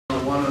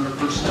one under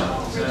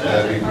personnel. Is that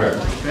That'd be correct.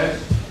 Okay.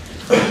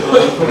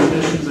 Coach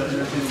additions, I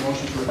entertain a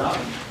motion to adopt.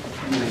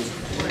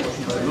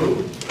 Motion by Lou,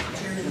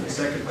 and a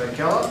second by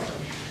Kella.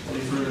 Any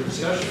further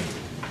discussion?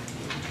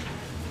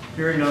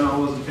 Hearing none,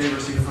 all those in favor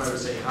signify by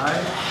saying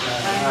aye.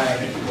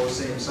 Aye. Opposed,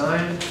 same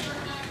sign.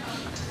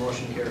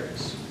 Motion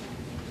carries.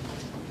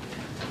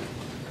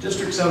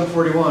 District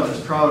 741 is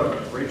proud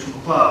of Rachel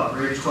McLeod,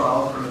 grade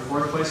 12, earned the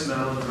 4th place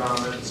medal in the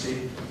drama at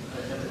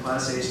the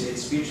Class A state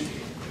speech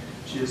meet.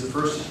 She is the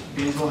first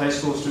Paynesville High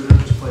School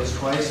student to place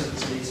twice at the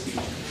state speech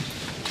meet.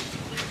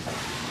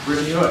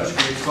 Brittany Utch,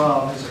 grade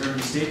 12, has earned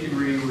a state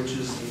degree, which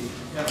is the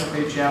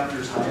FFA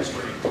chapter's highest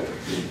rank.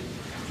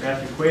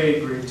 Matthew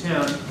Quaid, grade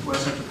 10,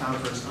 West Central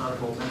Conference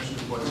honorable mention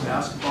in boys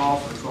basketball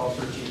for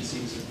 12-13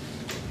 season.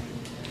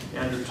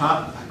 Andrew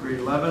Topp, grade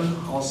 11,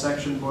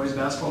 all-section boys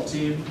basketball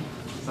team,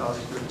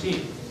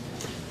 2013.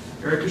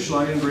 Erica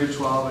Schlungen, grade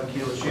 12, and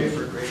Kayla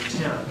Schaefer, grade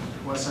 10,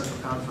 West Central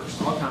Conference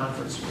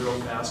all-conference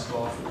girls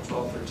basketball for the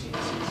 12-13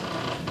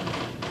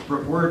 season.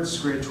 Brooke Wirtz,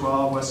 grade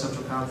 12, West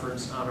Central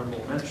Conference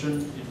honorable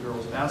mention in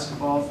girls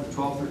basketball for the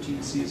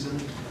 12-13 season,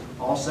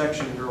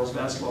 all-section girls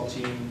basketball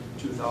team,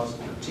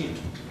 2013.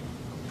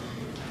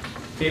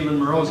 Caitlin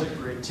Morozic,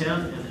 grade 10,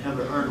 and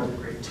Heather Arnold,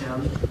 grade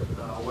 10,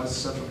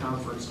 West Central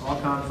Conference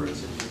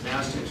all-conference in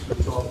gymnastics for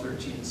the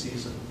 12-13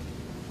 season.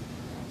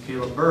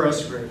 Caleb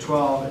Burris, grade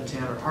 12, and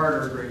Tanner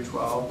Harder, grade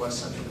 12, West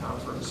Central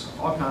Conference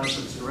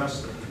all-conference in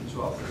wrestling for the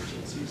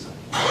 12-13 season.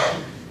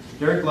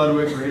 Derek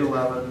Ludwig, grade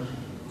 11,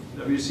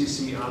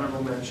 WCC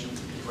honorable mention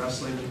in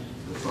wrestling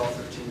for the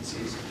 12-13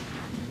 season.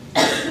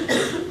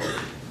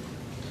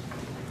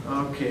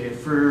 Okay,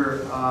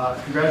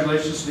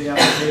 congratulations to the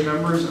FFA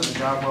members on a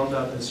job well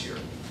done this year.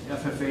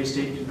 FFA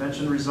state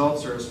convention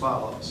results are as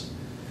follows.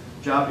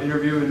 Job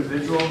interview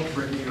individual,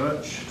 Brittany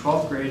Utch,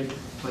 12th grade,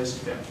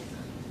 placed 5th.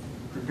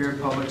 Prepared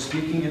public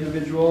speaking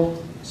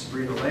individual,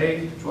 Sabrina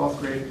Lay, 12th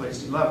grade,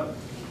 placed 11th.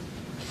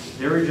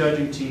 Dairy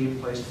judging team,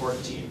 placed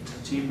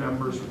 14th. Team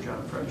members were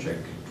John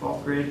Frenchick,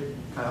 12th grade,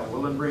 Kyle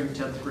Willenbring,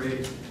 10th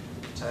grade,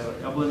 Tyler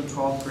Eblin,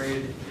 12th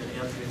grade, and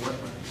Anthony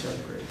Whitman,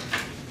 10th grade.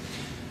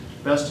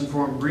 Best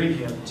informed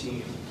Greenham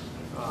team,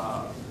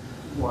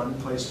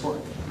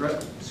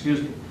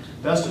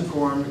 Best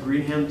informed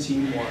Greenham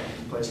team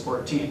 1, placed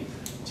 14th.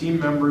 Team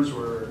members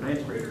were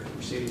 9th graders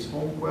Mercedes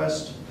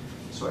Holmquist,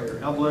 Sawyer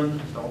Eblin,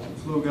 Dalton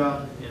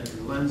Fluga,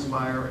 Andrew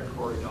Lensmeyer, and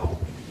Corey Dahl.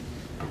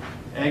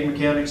 Ag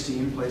Mechanics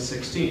team placed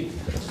 16th.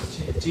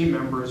 Team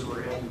members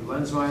were Andrew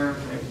Lensmeyer,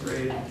 9th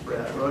grade,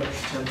 Brad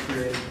Rutsch, 10th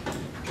grade,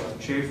 John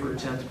Schaefer,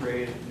 10th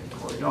grade, and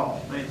Corey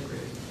Dahl, 9th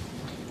grade.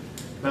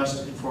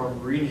 Best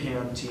informed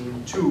Greenham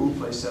team 2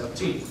 placed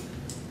 17th.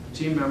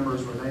 Team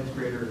members were 9th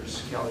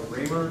graders Callie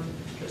Raymer,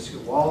 Jessica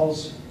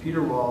Walls,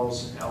 Peter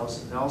Walls,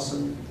 Allison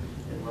Nelson,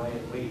 and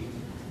Ryan Lee.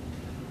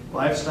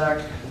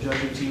 Livestock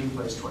judging team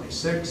placed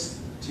 26th.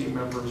 Team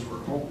members were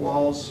Hope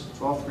Walls,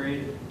 12th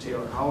grade,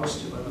 Taylor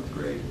House, 11th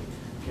grade,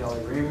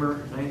 Callie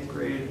Raymer, 9th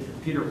grade,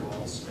 and Peter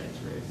Walls, 9th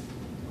grade.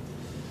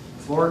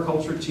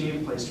 Floriculture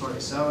team placed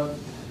 27th.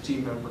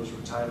 Team members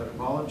were Tyler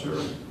Volunteer,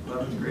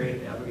 11th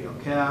grade, Abigail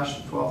Cash,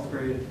 12th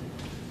grade,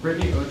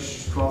 Brittany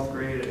Utch, 12th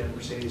grade, and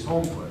Mercedes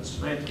Holmquist,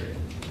 9th grade.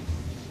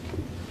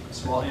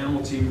 Small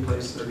animal team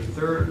placed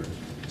 33rd.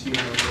 Team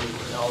members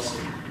were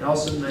Allison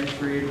Nelson, 9th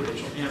grade,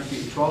 Rachel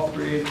Ampey, 12th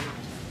grade,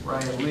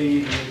 Ryan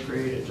Lee, 9th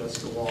grade, and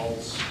Jessica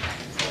Walls,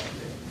 12th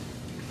grade.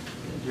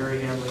 And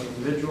dairy handling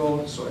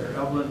individual, Sawyer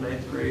Eblin,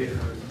 9th grade,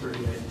 earned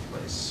 39th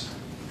place.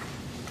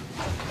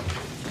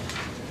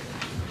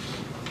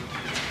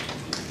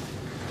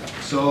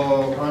 So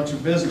on to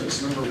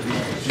business, number 1.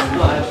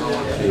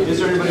 Is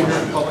there anybody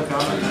here in public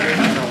comment?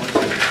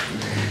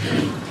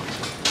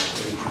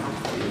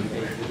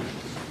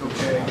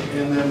 Okay,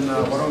 and then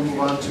why don't we move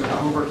on to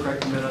approve or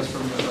correct minutes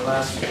from the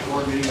last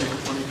board meeting on the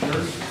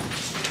 23rd?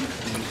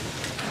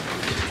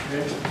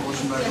 Okay,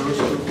 motion by Bruce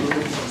to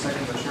approve,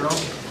 second by Cheryl.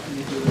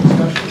 Any further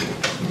discussion?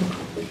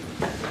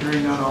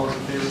 Hearing none, all those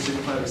in favor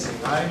signify by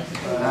saying aye.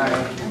 Aye.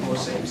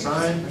 Opposed, same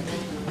sign.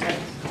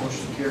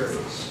 Motion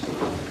carries.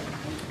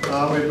 We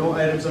have no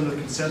items under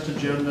the consent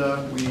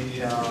agenda. We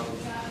have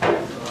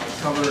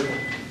covered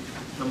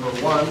number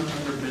 1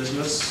 under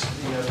business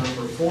and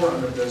number 4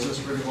 under business.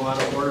 We're going to go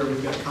out of order.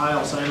 We've got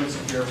Kyle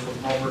Simonson here from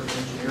Halbert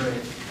Engineering.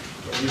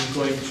 And he's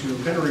going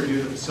to kind of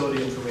review the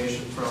facility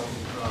information from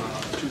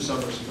 2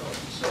 summers ago.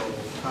 So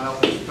Kyle,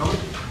 thanks for coming.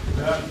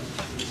 Yeah,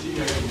 good to see you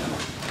guys again.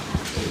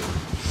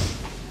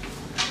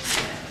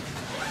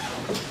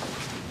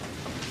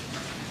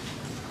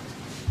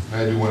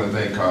 I do want to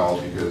thank Kyle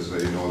because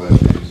you know that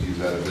he's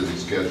had a busy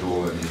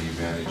schedule and he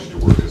managed to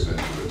work us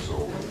into it, so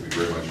we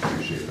very much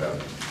appreciate that.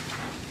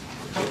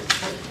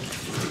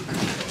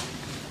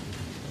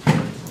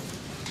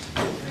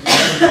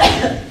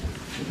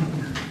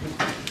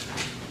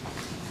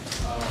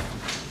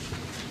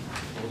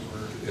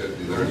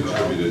 They're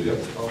distributed, yep.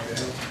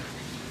 Okay.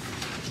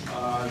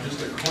 Just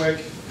a quick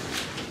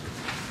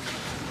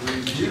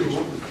review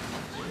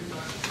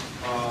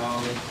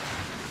of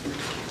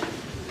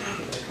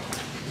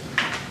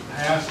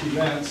past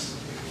events.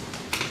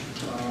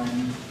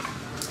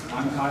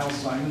 I'm Kyle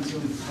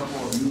Simonson, a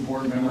couple of new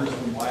board members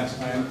from last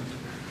time.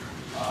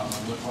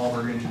 I'm with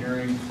Hallberg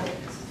Engineering,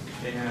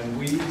 and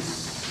we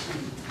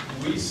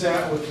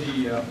sat with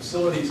the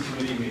facilities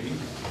committee meeting,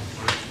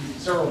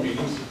 several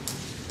meetings,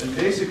 and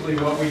basically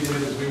what we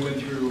did is we went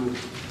through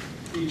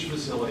each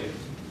facility.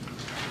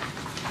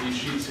 These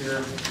sheets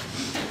here,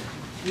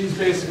 these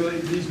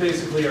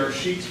basically are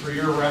sheets for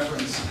your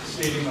reference,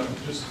 stating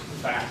just the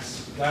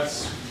facts.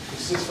 That's the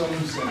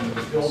systems and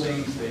the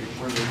buildings,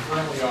 where they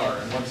currently are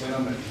and what's in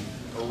them, and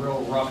a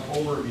real rough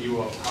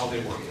overview of how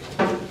they work.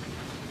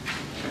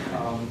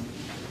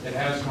 It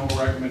has no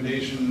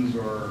recommendations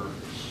or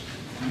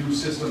new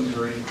systems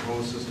or any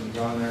proposed systems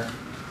on there.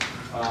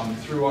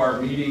 Through our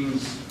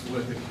meetings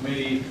with the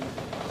committee,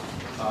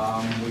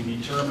 we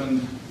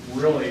determined,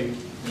 really,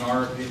 in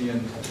our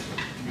opinion,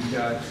 you've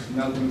got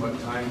nothing but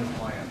time to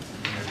plan.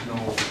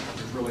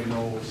 There's really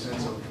no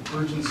sense of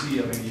urgency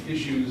of any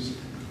issues.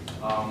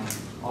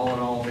 All in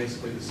all,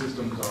 basically the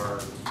systems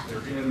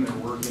they're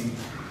working,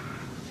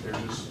 they're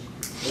just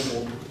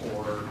old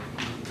or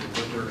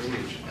with their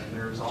age. And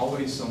there's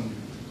always some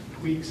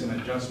tweaks and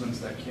adjustments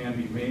that can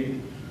be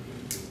made.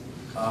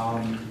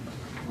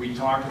 We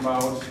talked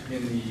about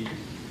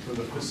for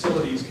the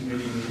facilities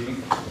committee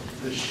meeting,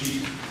 the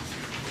sheet.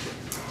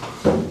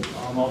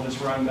 I'll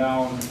just run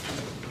down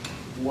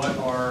what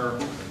our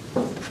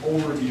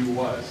overview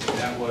was.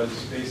 That was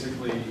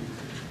basically,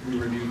 we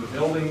reviewed the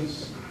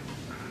buildings.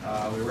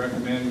 We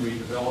recommend we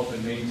develop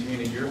and maintain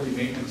a yearly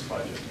maintenance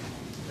budget.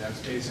 That's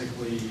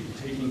basically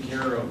taking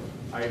care of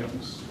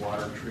items,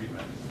 water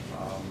treatment,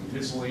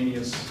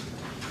 miscellaneous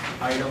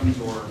items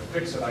or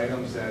fix-it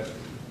items that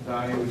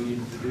Donnie would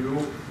need to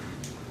do.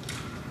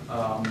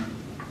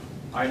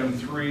 Item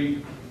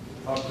 3,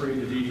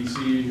 upgrade the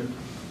DDC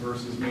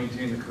versus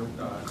maintain the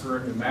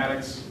current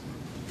pneumatics.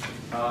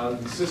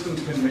 The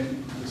systems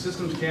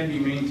can be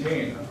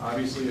maintained.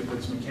 Obviously, if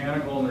it's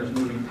mechanical and there's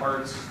moving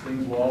parts,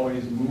 things will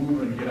always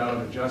move and get out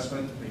of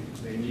adjustment.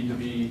 They need to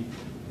be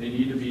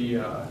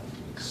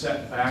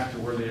set back to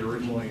where they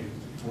originally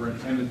were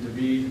intended to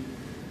be.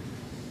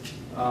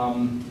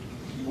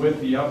 With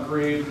the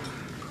upgrade,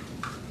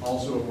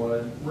 also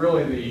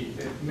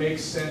it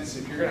makes sense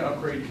if you're going to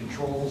upgrade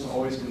controls.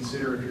 Always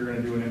consider if you're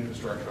going to do an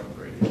infrastructure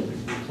upgrade.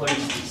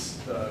 Replace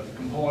the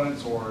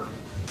components or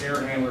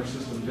air handler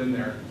systems in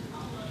there.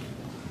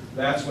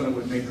 That's when it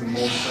would make the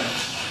most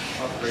sense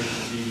to upgrade to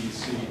the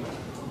DDC.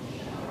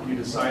 If you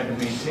decide to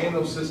maintain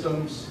those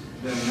systems,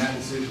 then that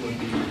decision would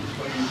be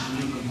putting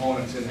new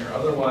components in there.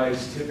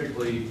 Otherwise,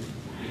 typically,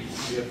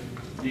 if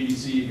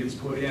DDC gets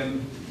put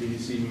in,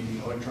 DDC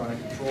meaning electronic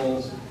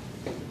controls,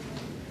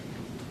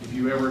 if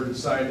you ever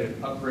decide to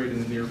upgrade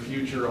in the near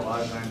future, a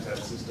lot of times that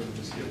system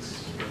just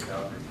gets ripped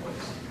out and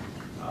replaced.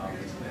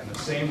 And the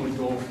same would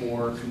go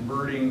for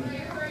converting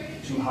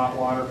to hot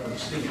water from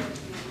steam.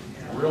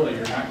 Really,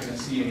 you're not going to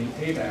see any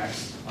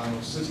paybacks on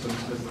those systems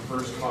because the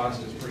first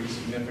cost is pretty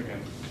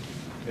significant.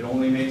 It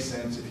only makes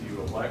sense if you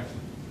elect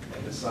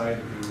and decide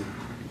to do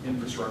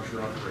infrastructure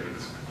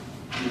upgrades.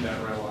 Do that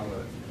right along with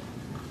it.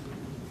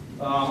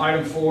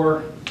 Item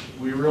 4,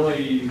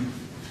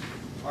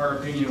 our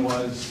opinion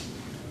was,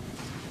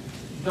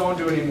 don't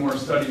do any more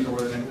studies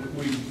over there.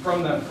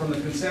 From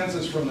the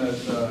consensus from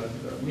the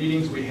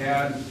meetings we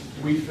had,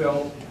 we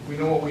felt we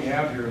know what we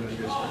have here in the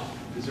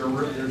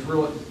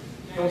district.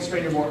 Don't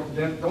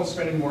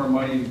spend any more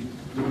money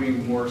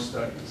doing more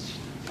studies.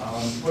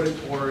 Put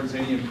it towards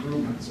any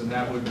improvements, and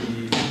that would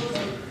be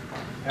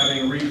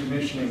having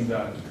recommissioning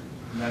done.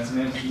 And that's an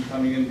entity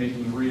coming in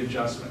making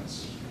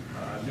readjustments,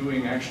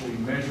 doing actually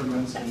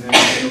measurements, and then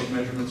when those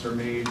measurements are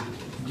made,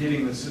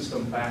 getting the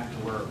system back to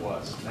where it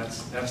was.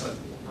 That's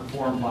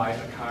performed by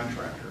a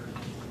contractor.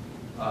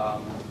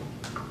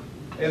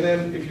 And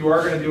then if you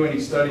are going to do any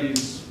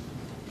studies,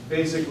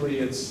 basically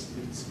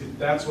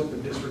that's what the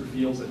district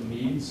feels it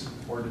needs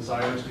or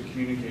desires to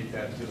communicate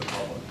that to the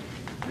public.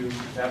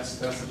 That's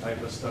the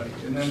type of study.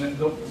 And then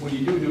when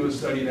you do a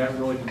study, that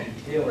really can be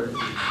tailored to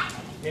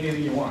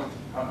anything you want.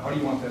 How do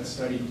you want that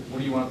study? What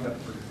do you want that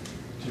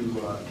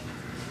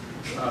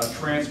to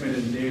transmit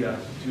in data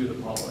to the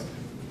public?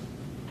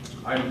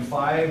 Item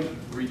 5,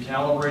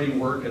 recalibrating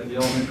work at the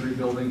elementary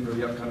building for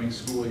the upcoming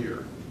school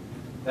year.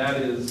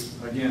 That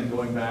is, again,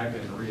 going back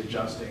and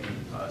readjusting,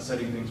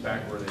 setting things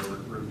back where they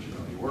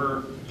originally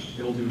were.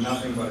 It'll do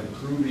nothing but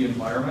improve the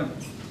environment.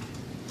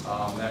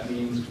 That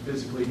means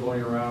physically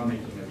going around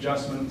making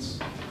adjustments.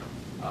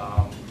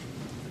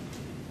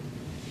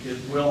 It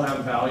will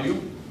have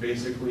value,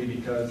 basically,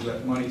 because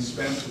that money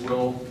spent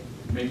will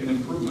make an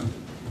improvement.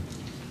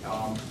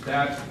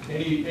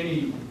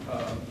 Any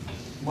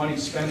money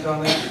spent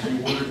on that, if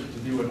you were to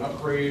do an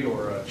upgrade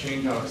or a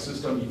change out of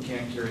system, you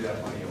can't carry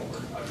that money over.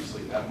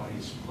 Obviously, that money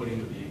is put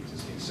into the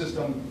existing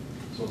system,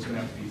 so it's going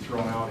to have to be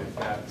thrown out if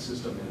that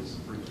system is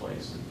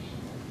replaced.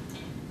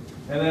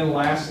 And then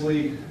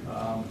lastly,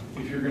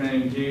 if you're going to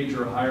engage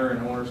or hire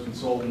an owner's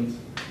consultant,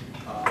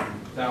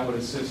 that would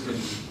assist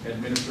in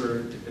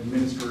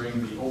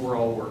administering the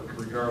overall work,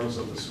 regardless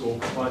of the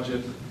scope of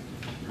budget,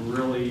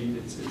 really,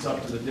 it's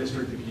up to the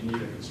district if you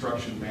need a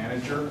construction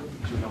manager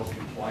to help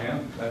you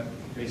plan. That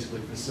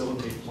basically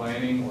facilitate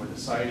planning or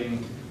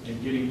deciding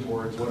and getting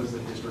towards what does the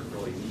district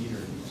really need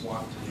or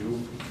want to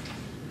do.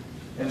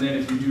 And then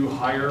if you do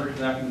hire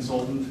that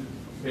consultant,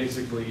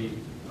 basically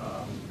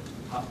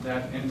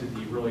that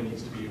entity really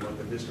needs to be what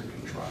the district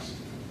can trust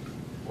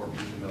or be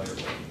familiar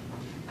with.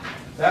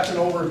 That's an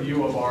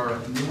overview of our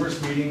numerous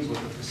meetings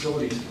with the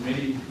facilities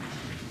committee.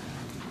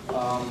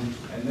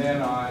 And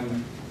then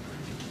on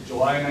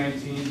July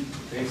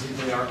 19th,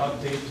 basically our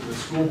update to the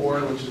school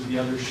board, which is the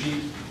other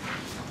sheet,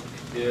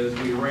 is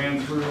we ran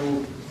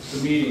through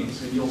the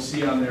meetings, and you'll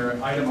see on there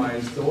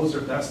itemized,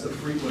 that's the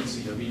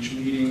frequency of each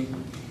meeting,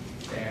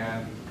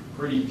 and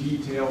pretty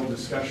detailed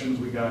discussions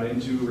we got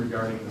into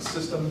regarding the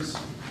systems.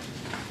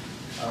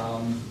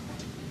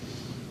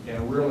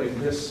 And really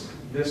this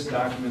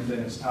document then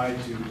is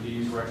tied to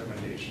these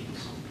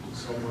recommendations.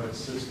 So it will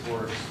assist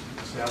towards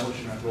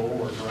establishing a goal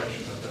or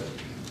direction that the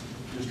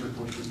district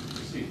wishes to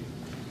proceed.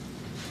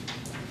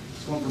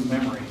 It's one from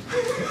memory.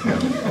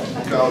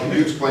 Now, can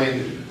you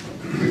explain,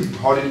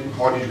 how did you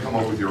come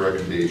up with your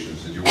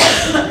recommendations? Did you walk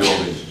through the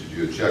buildings? Did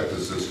you check the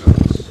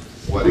systems?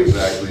 What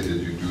exactly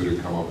did you do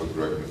to come up with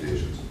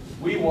recommendations?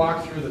 We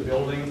walked through the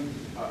building,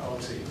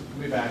 let's see, let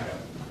me back up.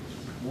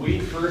 We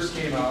first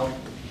came out,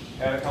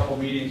 had a couple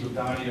meetings with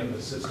Donnie of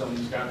the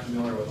systems, got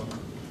familiar with them.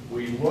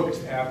 We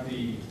looked at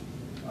the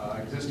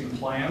existing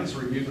plans,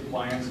 reviewed the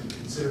plans, and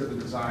considered the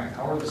design.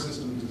 How are the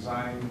systems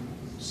designed,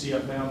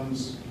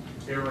 CFMs,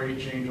 air rate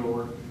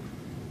changeover.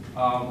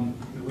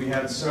 We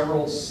had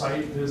several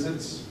site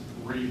visits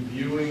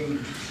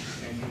reviewing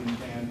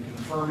and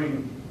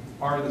confirming,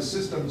 are the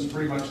systems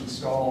pretty much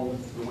installed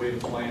the way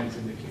the plans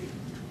indicate.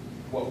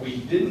 What we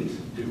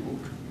didn't do,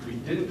 we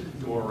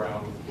didn't go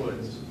around with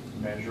hoods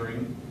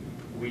measuring.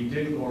 We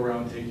didn't go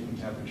around taking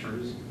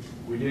temperatures.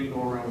 We didn't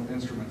go around with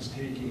instruments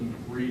taking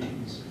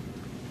readings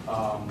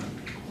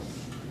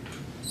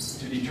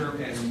to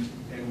determine,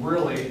 and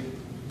really,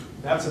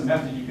 that's a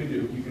method you can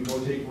do. You can go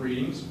take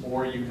readings,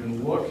 or you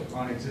can look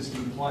on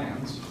existing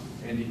plans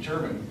and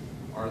determine,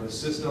 are the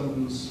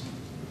systems,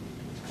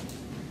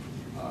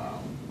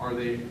 are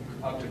they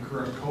up to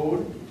current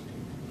code?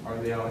 Are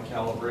they out of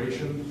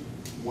calibration?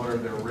 What are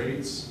their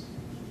rates?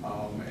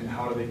 And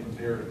how do they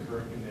compare to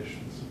current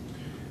conditions?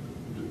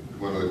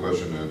 One other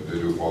question, I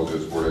do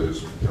apologize for it, I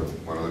just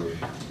have one other.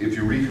 If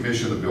you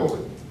recommission the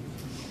building,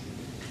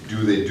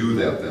 do they do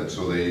that then?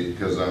 So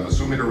because I'm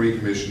assuming a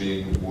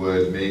recommissioning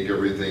would make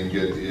everything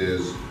get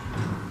as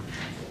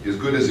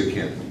good as it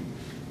can,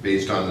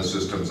 based on the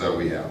systems that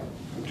we have,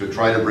 to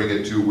try to bring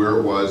it to where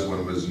it was when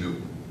it was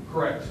new.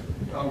 Correct.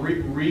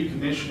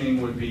 Recommissioning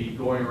would be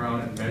going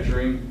around and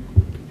measuring,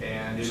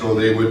 and so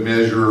they would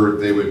measure,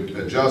 they would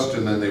adjust,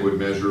 and then they would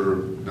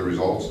measure the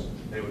results?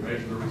 They would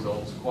measure the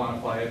results,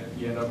 quantify it.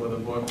 You end up with a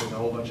book with a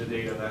whole bunch of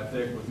data that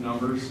thick with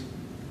numbers.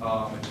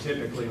 And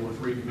typically with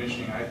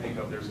recommissioning, I think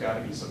there's got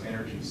to be some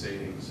energy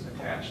savings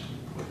attached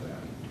with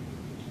that.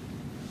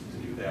 To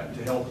do that,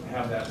 to help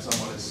have that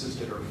somewhat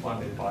assisted or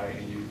funded by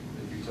the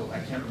utility.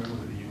 I can't remember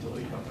who the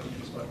utility company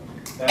is, but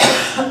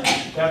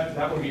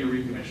that would be a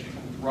recommissioning.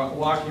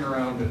 Walking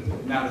around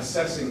and not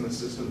assessing the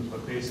systems,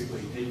 but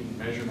basically taking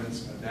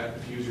measurements, and that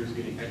diffuser is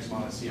getting X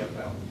amount of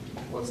CFM.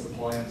 What's the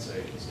plan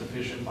say? It's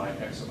deficient by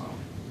X amount.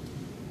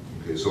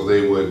 Okay, so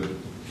they would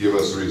give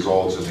us the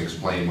results and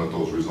explain what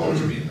those results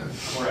mean then?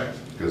 Correct.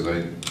 Because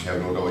I have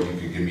no doubt you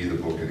could give me the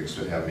book and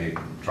have me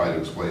try to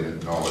explain it,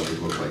 and all it would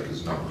look like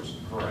is numbers.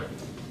 Correct.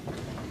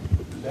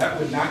 That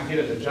would not get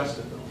it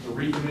adjusted though. The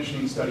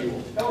recommissioning study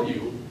will tell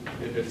you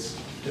if it's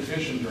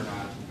deficient or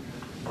not,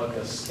 but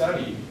the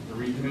study, the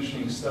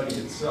recommissioning study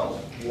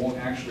itself, won't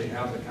actually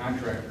have the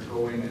contractor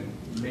go in and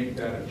make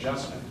that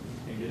adjustment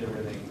and get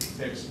everything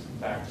fixed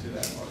back to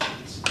that level.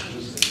 It's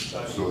just a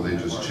study. So they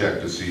just check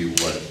to see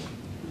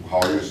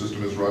how your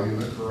system is running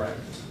then? Correct.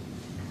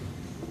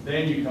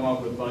 Then you come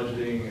up with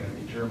budgeting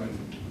and determine,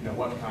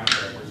 what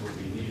contractors would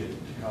be needed to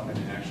come in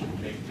and actually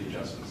make the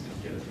adjustments to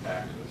get it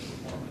back to its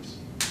performance.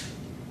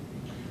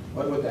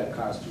 What would that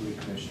cost to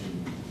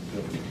recommission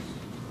buildings?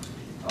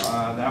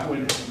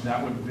 That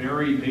would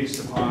vary based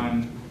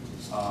upon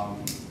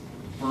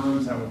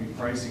firms that would be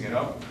pricing it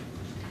up,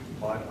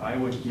 but I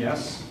would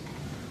guess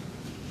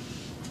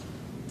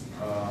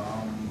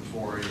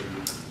for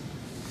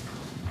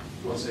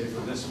let's say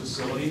for this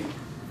facility,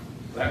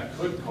 that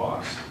could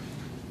cost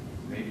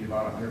maybe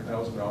about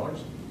 $100,000.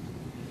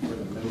 For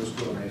the middle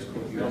school and high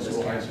school? Middle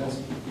school, high school.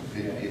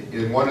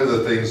 And one of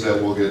the things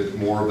that we'll get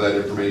more of that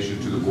information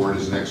to the board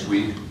is next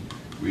week.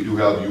 We do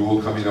have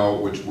Yule coming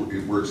out, which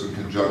works in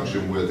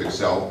conjunction with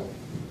Excel,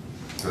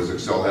 because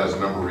Excel has a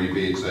number of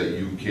rebates that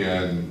you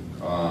can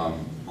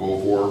go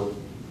for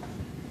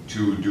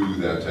to do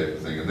that type of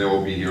thing. And they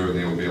will be here and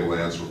they will be able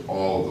to answer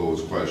all of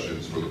those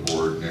questions for the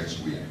board next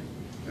week.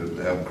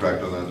 Have I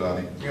correct on that,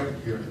 Donnie?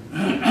 Yep, here.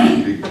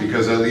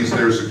 Because at least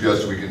they're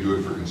suggesting we can do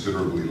it for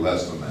considerably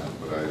less than that,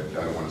 but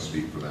I don't want to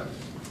speak for that.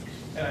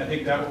 And I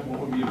think that what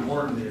would be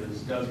important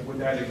is, would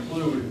that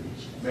include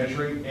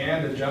measuring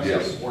and adjusting,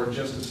 Yes. or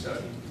just a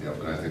study? Yep,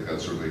 and I think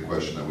that's certainly a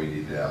question that we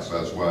need to ask.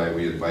 That's why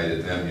we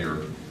invited them here,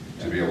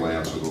 to be able to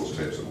answer those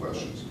types of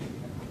questions.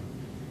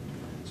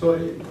 So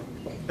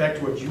back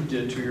to what you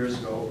did 2 years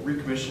ago,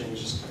 recommissioning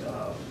is just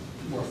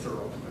more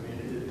thorough. I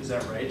mean, is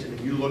that right? I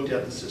mean, you looked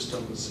at the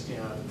systems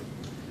and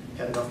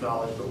had enough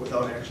knowledge, but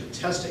without actually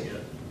testing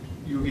it,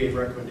 you gave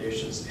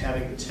recommendations.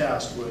 Having the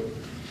test would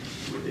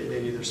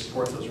they'd either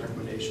support those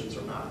recommendations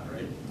or not,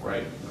 right?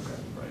 Right. Okay.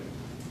 Right.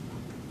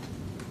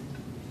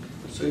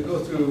 So you go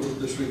through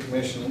this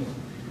recommissioning,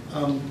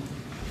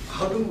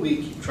 how do we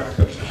keep track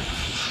of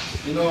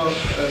that? You know,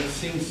 it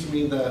seems to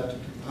me that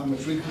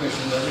it's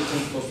recommissioned,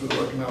 everything's supposed to be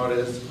working how it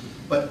is,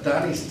 but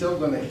Donnie's still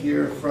gonna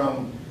hear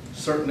from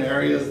certain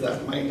areas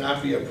that might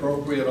not be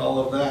appropriate, all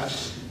of that.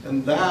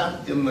 And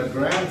that, in the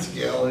grand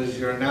scale, is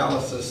your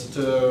analysis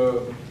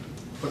to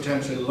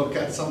potentially look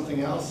at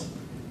something else.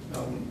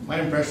 My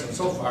impression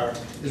so far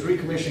is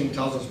recommissioning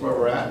tells us where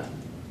we're at.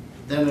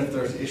 Then if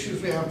there's issues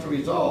we have to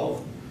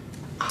resolve,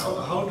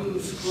 how do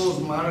schools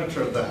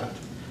monitor that?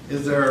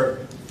 Is there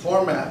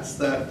formats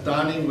that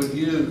Donnie would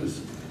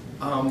use,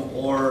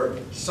 or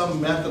some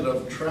method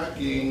of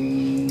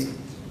tracking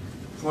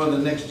for the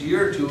next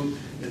year or two?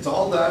 It's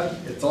all done,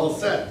 it's all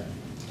set,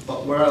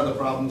 but where are the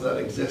problems that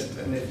exist?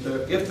 And if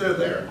they're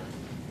there,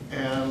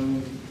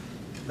 and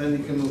then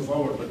you can move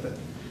forward with it.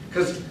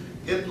 Because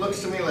it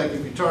looks to me like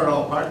if you tore it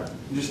all apart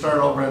and just start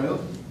all brand new,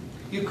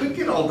 you could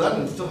get all done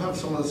and still have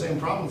some of the same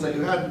problems that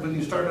you had when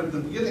you started at the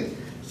beginning.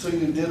 So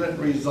you didn't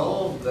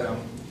resolve them.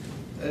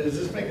 Is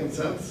this making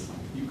sense?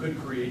 You could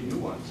create new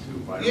ones too.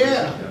 By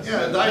Yeah,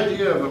 the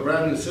idea of a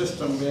brand new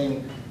system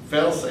being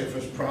fail-safe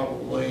is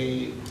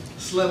probably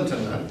slim to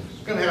none.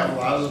 It's gonna have a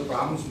lot of the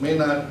problems, may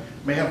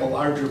have a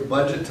larger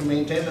budget to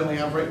maintain than we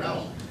have right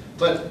now.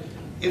 But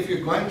if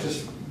you're going to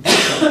do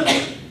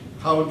something,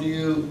 how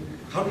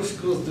do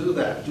schools do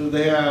that? Do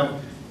they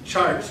have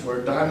charts where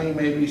Donnie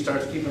maybe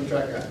starts keeping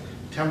track of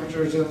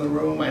temperatures in the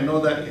room? I know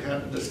that you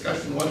had a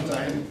discussion one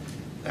time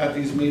at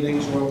these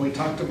meetings where we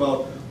talked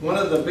about one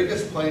of the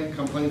biggest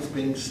complaints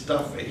being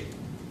stuffy.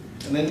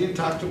 And then you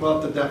talked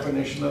about the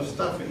definition of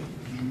stuffy.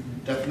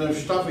 Definition of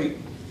stuffy,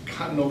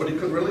 nobody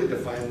could really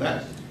define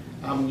that.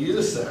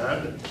 You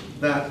said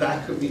that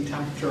that could be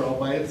temperature all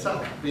by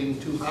itself, being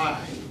too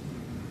high.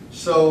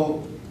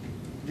 So,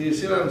 do you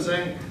see what I'm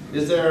saying?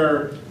 Is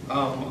there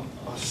a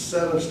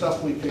set of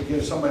stuff we could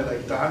give somebody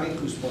like Donnie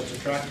who's supposed to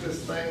track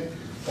this thing?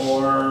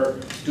 Or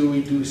do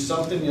we do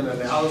something in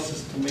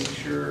analysis to make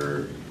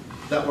sure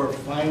that we're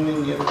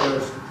finding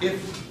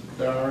if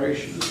there are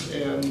issues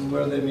and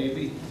where they may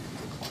be?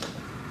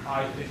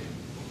 I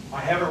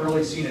haven't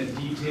really seen a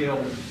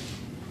detailed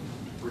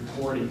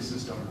reporting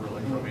system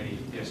really from any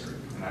district,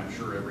 and I'm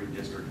sure every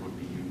district would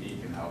be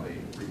unique in how they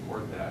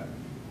report that.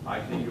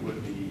 I think it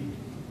would be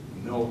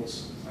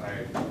notes, and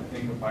I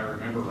think if I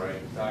remember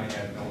right, Donnie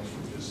had notes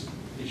for just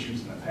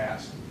issues in the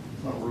past,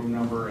 a room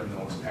number and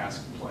those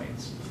past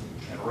complaints.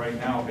 And right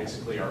now,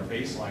 basically, our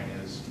baseline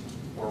is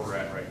where we're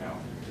at right now,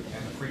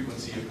 and the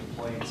frequency of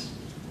complaints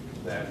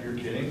that you're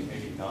getting,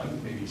 maybe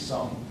none, maybe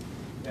some.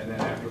 And then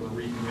after the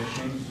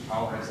recommissioning,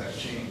 how has that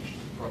changed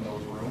from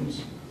those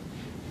rooms?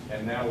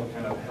 And that will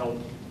kind of help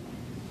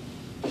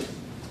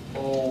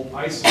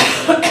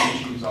isolate what the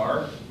issues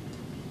are.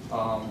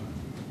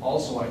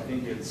 Also, I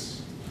think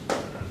it's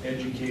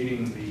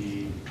educating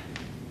the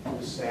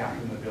staff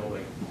in the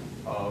building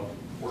of,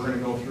 we're going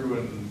to go through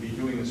and be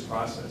doing this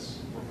process.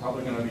 We're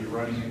probably going to be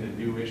running into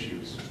new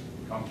issues,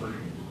 comfort,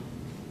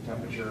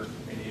 temperature,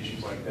 any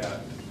issues like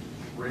that.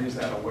 Raise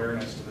that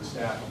awareness to the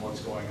staff of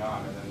what's going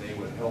on, and then they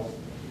would help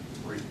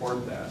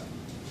report that.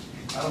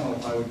 I don't know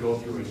if I would go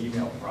through an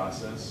email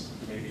process,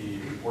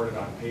 maybe report it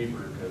on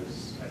paper,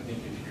 because I think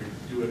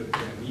if you do it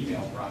in an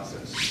email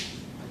process,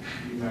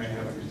 you might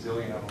have a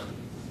gazillion of them.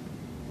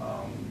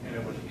 And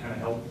it would kind of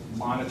help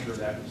monitor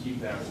that and keep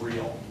that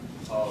real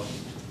of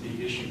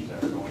the issues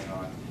that are going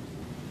on.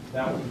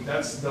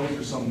 Those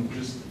are some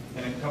just,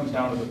 and it comes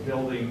down to the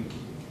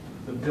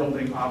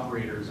building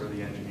operators or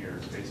the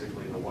engineers,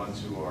 basically the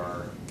ones who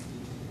are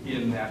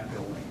in that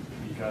building.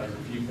 Because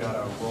if you've got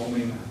a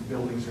roaming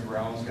buildings and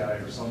grounds guy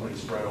or somebody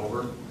spread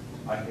over,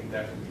 I think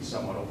that could be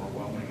somewhat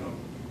overwhelming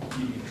of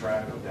keeping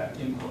track of that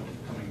input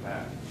coming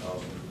back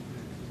of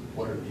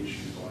what are the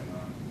issues going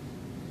on.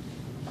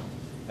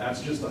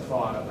 That's just a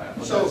thought of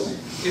that. So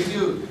if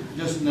you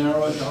just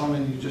narrow it down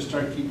and you just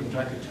start keeping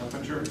track of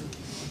temperature,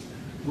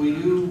 will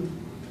you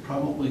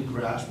probably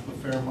grasp a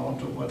fair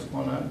amount of what's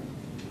going on?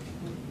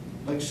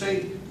 Like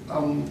say,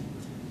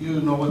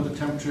 you know what the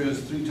temperature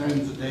is 3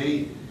 times a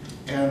day,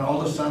 and all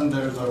of a sudden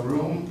there's a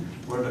room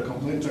where the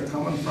complaints are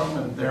coming from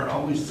and they're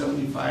always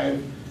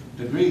 75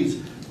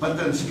 degrees, but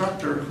the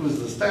instructor, who's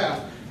the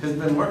staff, has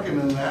been working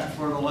in that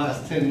for the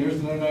last 10 years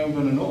and they're not even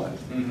gonna know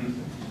it.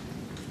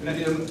 Mm-hmm. And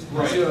You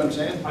see what I'm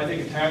saying? I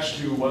think attached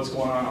to what's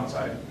going on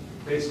outside,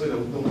 basically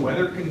the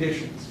weather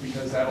conditions,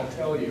 because that'll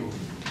tell you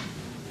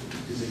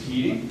Is it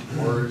heating,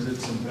 or is it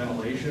some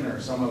ventilation,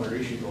 or some other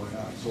issue going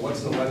on? So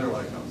what's the weather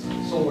like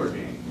outside? Solar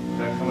being, is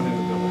that coming in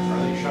the building? Are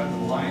they shutting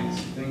the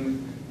blinds?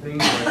 Things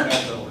like that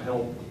that'll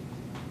help,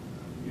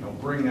 you know,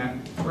 bring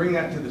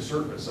that to the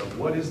surface of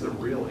what is the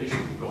real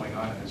issue going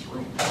on in this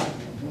room.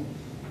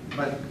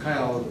 But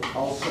Kyle,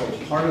 also,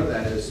 part of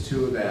that is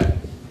too that,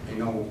 I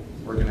know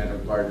working at a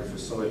larger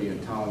facility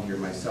in town here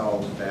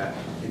myself, that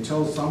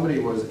until somebody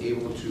was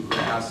able to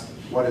grasp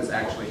what is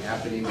actually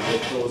happening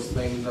with those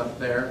things up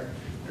there,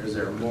 is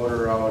there a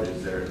motor out,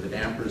 is there the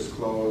dampers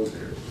closed,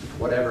 or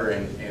whatever,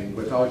 and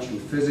without you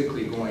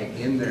physically going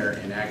in there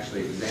and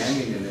actually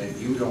examining it,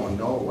 you don't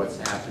know what's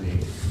happening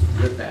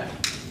with that,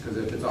 because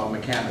if it's all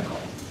mechanical,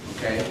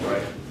 okay?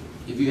 Right.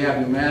 If you have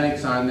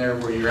pneumatics on there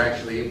where you're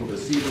actually able to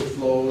see the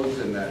flows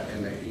and the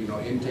you know,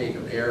 intake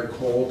of air,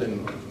 cold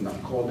and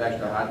not cold deck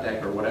to hot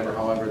deck or whatever,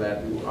 however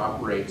that room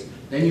operates,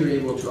 then you're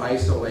able to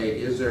isolate,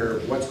 is there,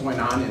 what's going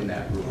on in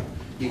that room?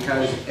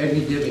 Because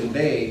any given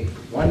day,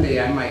 one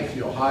day I might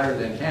feel hotter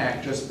than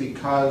heck just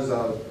because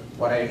of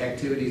what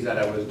activities that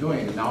I was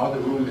doing. Now the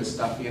room is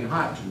stuffy and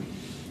hot to me.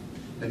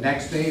 The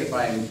next day, if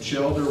I'm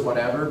chilled or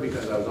whatever,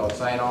 because I was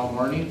outside all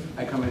morning,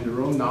 I come in the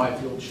room, now I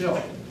feel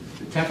chilled.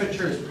 The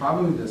temperature is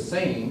probably the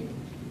same,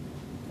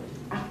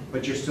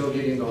 but you're still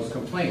getting those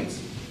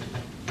complaints.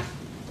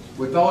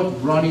 Without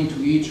running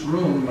to each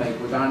room like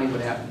what Donnie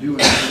would have to do in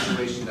the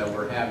situation that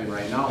we're having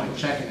right now and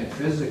checking it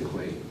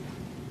physically,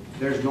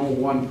 there's no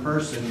one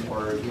person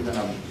or even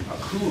a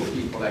crew of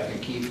people that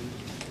can keep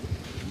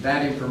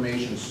that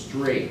information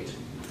straight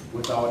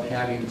without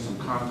having some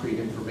concrete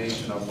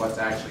information of what's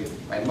actually,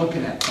 by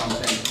looking at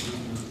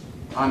something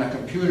on a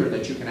computer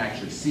that you can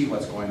actually see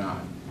what's going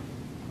on.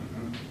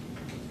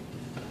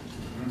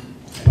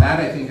 And that,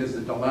 I think, is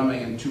the dilemma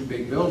in two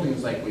big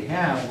buildings like we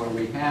have, where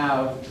we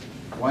have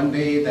one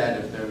day that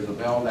if there's a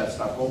valve that's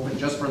stuck open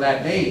just for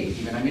that day,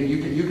 even, I mean,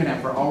 you can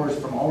have for hours,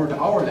 from hour to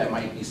hour, that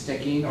might be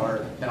sticking,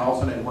 or then all of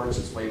a sudden it works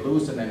its way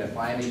loose and then it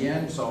fine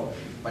again. So,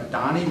 but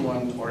Donnie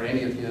wouldn't, or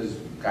any of his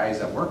guys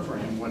that work for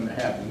him, wouldn't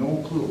have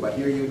no clue. But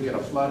here you get a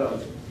flood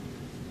of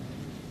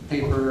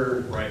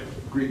paper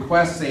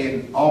requests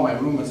saying, oh, my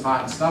room is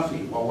hot and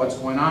stuffy. Well, what's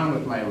going on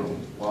with my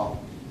room? Well,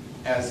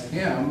 as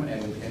him,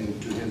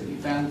 and to his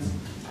defense,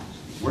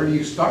 where do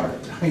you start?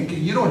 I mean,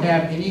 you don't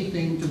have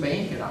anything to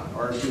bank it on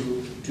or to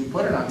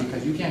put it on,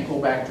 because you can't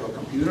go back to a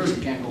computer, you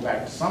can't go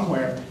back to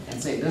somewhere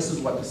and say, this is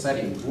what the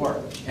settings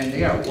were. And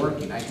they are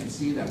working, I can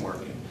see them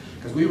working.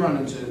 Because we run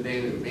into the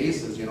daily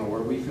basis, you know, where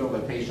we feel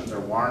that patients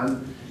are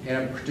warm in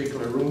a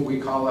particular room, we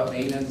call up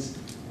maintenance,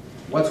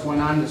 what's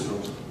going on in this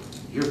room?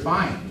 You're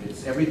fine,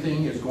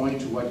 everything is going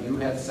to what you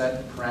had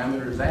set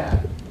parameters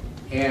at.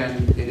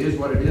 And it is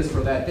what it is for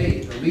that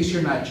day. At least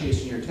you're not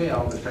chasing your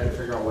tail to try to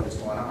figure out what is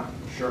going on.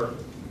 Sure,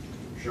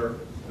 sure,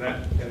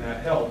 and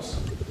that helps.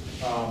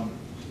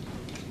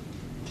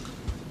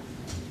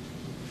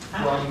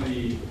 From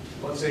the,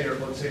 let's say a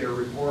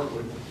report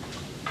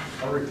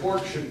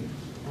should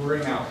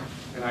bring out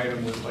an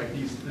item with like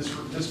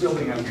this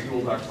building has a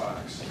dual duct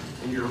box,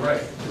 and you're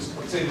right.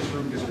 Let's say this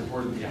room gets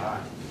reported to be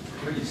hot.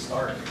 Where do you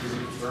start? Is it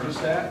the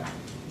thermostat?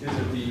 Is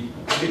it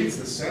maybe it's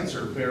the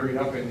sensor buried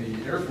up in the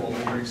airflow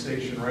metering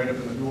station right up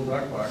in the dual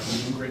duct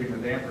box and creating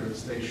the damper to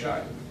stay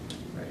shut.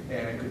 Right.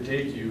 And it could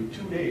take you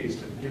 2 days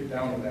to get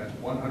down to that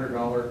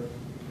 $100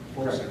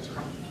 flow sensor.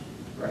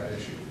 Right.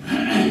 Issue.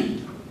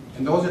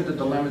 And those are the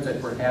dilemmas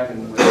that we're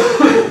having with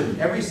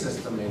every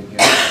system in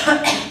here,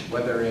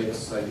 whether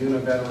it's a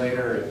unit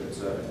ventilator, if it's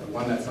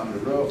one that's on the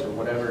roof or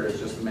whatever. It's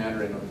just a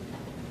matter of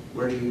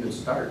where do you even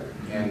start?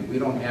 And we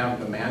don't have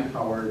the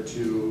manpower or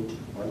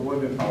the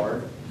women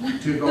power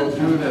to go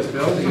through this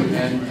building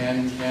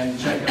and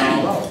check it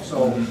all out.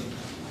 So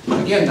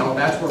again, now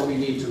that's where we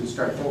need to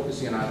start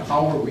focusing on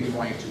how are we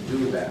going to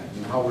do that,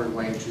 and how we're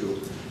going to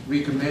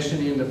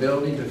recommissioning the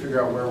building to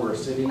figure out where we're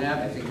sitting at.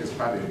 I think is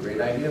probably a great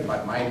idea,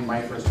 but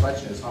my first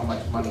question is how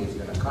much money is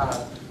going to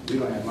cost. We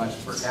don't have much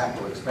for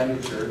capital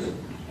expenditures,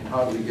 and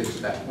how do we get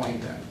to that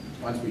point then?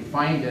 Once we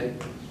find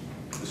it,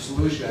 the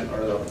solution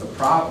or the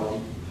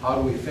problem, how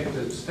do we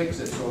fix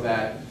it so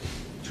that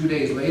 2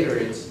 days later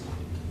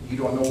you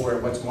don't know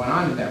what's going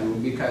on in that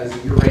room, because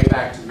you're right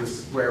back to the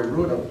square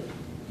root of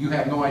you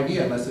have no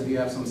idea unless if you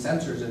have some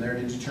sensors in there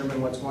to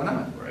determine what's going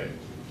on. Right.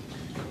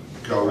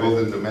 Will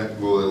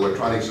the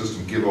electronic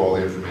system give all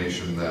the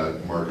information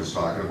that Mark is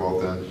talking about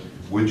then?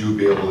 Would you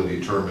be able to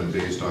determine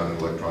based on an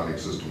electronic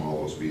system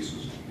all those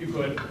pieces? You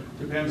could.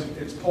 Depends.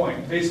 It's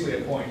point. Basically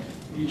a point.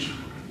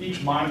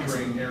 Each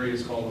monitoring area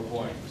is called a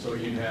point. So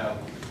you'd have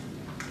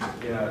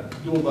in a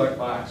dual duct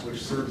box,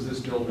 which serves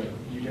this building,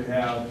 you can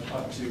have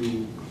up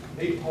to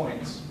 8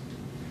 points,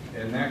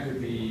 and that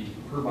could be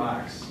per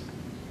box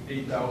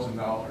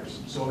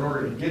 $8,000. So in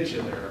order to get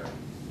you there,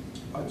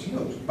 That's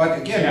huge. But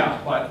again,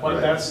 yeah, but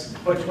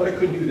I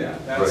could do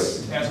that.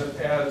 That's Right.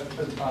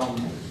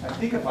 I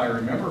think if I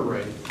remember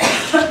right,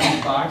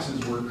 these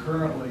boxes were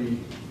currently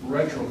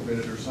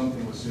retrofitted or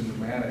something with some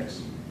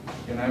pneumatics,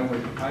 and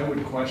I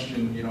would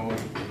question, you know,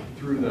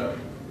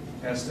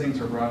 as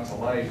things are brought to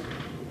life,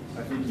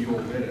 I think you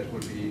will bid it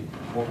would be,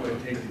 what would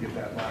it take to get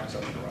that box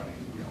up and running,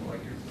 you know, like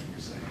you're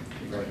saying,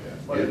 things like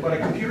that. But a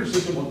computer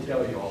system will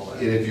tell you all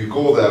And that. if you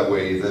go that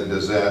way, then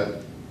does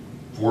that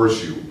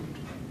force you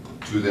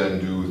to then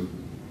do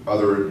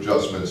other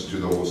adjustments to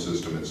the whole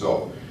system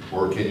itself?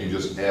 Or can you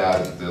just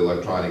add the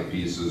electronic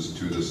pieces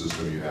to the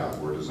system you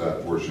have? Or does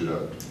that force you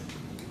to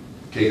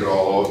take it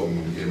all out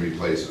and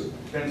replace it?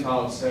 Depends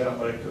how it's set up,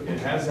 but it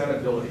has that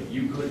ability,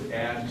 you could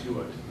add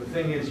to it. The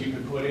thing is, you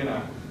could put in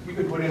a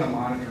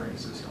monitoring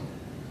system.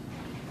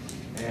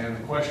 And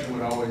the question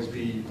would always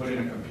be, you put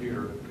in a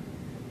computer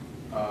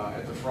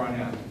at the front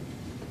end.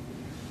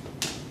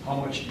 How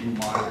much do you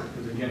monitor?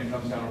 Because again, it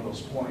comes down to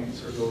those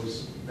points or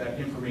that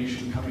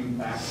information coming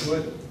back to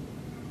it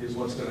is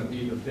what's gonna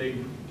be the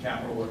big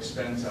capital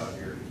expense out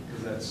here.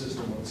 Because that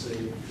system, let's say,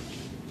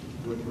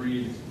 would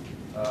read,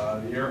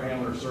 the air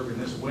handler serving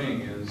this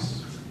wing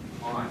is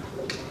on.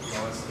 You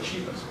know, it's the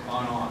cheapest,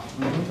 on, off.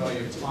 It'll tell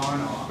you it's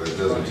on, off. But it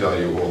doesn't tell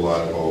you a whole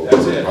lot about what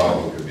That's the it.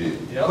 problem could be.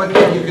 Yep. But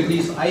then you could at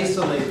least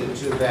isolate it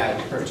to that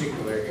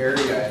particular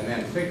area and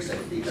then fix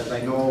it, because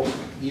I know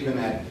even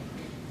at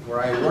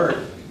where I work,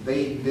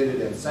 they did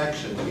it in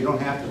sections. You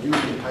don't have to do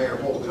the entire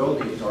whole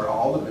building or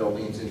all the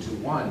buildings into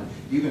one.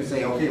 You can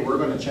say, okay, we're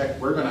gonna check,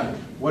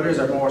 what is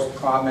our most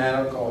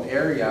problematical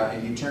area,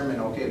 and determine,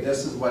 okay,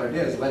 this is what it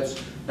is.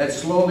 Let's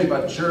slowly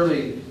but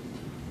surely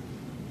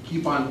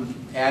keep on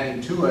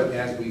adding to it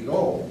as we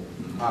go,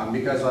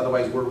 because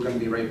otherwise we're gonna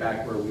be right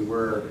back where we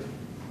were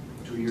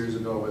 2 years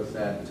ago with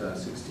that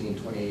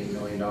 $28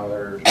 million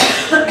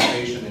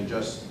renovation and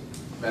just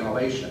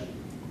ventilation.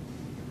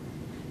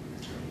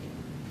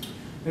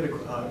 I had a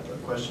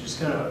question, just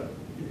kind of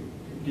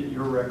get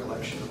your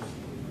recollection of,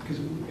 because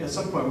at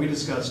some point we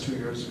discussed 2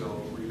 years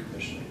ago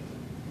recommissioning,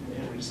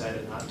 and we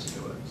decided not to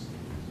do it.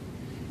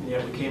 And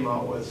yet we came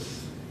out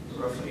with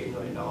roughly $8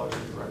 million worth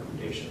of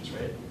recommendations,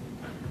 right?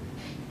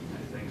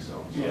 I think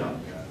so. Yeah.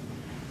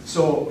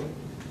 So,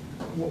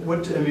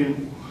 I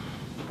mean,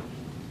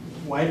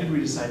 why did we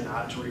decide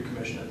not to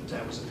recommission at the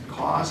time? Was it the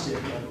cost?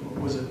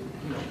 And was it,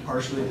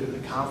 partially due to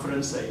the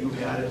confidence that you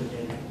had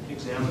in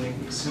examining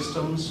the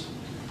systems?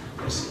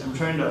 I'm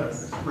trying to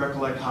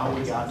recollect how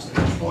we got to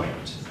this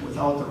point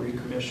without the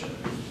recommission.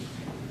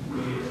 We,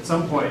 at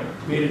some point,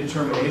 made a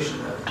determination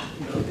that,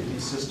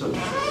 these systems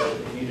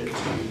they needed to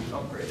be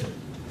upgraded.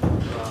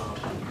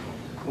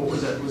 What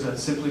was that? Was that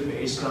simply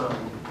based on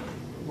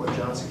what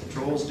Johnson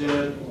Controls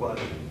did, what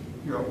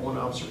your own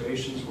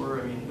observations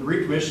were? I mean, the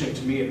recommissioning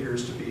to me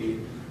appears to be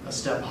a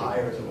step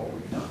higher than what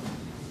we've done.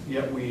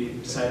 Yet we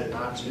decided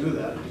not to do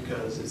that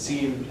because it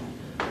seemed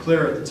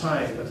clear at the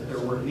time that there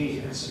were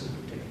needs.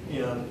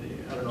 And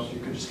I don't know if you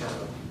could just kind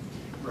of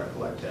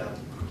recollect that.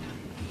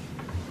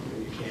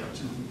 Maybe you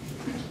can't.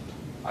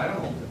 I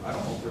don't know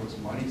if there was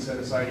money set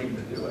aside even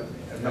to do it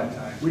at that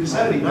time. We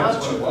decided not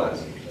That's to. what it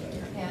was.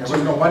 There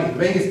was no money. The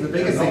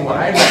biggest thing what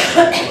I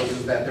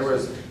read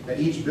was that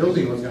each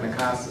building was gonna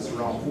cost us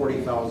around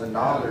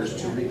 $40,000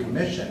 to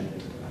recommission.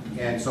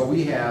 And so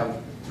we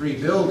have 3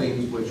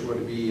 buildings, which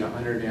would be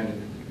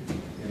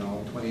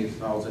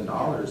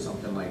 $120,000,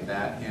 something like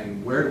that.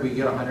 And where did we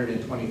get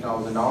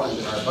 $120,000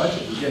 in our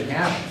budget? We didn't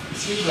have it. It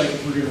seems like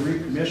if we're gonna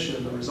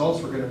recommission, the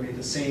results were gonna be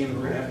the same, and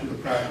we're gonna have to do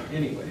the project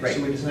anyway. Right.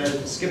 So we decided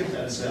to skip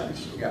that step,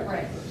 Yeah.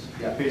 Right.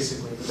 Yeah.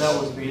 basically. But that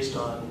was based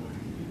on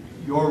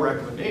your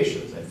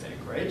recommendations, I think,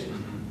 right?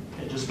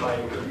 And just by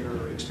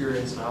your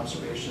experience and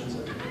observations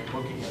and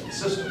looking at the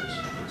systems.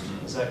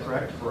 Is that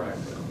correct? Correct.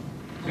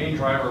 Main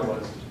driver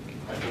was,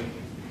 I think,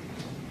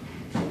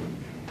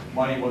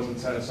 money wasn't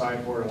set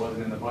aside for it, it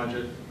wasn't in the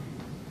budget.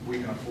 We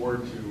can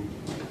afford to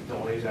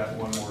delay that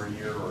one more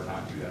year or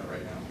not do that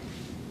right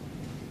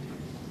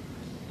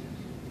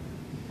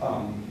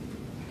now.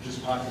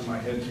 Just popped in my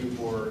head too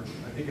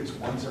I think it's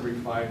once every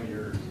 5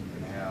 years you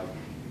can have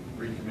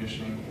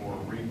recommissioning or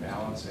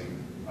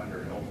rebalancing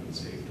under health and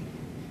safety.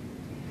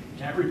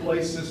 Can't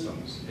replace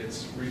systems,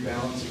 it's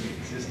rebalancing the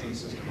existing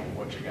system of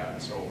what you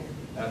got. So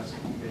that's,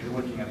 if you're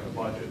looking at the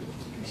budget,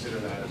 consider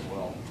that as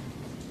well.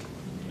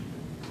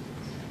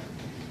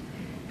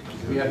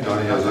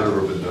 Donnie, has that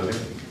ever been done here? You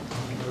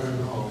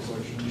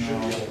should be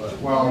able to.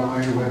 Well,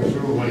 I went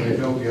through when they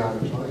built the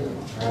auditorium,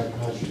 right,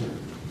 last year.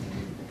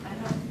 I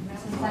don't,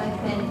 since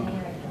I've been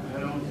here.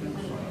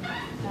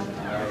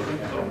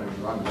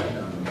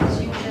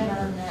 You've been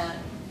on that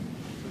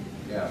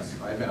Yes,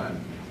 I've been on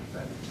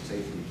that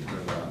safety for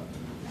the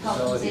Health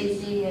and facilities.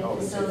 safety and Oh,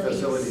 the facilities.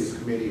 Facilities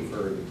committee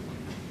for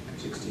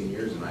 16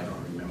 years, and I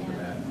don't remember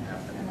that and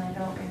happening. I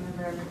don't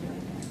remember ever doing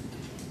that.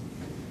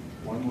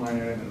 One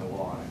line item in the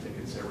law, and I think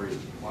it's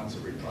once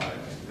every 5, I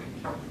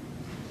think.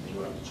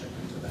 We'll have to check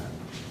into that.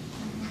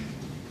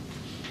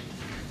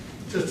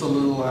 Just a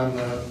little on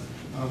the,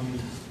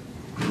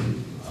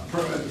 a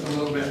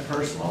little bit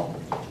personal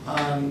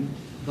on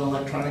the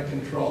electronic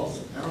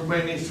controls.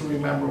 Everybody needs to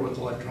remember with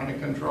electronic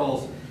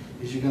controls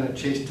is you're gonna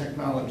chase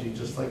technology,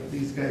 just like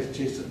these guys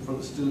chase it for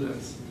the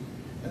students.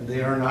 And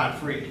they are not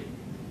free.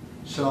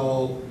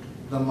 So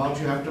the amount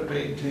you have to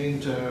pay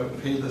to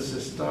pay the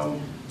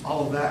system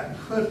all of that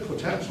could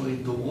potentially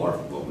dwarf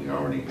what we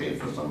already paid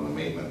for some of the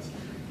maintenance.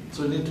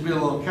 So we need to be a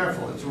little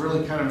careful. It's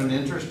really kind of an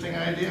interesting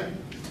idea,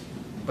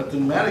 but the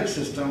pneumatic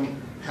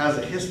system has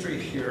a history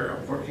here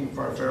of working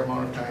for a fair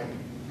amount of time.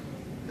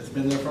 It's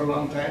been there for a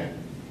long time.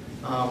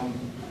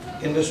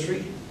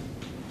 Industry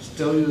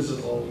still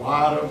uses a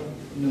lot of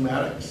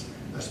pneumatics,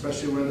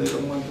 especially where they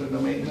don't want to do the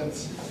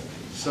maintenance.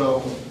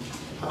 So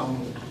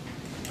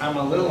I'm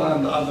a little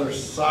on the other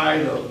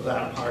side of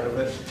that part of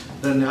it.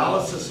 The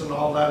analysis and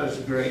all that is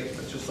great,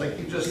 but just like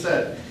you just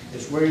said,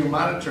 it's where your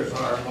monitors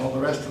are and all the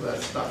rest of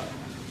that stuff.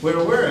 Where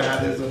we're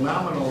at is a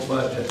nominal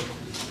budget,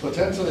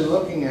 potentially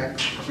looking at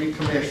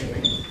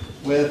recommissioning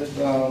with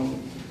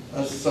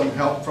some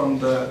help from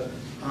the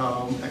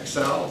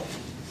Excel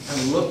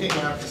and looking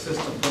at the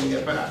system, putting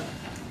it back.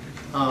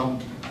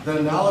 The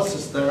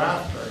analysis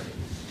thereafter,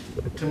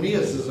 to me,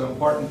 is as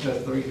important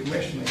as the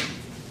recommissioning.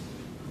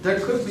 There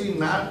could be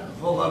not a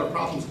whole lot of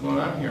problems going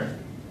on here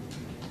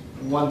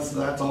once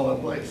that's all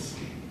in place.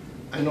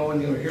 I know when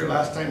you were here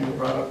last time, you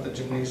brought up the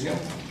gymnasium,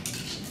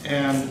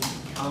 and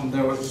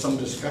there was some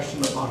discussion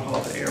about how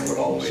the air would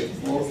always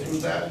flow through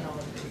that,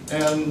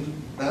 and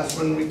that's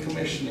when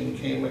recommissioning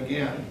came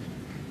again.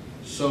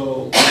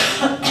 So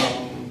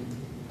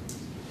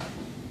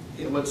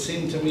it would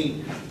seem to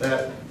me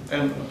that,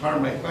 and part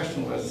of my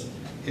question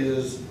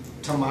is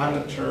to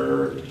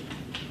monitor,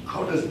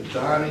 how does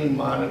Donnie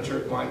monitor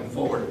going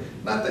forward?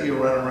 Not that you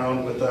run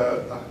around with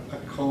a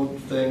code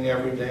thing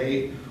every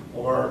day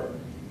or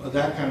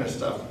that kind of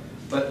stuff,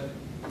 but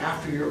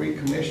after you're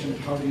recommissioned,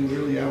 how do you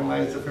really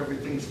analyze if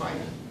everything's fine?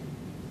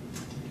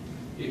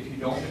 If you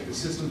don't, if the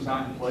system's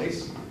not in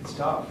place, it's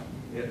tough.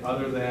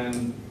 Other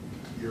than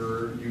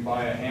you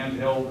buy a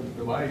handheld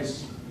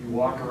device, you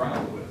walk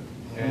around with,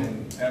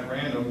 and at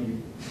random,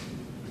 you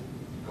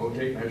go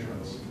take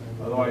measurements.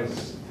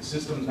 Otherwise, the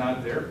system's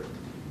not there.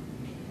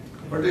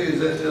 Or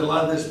is a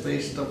lot of this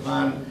based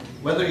upon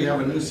whether you have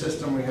a new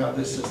system or you have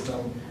this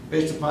system,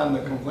 based upon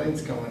the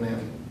complaints coming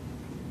in?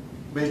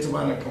 Based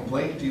upon a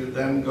complaint, do you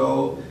then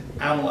go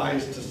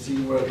analyze to see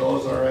where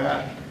those are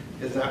at?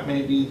 Is that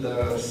maybe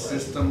the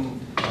system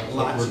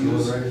lots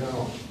used? Right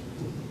now.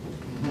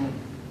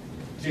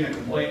 Seeing a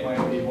complaint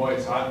might be, boy,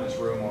 it's hot in this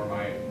room, or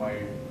my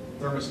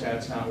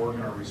thermostat's not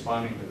working or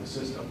responding to the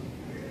system.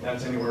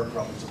 That's anywhere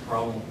from it's a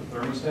problem with the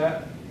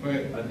thermostat,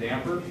 Right. a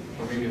damper,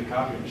 or maybe the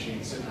copy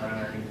machine sitting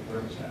around underneath the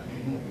thermostat.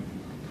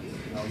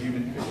 You know,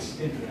 even it's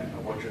infinite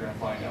of what you're going to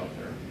find out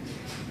there.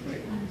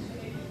 Right.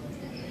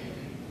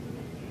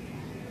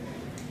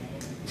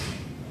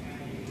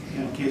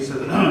 In case of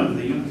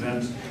the unit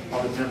vents,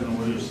 all depends on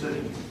where you're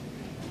sitting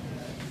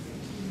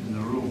in the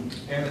room.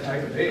 And the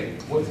type of day.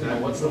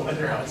 What's the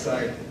weather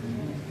outside?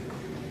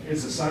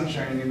 Is the sun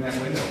shining in that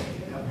window?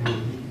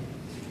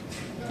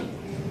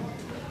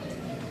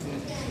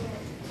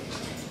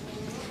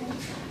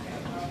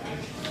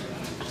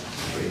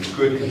 But you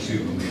could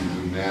conceivably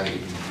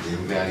leave the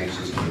pneumatic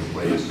system in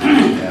place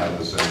and have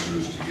the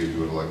sensors to give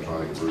you an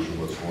electronic version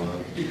of what's going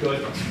on. You could.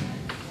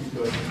 You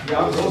could.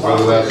 Yeah, those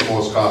Whether that's operators-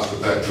 most cost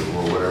effective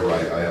or whatever,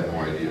 I have no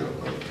idea.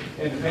 But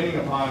And depending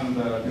upon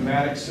the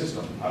pneumatic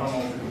system, I don't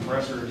know if the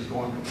compressor is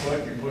going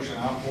kaput, you're pushing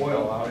out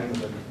oil out into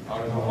the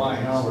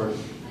lines. Now we're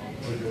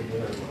good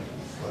there.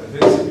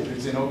 But if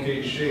it's in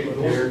okay shape,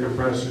 The air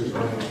compressors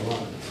running a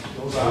lot.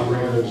 those There's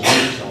operators,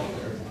 leaks out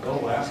there.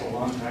 they'll last a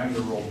long time,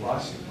 they're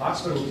robust.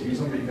 Hospitals use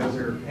them because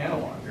they're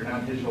analog, they're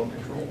not digital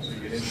control, so you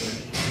get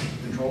infinite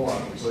control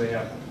on them. So they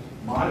have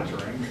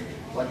monitoring,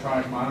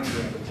 electronic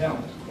monitoring of the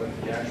temp, but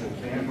the actual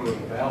damper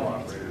of the valve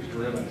operator is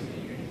driven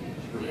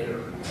through air.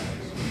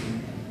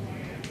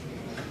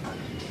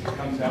 It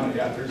comes down,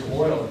 yeah, there's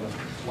oil in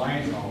the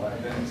lines and all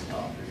that, then it's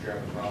tough if you're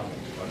having problems,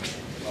 but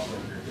I'll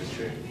think you're in good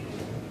shape.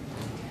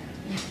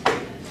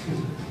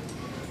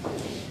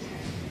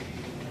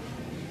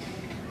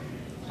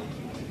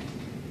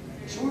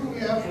 So what do we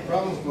have for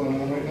problems going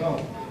on right now?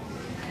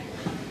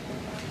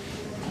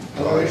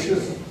 No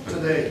issues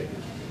today?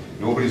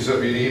 nobody sent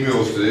me any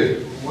emails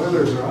today.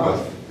 Boilers are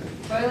off.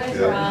 Boilers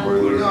are Yeah, on.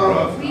 boilers are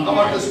off. We How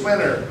about had- this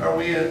winter? Are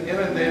we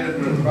inundated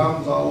with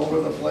problems all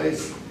over the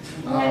place?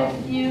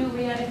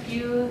 We had a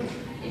few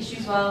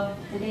issues, well,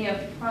 the day of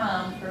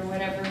prom, for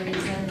whatever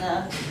reason,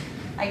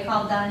 I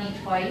called Donnie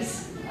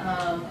twice.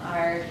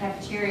 Our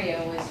cafeteria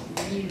was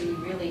really,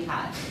 really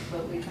hot,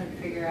 but we couldn't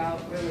figure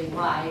out really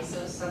why,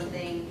 so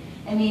something,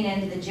 I mean,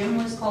 and the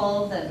gym was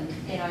cold, and,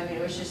 you know, I mean,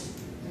 it was just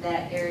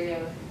that area,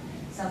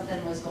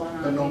 something was going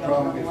on. But no we don't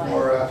problem know what.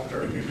 before or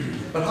after.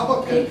 But how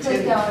about It could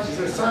continue, go. is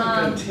there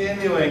something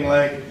continuing,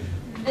 like,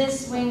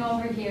 This wing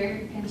over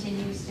here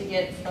continues to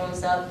get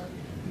froze up,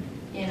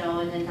 you know,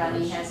 and then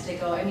Donnie has to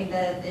go, I mean,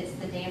 it's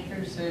the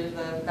dampers or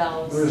the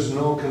valves. There's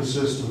no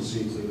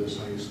consistency to this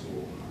high school.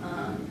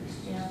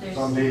 You know, there's.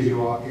 Some days you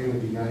walk in,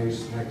 it'd be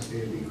nice, next day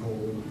it'd be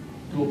cold.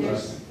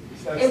 There's-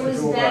 That's It the was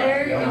tool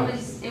better, belt,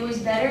 yeah. it was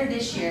better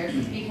this year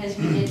because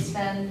we did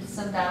spend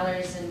some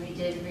dollars and we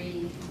did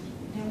we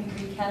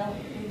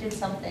did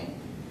something.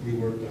 We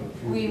worked on a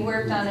few. We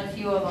worked on a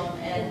few of them,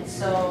 and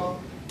so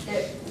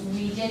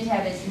we didn't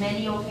have as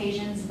many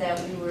occasions that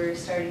we were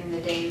starting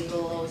the day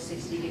below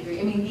 60 degrees.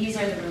 I mean, these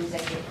are the rooms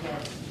that get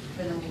hit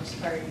for the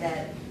most part,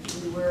 that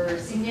we were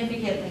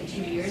significantly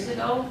 2 years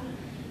ago.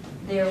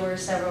 There were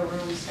several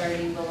rooms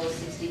starting below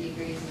 60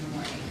 degrees in the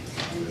morning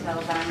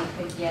until Donnie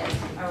could get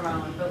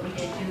around, but we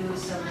did do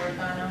some work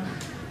on them.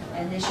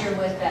 And this year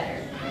was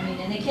better. I mean,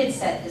 in the kids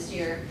set this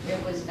year,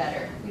 it was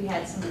better. We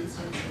had some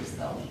instances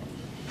though.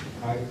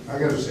 I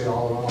gotta say,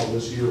 all in all,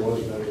 this year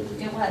was better than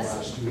the It was.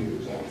 last 2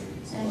 years. Yes.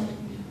 And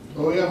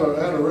Well, we had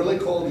a really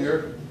cold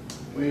year.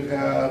 We've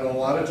had a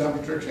lot of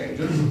temperature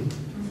changes.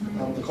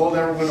 The cold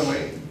never went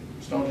away,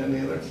 snow didn't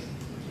either.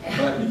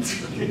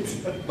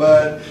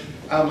 But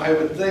I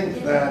would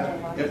think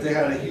that if they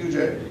had a huge,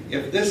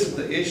 if this is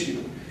the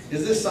issue,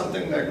 is this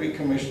something that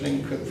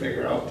recommissioning could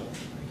figure out?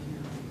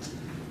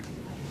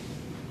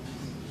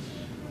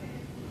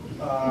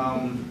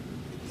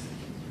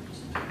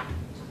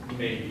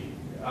 Maybe,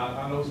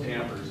 on those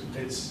dampers,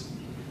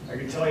 I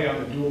can tell you on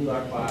the dual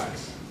duct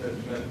box,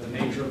 that the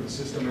nature of the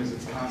system is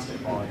it's constant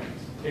volume.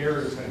 Air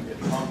is gonna get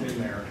pumped in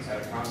there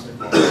at a constant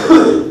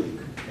volume.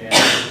 And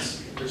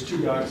there's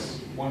two ducts,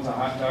 one's a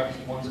hot duct,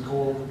 one's a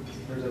cold,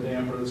 there's a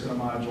damper that's gonna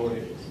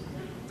modulate.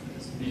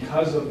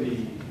 Because of the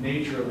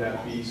nature of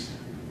that beast,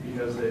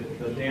 because the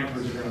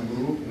dampers are gonna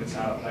move and it's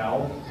not a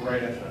valve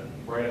right at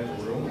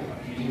the room,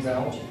 a heating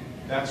valve,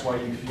 that's why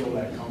you feel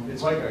that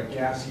it's like a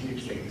gas heat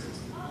exchanger.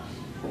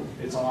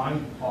 It's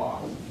on,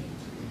 off.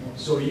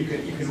 So you can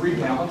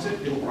rebalance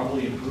it, it'll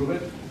probably improve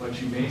it,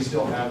 but you may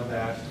still have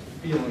that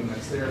feeling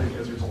that's there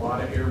because there's a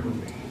lot of air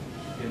moving.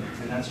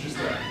 And that's just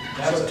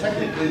So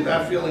technically,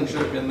 that feeling should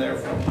have been there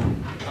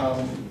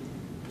from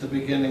the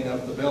beginning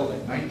of the building.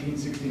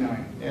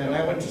 1969. And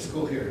I went to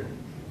school here.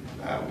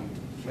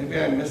 Maybe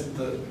I missed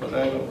but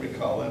I don't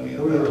recall any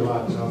of We were a that.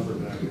 lot tougher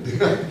back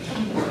then.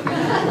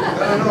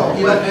 I don't know.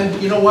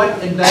 And you know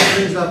what, and that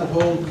brings up a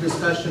whole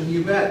discussion,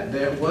 you bet,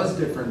 that was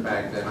different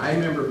back then. I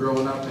remember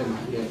growing up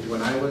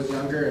when I was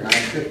younger, and I'm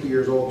 50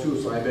 years old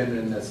too, so I've been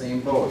in the same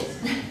boat.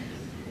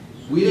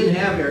 We didn't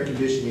have air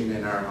conditioning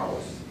in our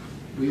house.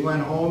 We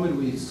went home and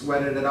we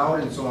sweated it out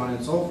and so on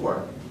and so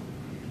forth.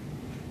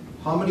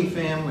 How many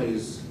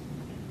families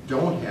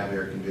don't have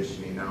air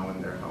conditioning now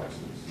in their houses?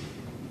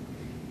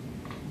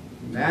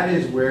 And that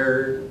is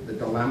where the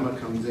dilemma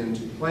comes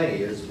into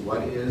play, is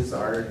what is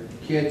our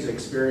kids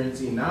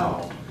experiencing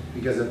now?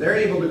 Because if they're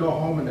able to go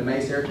home in a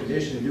nice air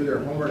conditioning and do their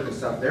homework and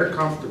stuff, they're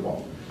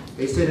comfortable.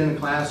 They sit in a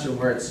classroom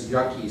where it's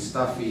yucky,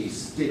 stuffy,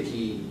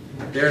 sticky,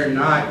 they're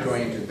not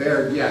going to,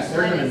 they're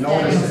going to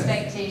notice it.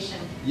 expectation.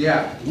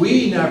 Yeah,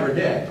 we never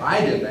did.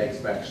 I did,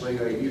 especially.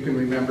 Like, you can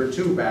remember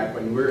too, back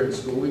when we were in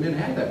school, we didn't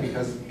have that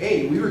because,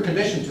 A, we were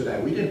conditioned to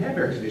that. We didn't have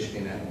air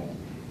conditioning at home.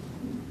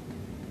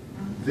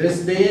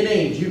 This day and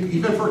age,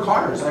 even for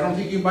cars, I don't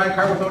think you can buy a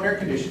car without air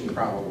conditioning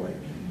probably.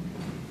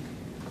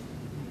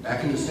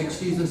 Back in the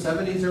 60s and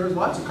 70s, there was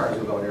lots of cars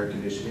without air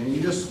conditioning, and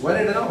you just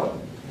sweated it out.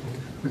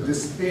 With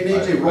this day and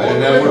age, they roll I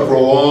didn't have one for a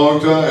long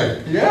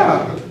time.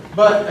 yeah,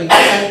 but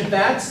again,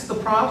 that's the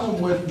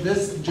problem with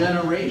this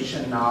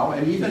generation now,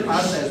 and even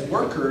us as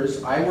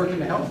workers. I work in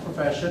the health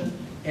profession,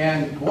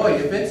 and boy,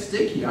 if it's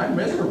sticky, I'm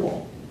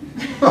miserable.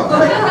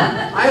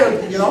 I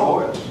don't,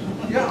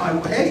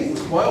 yeah, hey,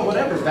 well,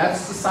 whatever,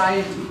 that's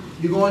society.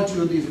 You go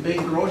into these big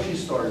grocery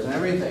stores and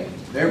everything,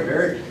 they're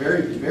very,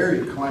 very,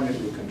 very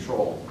climatically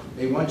controlled.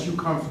 They want you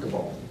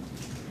comfortable.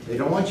 They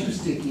don't want you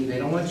sticky, they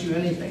don't want you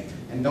anything.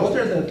 And those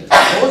are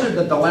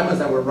the dilemmas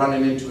that we're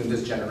running into in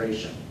this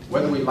generation.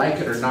 Whether we like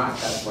it or not,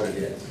 that's what it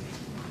is.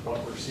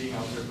 What we're seeing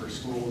out there for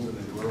schools in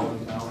the newer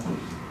ones now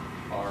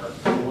are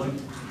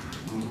cooling.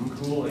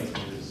 Cooling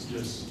is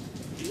just,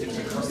 it's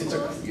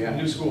a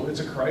new school, it's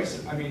a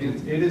crisis. I mean,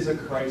 it is a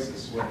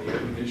crisis when the air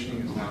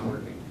conditioning is not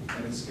working.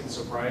 And it's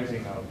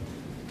surprising of,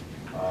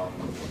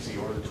 let's see,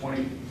 over the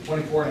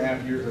 24 and a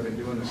half years I've been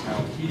doing this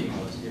now, heating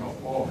was,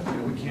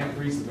 we can't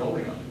freeze the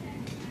building up.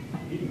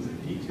 Heating's a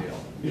detail.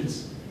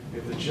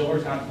 If the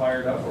chiller's not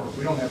fired up or if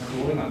we don't have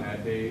cooling on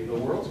that day, the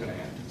world's gonna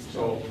end.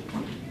 So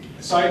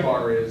the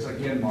sidebar is,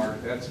 again, Mark,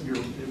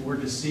 we're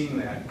just seeing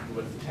that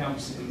with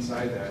temps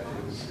inside that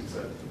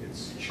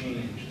it's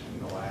changed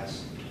in the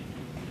last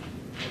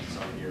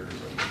some years.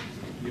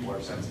 People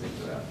are sensitive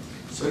to that.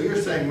 So you're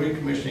saying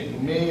recommissioning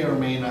may or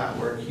may not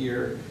work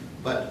here,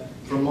 but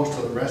for most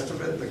of the rest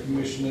of it, the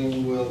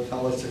commissioning will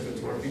tell us if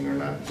it's working or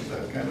not? Is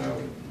that kind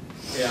of?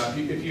 Yeah,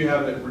 if you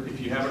have it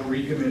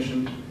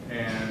recommissioned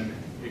and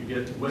it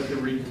gets with the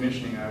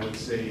recommissioning, I would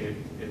say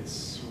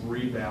it's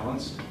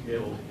rebalanced.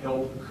 It'll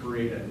help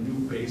create a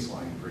new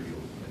baseline for you,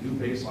 a new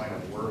baseline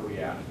of where are we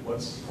at,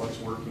 what's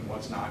working,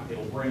 what's not.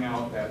 It'll bring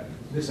out that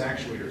this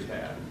actuator's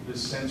bad,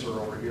 this sensor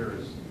over here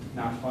is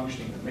not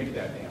functioning to make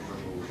that damper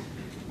move.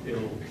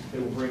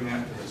 It'll bring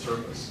that to the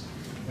surface,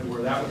 and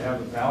where that would have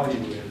the value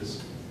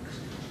is,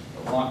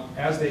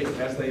 as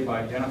they've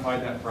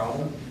identified that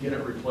problem, get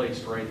it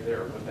replaced right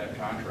there with that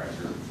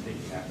contractor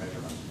taking that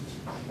measurement.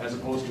 As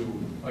opposed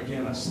to,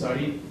 again, a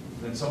study,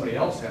 then somebody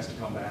else has to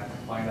come back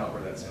and find out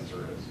where that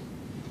sensor is.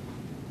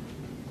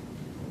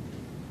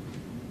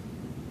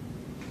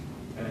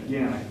 And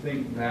again, I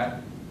think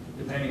that,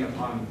 depending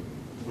upon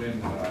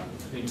when, I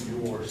think you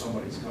or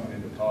somebody's coming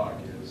in to talk,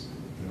 is,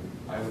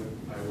 I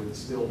would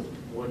still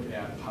look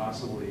at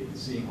possibly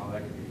seeing how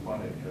that could be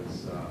funded,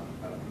 because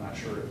I'm not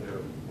sure if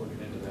they're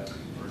looking into that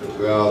or not.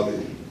 Well,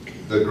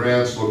 the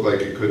grants look like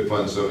it could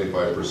fund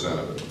 75%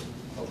 of it.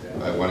 Okay.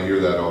 I want to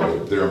hear that out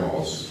of their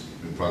mouths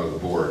in front of the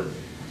board.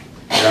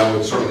 That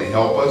would certainly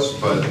help us,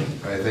 but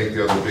I think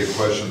the other big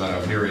question that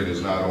I'm hearing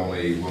is not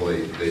only will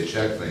they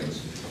check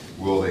things,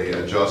 will they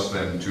adjust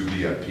them to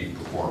be at peak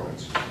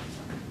performance?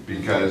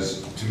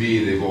 Because to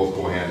me, they both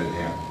go hand in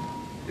hand.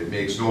 It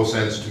makes no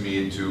sense to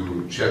me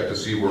to check to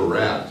see where we're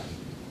at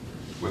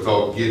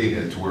without getting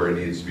it to where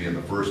it needs to be in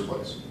the first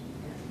place.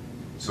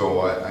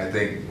 So I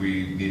think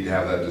we need to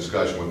have that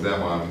discussion with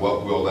them on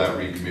what will that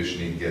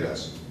recommissioning get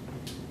us.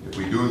 If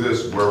we do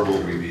this, where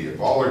will we be? If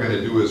all they're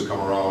gonna do is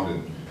come around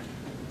and,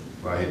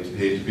 I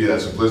hate to be that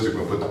simplistic,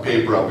 but put the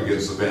paper up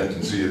against the vent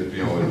and see it,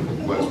 you know,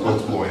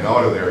 what's blowing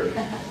out of there,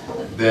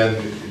 then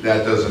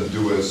that doesn't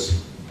do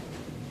us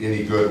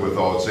any good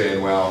without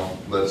saying, well,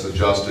 let's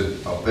adjust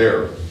it up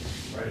there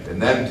and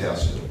then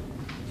test it.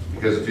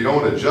 Because if you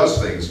don't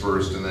adjust things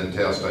first and then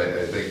test,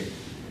 I think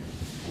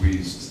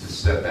we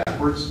step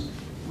backwards.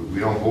 We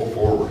don't go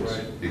forwards.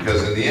 Right.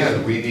 Because in the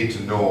end, we need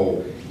to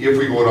know, if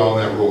we go down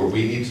that road,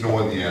 we need to know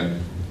in the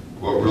end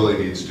what really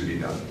needs to be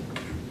done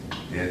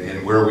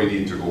and where we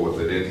need to go with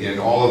it. And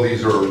all of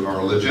these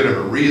are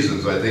legitimate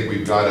reasons. I think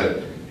we've got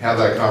to have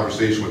that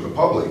conversation with the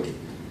public.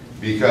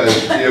 Because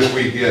if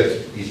we get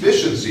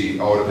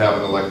efficiency out of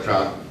having an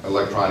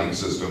electronic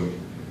system,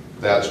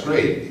 that's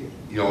great.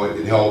 You know,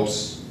 it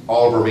helps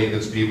all of our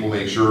maintenance people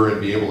make sure and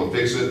be able to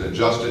fix it and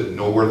adjust it and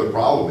know where the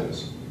problem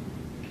is.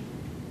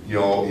 You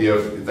know,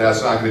 if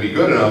that's not going to be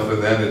good enough,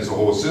 and then it's a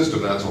whole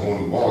system, that's a whole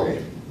new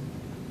ballgame.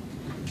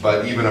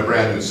 But even a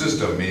brand new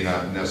system may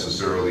not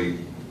necessarily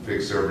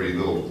fix every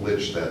little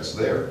glitch that's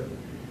there.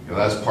 You know,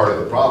 that's part of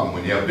the problem.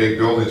 When you have big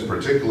buildings,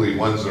 particularly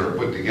ones that are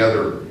put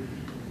together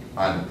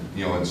on,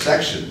 you know, in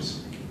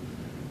sections,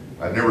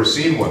 I've never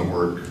seen one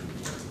work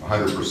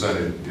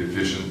 100%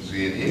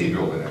 efficiency in any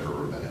building I've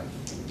ever been in.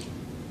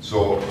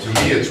 So to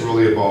me, it's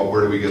really about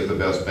where do we get the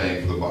best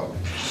bang for the buck.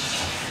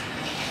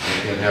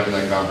 And having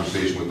that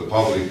conversation with the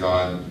public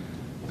on,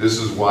 this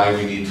is why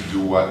we need to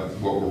do what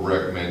we're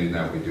recommending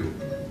that we do.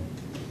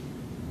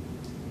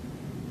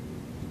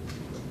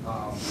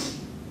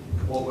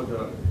 What would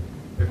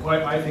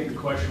I think the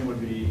question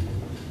would be,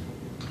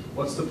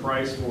 what's the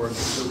price for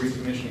the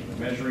recommissioning, the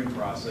measuring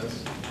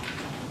process?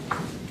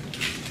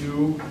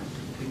 2,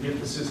 to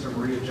get the system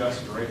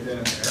readjusted right then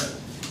and there,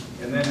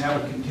 and then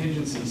have a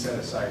contingency set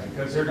aside,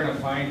 because they're going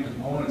to find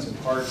components and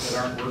parts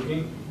that aren't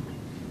working.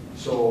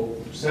 So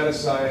set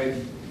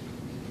aside,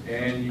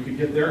 and you could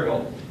get their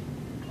help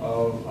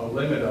of a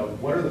limit of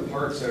what are the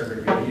parts that are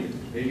going to be needed.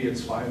 Maybe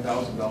it's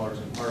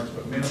 $5,000 in parts,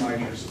 but minimize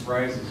your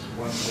surprises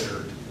once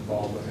they're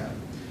involved with that.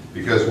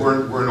 Because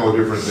we're no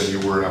different than you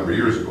were a number of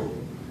years ago.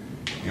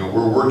 You know,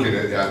 we're working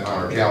on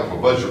our capital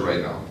budget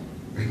right now,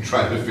 and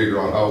trying to figure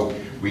out how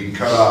we can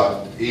cut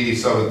off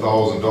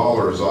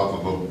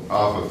 $87,000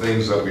 off of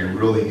things that we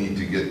really need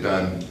to get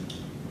done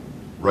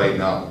right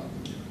now,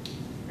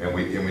 and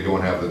we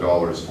don't have the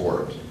dollars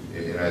for it.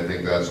 And I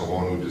think that's a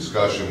whole new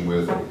discussion.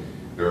 With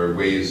there are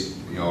ways,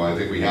 you know, I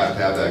think we have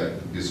to have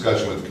that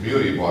discussion with the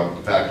community about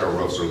the fact our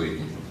roofs are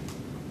leaking,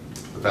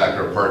 the fact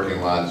our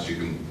parking lots,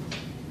 you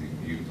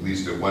at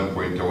least at one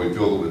point until we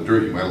filled it with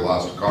dirt, you might have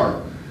lost a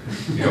car.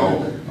 You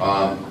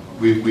know,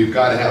 we've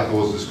got to have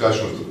those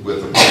discussions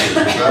with the public,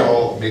 because that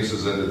all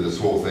mixes into this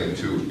whole thing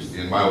too,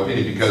 in my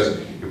opinion. Because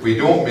if we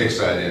don't mix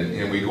that in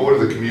and we go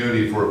to the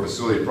community for a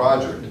facility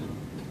project,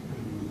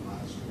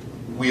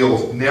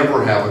 we'll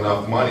never have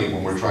enough money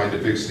when we're trying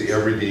to fix the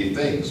everyday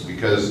things.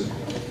 Because,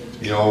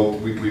 you know,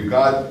 we've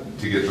got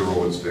to get the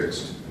roads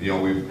fixed. You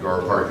know,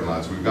 our parking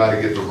lots, we've got to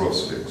get the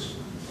roofs fixed.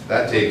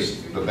 That takes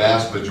the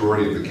vast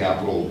majority of the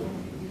capital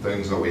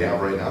things that we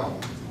have right now.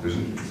 There's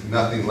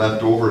nothing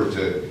left over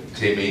to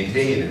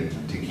maintain and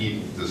to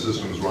keep the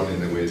systems running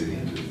the way they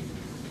need to.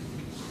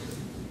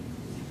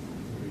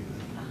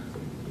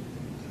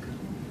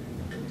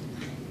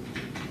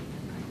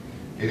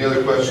 Any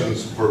other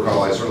questions for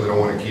Carl? I certainly don't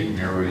want to keep him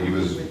here, but he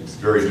was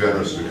very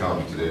generous to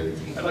come today.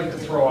 I'd like to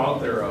throw out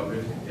there of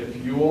if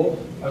Yule,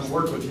 I've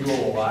worked with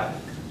Yule a lot,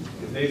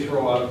 if they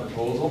throw out a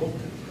proposal,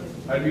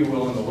 I'd be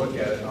willing to look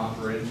at it and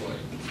offer input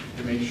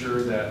to make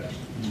sure that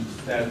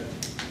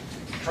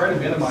try to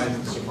minimize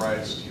the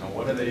surprise. You know,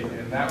 what are they,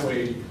 and that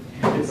way you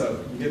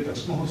get the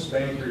most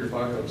bang for your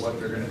buck of what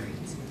they're going to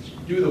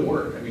do the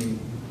work. I mean,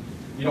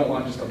 you don't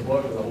want just a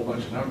book with a whole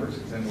bunch of numbers,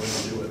 because then what do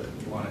you do with it?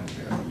 You want it,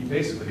 you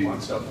basically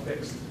want stuff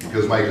fixed.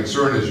 Because my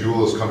concern is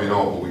Yule is coming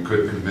out, but we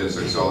could convince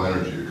Excel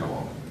Energy to come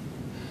out.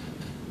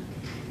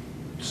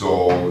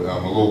 So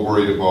I'm a little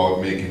worried about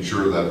making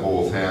sure that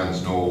both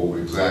hands know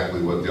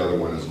exactly what the other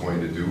one is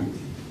going to do.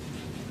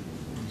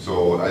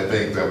 So I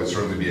think that would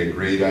certainly be a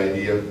great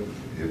idea.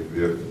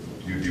 If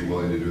you'd be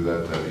willing to do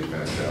that, that'd be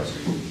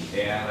fantastic.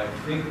 And I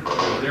think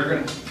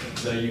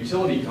the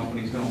utility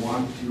company's gonna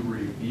want to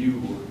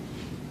review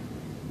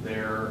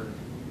their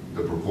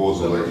The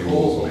proposal that you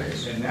proposal, will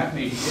make. and that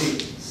may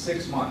take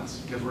 6 months,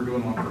 because we're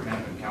doing one for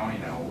Hennepin County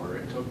now, where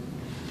it took,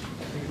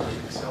 I think it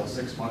took Excel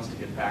 6 months to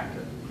get back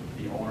to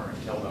the owner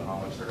and tell them how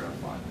much they're gonna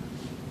fund.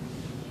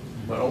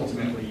 But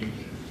ultimately,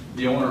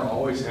 the owner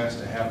always has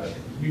to have it,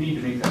 you need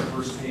to make that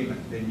first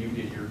payment, then you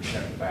get your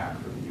check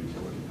back from the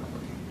utility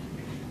company.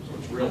 So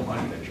it's real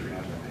money that you're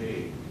gonna have to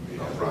pay. You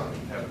have to Upfront.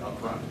 have it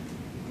upfront.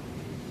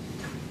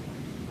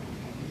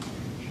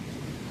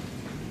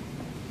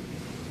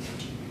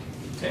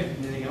 Okay,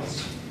 anything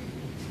else?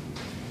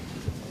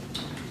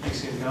 Thanks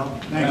again, Cal.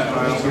 Thanks,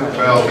 Kyle.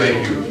 Well, thank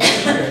you.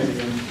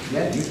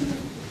 Yeah, you can.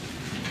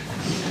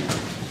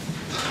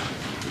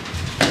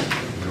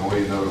 No,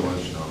 wait, another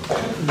lunch now.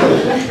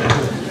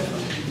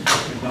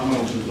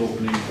 McDonald's is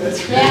opening.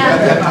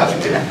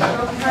 Yeah.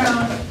 Broke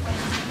ground.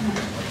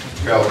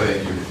 Cal,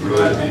 thank you.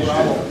 Really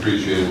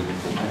appreciate it.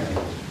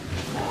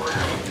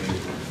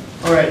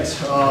 All right, let's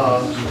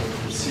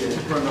see, I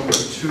think we're on number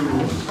 2.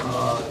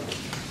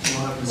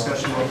 We'll have a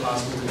discussion about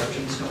possible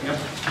reductions coming up.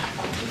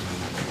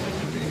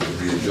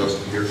 Readjust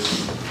here.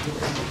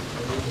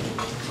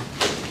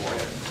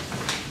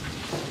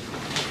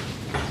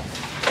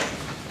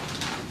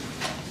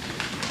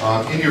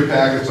 In your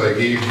packets, I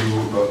gave you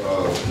a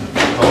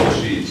couple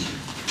sheets.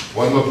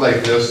 One looked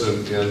like this,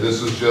 and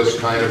this is just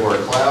kind of our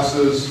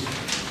classes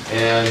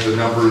and the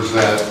numbers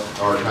that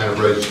are kind of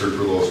registered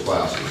for those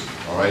classes,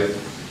 all right?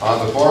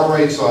 On the far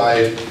right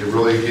side, it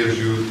really gives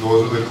you,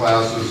 those are the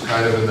classes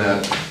kind of in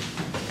that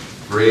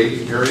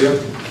gray area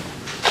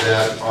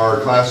that are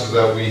classes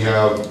that we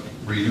have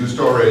reduced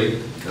already,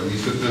 at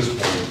least at this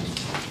point,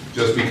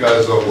 just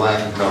because of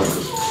lack of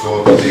numbers.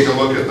 So if you take a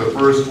look at the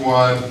first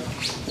one,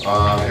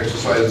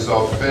 exercise and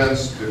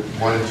self-defense,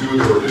 1 and 2,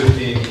 there were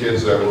 15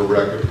 kids that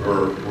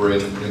were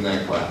in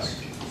that class.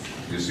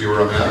 You see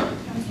where I'm at?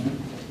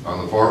 On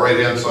the far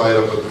right-hand side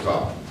up at the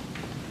top.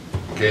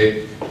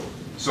 Okay?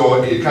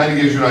 So it kind of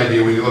gives you an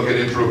idea. When you look at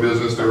intro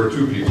business, there were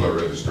 2 people that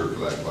registered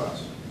for that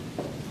class.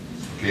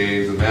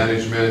 Okay, the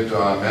management,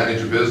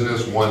 manage a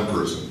business, 1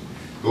 person.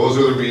 Those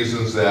are the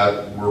reasons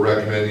that we're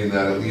recommending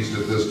that at least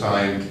at this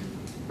time,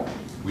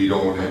 we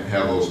don't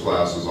have those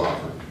classes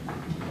offered.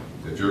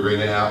 If you're going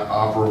to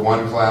offer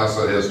 1 class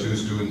that has 2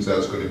 students,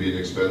 that's going to be an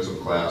expensive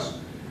class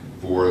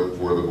for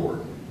the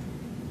board.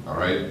 All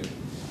right?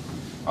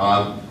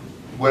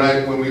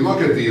 When we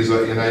look at these,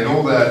 and I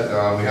know that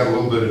we had a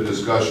little bit of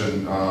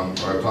discussion,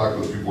 I've talked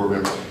with a few board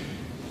members.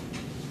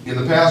 In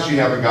the past, you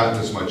haven't gotten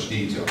this much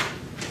detail.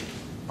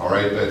 All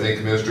right, I think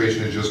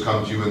administration has just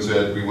come to you and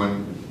said,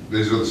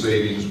 these are the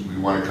savings, we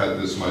want to cut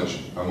this much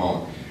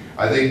amount.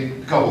 I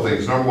think a couple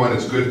things. Number 1,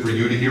 it's good for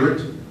you to hear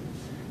it,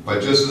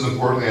 but just as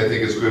importantly, I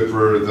think it's good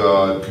for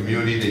the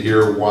community to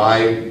hear why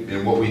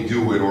and what we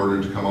do in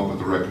order to come up with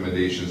the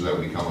recommendations that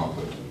we come up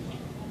with.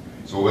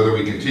 So whether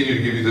we continue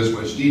to give you this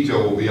much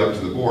detail will be up to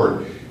the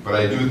board, but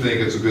I do think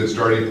it's a good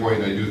starting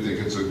point, and I do think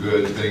it's a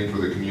good thing for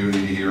the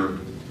community to hear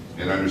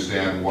and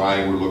understand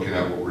why we're looking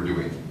at what we're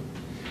doing.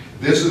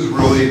 This is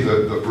really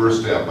the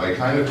first step. I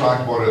kind of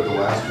talked about it at the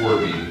last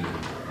board meeting.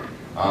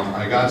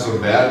 I got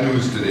some bad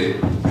news today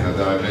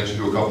that I mentioned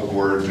to a couple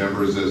board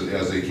members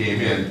as they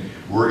came in.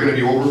 We're going to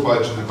be over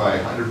budgeted by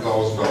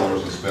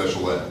 $100,000 in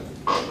special ed.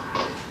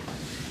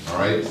 All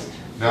right?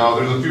 Now,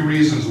 there's a few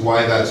reasons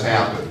why that's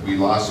happened. We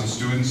lost some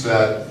students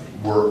that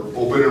were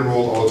open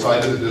enrolled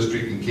outside of the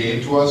district and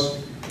came to us.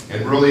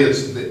 And really,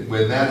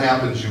 when that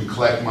happens, you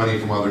collect money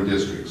from other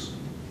districts.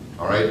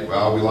 All right?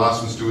 Well, we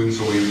lost some students,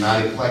 so we're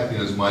not collecting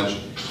as much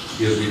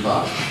as we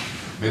thought.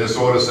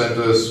 Minnesota sent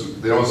us,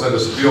 they don't send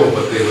us a bill,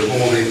 but they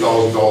withhold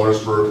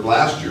 $8,000 for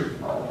last year.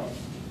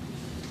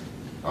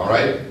 All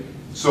right?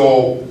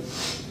 So,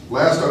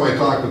 last time I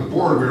talked with the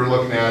board, we were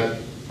looking at,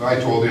 I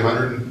told you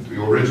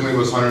originally it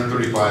was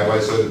 135, I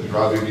said it'd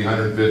probably be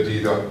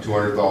 150 to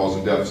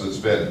 200,000 deficit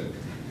spending.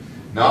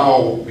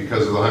 Now,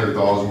 because of the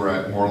 100,000, we're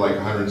at more like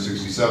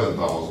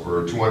 167,000,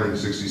 or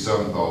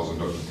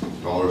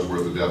 $267,000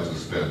 worth of deficit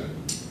spending.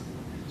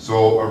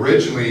 So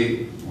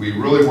originally, we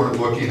really weren't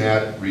looking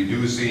at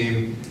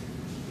reducing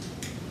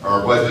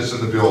our budgets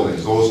in the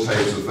buildings, those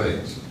types of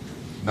things.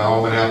 Now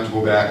I'm going to have to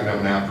go back and I'm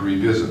going to have to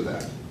revisit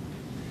that.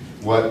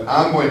 What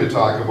I'm going to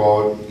talk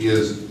about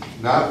is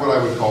not what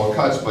I would call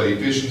cuts, but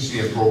efficiency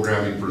and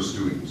programming for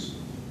students.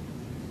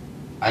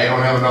 I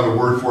don't have another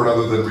word for it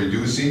other than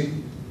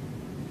reducing.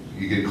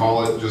 You can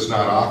call it just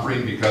not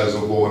offering because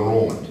of low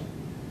enrollment.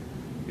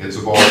 It's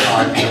about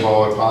talking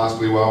about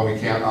possibly, well, we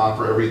can't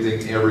offer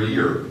everything every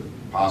year.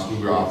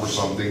 Possibly we offer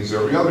some things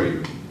every other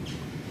year.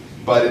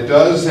 But it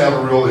does have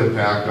a real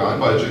impact on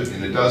budget,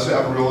 and it does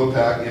have a real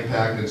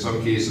impact in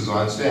some cases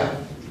on staff,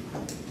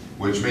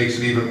 which makes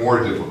it even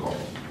more difficult.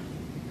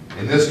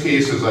 In this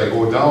case, as I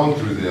go down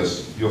through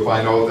this, you'll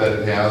find out that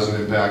it has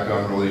an impact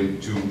on really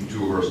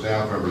two of our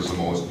staff members the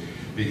most,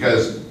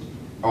 because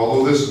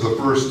although this is the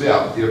first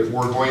step, if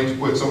we're going to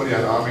put somebody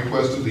on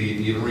unrequested leave,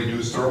 even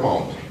reduce their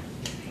amount,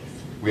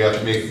 we have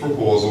to make a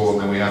proposal,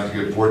 and then we have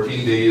to give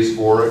 14 days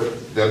for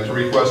them to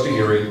request a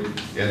hearing,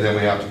 and then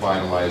we have to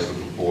finalize the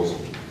proposal.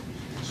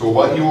 So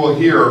what you will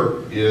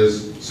hear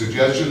is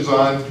suggestions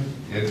on,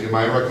 and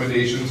my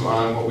recommendations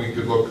on what we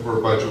could look for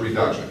budget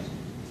reductions.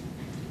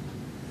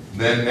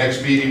 Then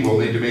next meeting, we'll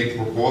need to make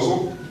the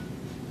proposal.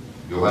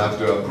 You'll have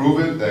to approve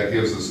it. That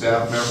gives the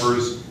staff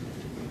members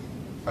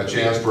a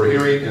chance for a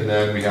hearing, and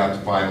then we have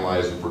to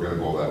finalize if we're gonna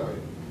go that way.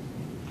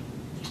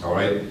 All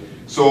right?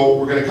 So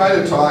we're gonna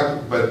kind of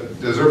talk, but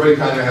does everybody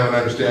kind of have an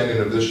understanding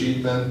of this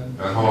sheet then, and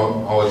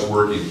how it's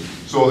working?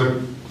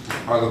 So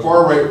on the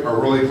far right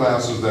are really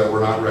classes that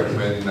we're not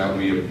recommending that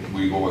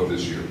we go with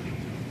this year.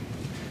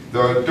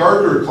 The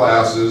darker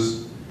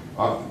classes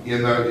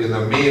in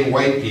the main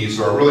white piece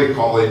are really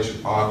college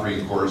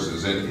offering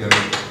courses, and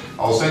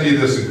I'll send you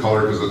this in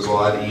color because it's a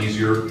lot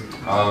easier.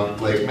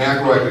 Like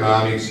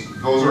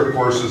macroeconomics, those are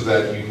courses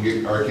that you can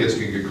get, our kids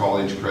can get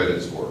college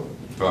credits for,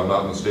 if I'm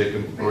not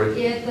mistaken, right?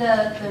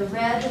 Yeah, the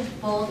red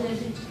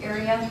bolded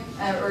area,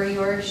 or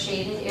your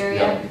shaded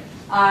area,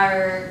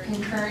 are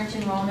concurrent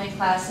enrollment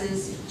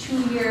classes,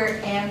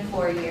 2-year and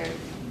 4-year.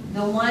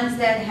 The ones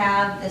that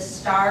have the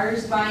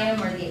stars by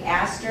them, or the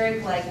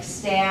asterisk, like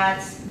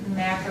stats,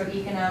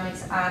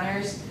 macroeconomics,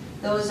 honors,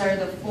 those are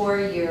the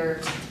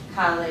 4-year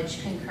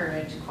college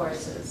concurrent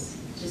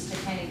courses, just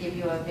to kind of give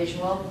you a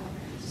visual.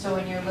 So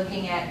when you're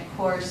looking at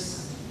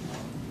course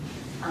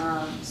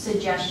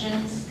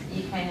suggestions,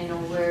 you kind of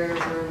know where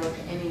we're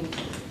looking. I mean,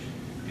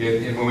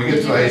 And when we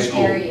get to the high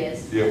school,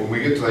 areas. yeah, when we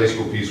get to the high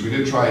school piece, we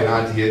did try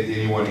not to hit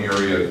any one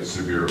area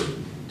severely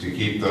to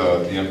keep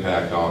the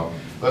impact down.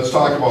 Let's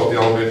talk about the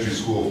elementary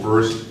school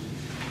first.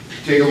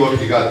 Take a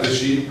look. You got this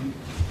sheet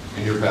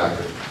in your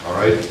packet, all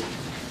right?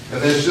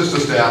 And then it's just a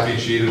staffing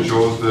sheet. It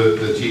shows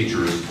the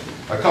teachers.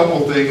 A couple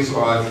things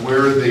on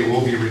where they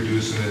will be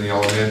reducing in the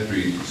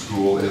elementary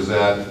school is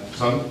that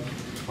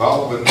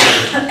when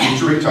the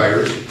teacher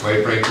retires,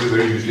 quite frankly,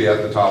 they're usually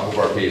at the top of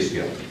our pay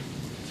scale.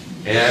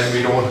 And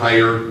we don't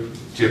hire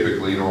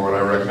typically, nor would I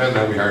recommend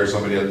that we hire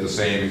somebody at the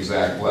same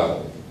exact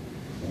level.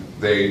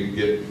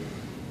 They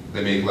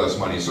make less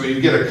money. So you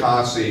get a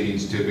cost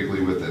savings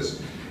typically with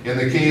this. In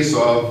the case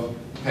of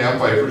Pam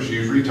Pfeiffer,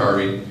 she's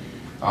retiring,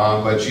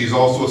 but she's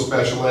also a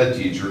special ed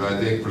teacher, and I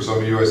think for some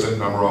of you I sent a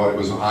number out, it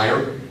was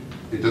higher.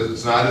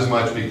 It's not as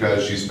much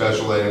because she's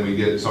special ed and we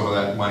get some of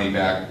that money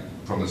back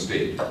from the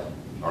state,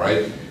 all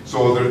right?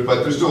 So,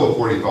 but there's still a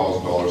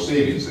 $40,000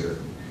 savings there.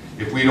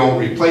 If we don't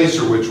replace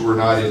her, which we're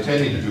not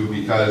intending to do,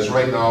 because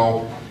right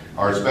now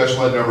our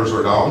special ed numbers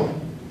are down,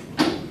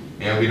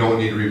 and we don't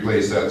need to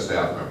replace that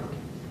staff member.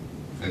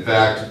 In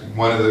fact,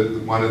 one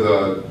of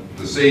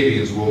the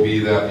savings will be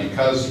that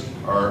because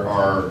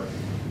our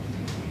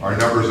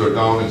numbers are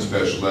down in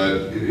special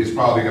ed, it's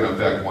probably going to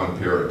affect one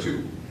pair or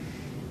two,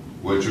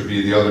 which would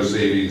be the other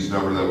savings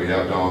number that we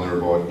have down there,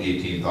 about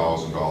 $18,000,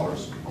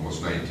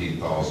 almost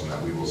 $19,000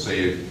 that we will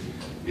save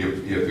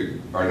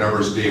if our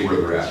numbers stay where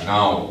they're at.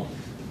 Now,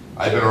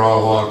 I've been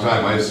around a long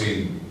time. I've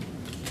seen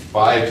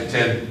 5 to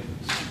 10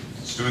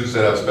 students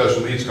that have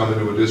special needs come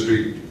into a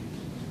district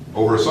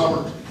over a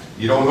summer.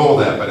 You don't know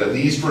that, but at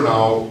least for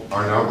now,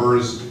 our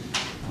numbers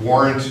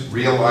warrant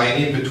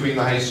realigning between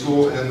the high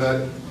school and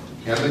the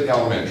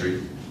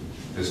elementary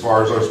as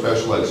far as our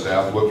special ed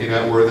staff, looking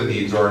at where the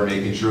needs are and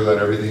making sure that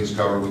everything's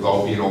covered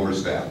without being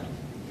overstaffed.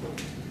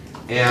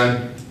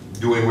 And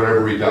doing whatever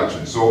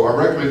reduction. So our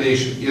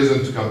recommendation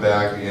isn't to come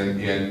back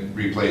and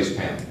replace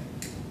Pam.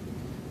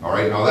 All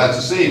right, now that's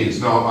a savings.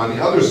 Now on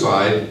the other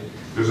side,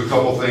 there's a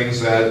couple things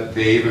that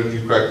Dave, and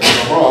you correct me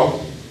if I'm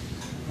wrong,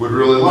 would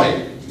really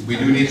like. We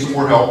do need some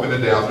more help in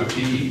adaptive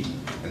PE,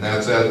 and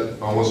that's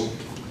at almost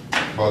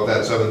about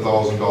that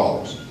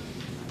 $7,000.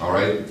 All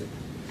right,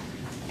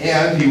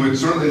 and he would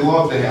certainly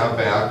love to have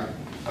back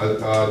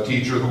a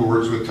teacher who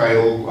works with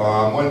Title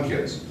I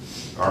kids,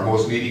 our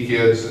most needy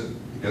kids in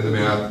the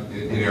math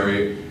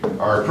area.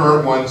 Our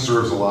current one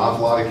serves a lot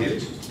of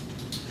kids.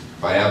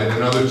 By having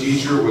another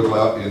teacher, it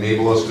would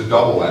enable us to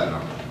double that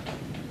number.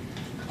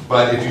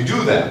 But if you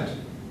do that,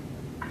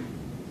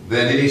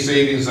 then any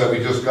savings that we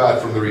just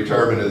got from the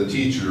retirement of the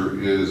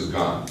teacher is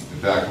gone. In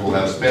fact, we'll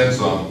have spent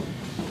some,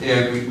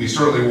 and we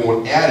certainly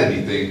won't add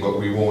anything, but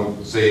we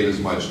won't save as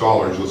much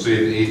dollars. You'll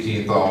save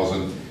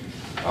 $18,000,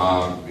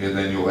 and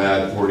then you'll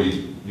add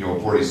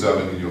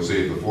 47, and you'll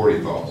save the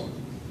 $40,000.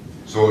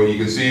 So you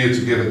can see it's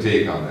a give and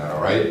take on that,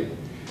 all right?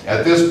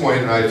 At this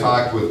point, and I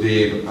talked with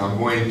Dave, I'm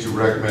going to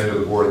recommend to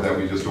the board that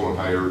we just don't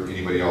hire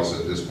anybody else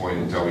at this point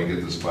until we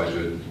get this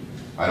budget.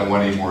 I don't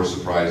want any more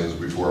surprises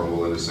before I'm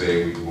willing to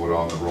say we can go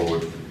down the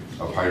road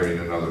of hiring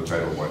another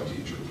Title I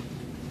teacher.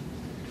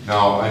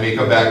 Now, I may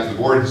come back to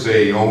the board and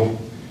say, you know,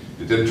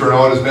 it didn't turn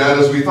out as bad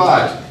as we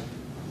thought.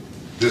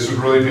 This would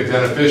really be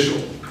beneficial.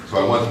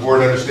 So I want the board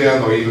to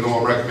understand, though, even though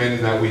I'm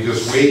recommending that we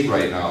just wait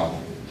right now,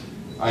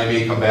 I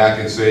may come back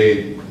and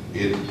say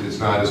it's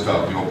not as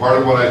tough. You know, part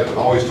of what I've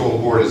always told the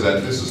board is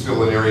that this is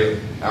still an area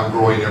I'm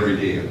growing every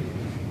day in.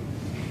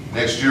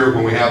 Next year,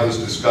 when we have this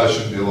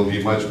discussion, it'll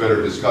be much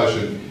better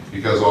discussion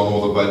because I'll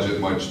know the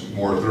budget much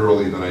more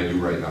thoroughly than I do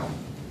right now.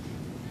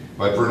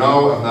 But for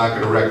now, I'm not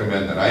going to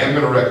recommend that. I am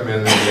going to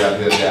recommend that we have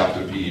the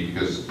adaptive PE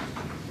because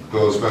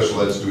those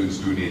special ed students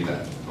do need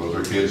that. Those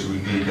are kids who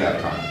need that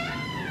time.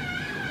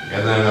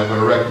 And then I'm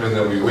gonna recommend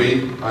that we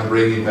wait on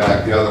bringing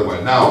back the other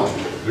one. Now,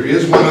 there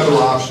is one other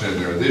option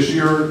in there. This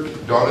year,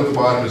 down at the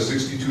bottom is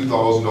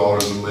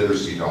 $62,000 in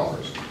literacy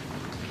dollars.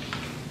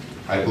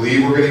 I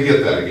believe we're gonna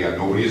get that again.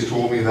 Nobody has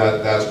told me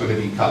that that's gonna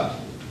be cut.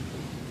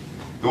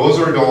 Those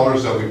are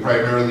dollars that we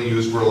primarily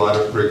use for a lot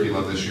of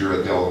curriculum this year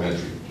at the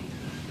elementary.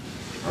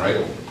 All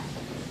right?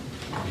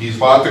 He's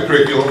bought the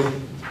curriculum.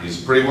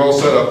 He's pretty well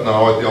set up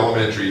now at the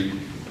elementary.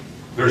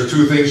 There's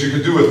two things you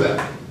could do with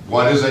that.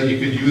 One is that you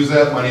could use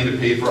that money to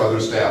pay for other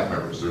staff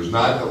members. There's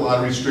not a lot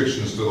of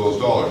restrictions to those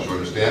dollars, you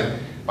understand?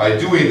 By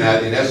doing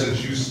that, in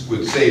essence, you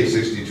would save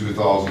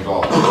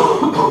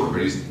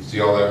 $62,000. See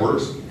how that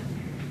works?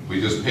 We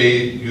just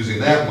pay using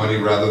that money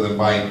rather than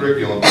buying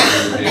curriculum to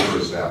pay for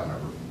a staff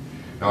member.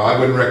 Now, I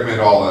wouldn't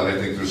recommend all that. I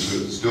think there's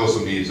still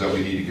some needs that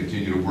we need to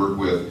continue to work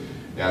with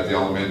at the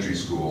elementary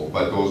school,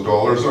 but those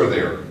dollars are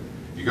there.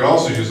 You can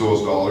also use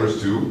those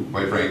dollars to,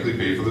 quite frankly,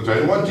 pay for the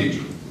Title I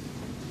teacher.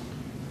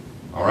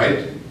 All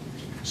right?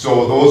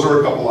 So those are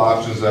a couple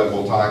options that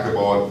we'll talk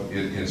about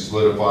and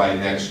solidify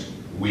next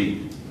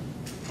week.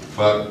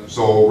 But,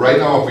 so right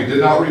now, if we did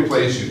not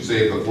replace, you'd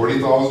save the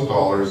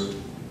 $40,000,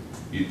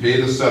 you'd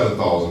pay the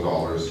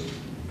 $7,000,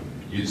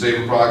 you'd save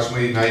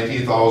approximately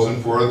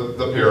 $19,000 for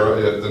the para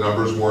if the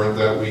numbers warrant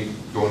that we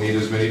don't need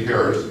as many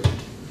paras,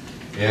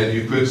 and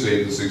you could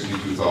save the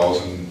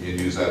 $62,000 and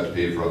use that to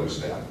pay for other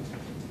staff.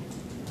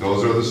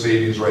 Those are the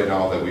savings right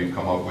now that we've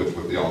come up with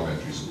the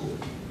elementary school.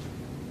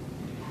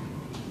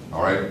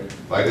 All right,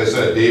 like I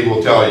said, Dave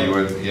will tell you,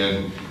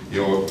 and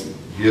you know,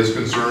 his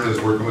concern is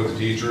working with the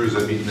teachers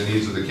and meeting the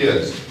needs of the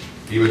kids.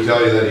 He would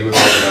tell you that he would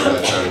like to have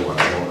that Title I.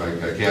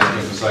 I can't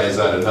emphasize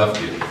that enough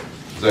to you.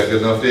 Is that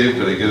good enough, Dave?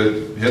 Did I get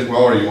it hit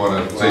well, or you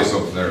want to say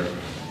something there?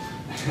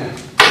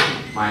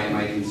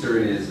 My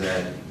concern is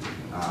that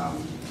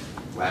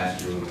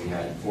last year when we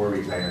had 4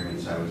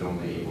 retirements, I was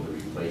only able to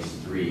replace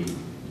 3.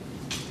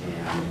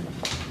 And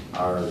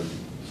our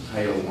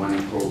Title I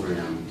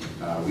program,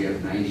 we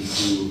have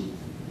 92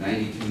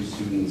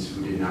 students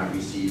who did not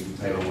receive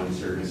Title I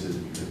services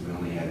because we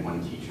only had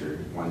one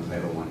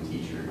Title I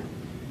teacher.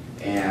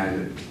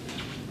 And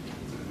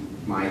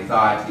my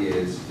thought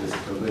is this,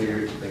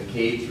 the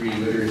K-3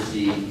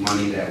 literacy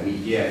money that we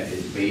get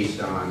is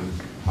based on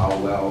how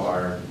well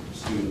our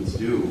students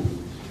do,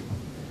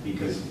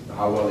 because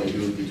how well they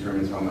do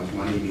determines how much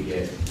money we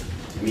get.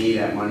 To me,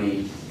 that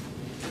money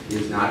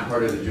is not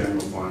part of the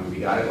general fund. We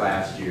got it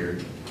last year.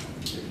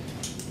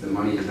 The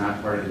money is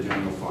not part of the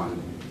general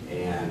fund,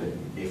 and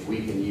if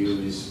we can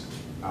use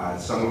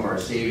some of our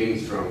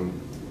savings from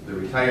the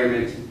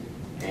retirement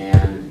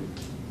and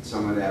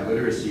some of that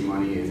literacy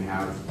money and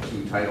have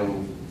 2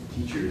 title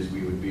teachers,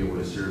 we would be able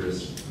to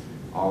service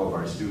all of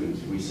our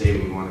students. We say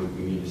we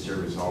need to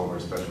service all of our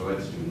special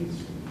ed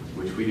students,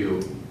 which we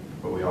do,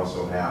 but we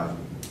also have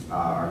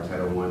our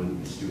Title I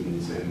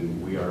students,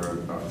 and we are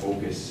a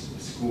focused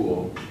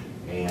school,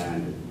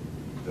 and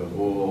the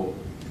whole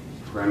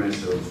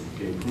premise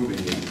of improving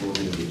is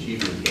closing the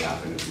achievement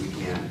gap, and if we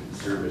can't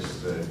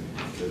service the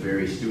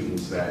very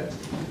students that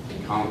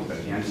count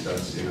against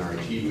us in our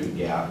achievement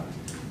gap,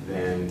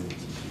 then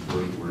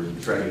we're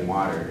treading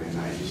water, and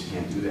I just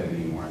can't do that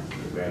anymore.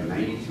 We have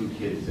 92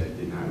 kids that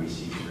did not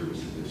receive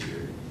services this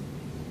year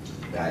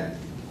that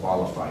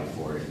qualified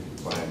for it,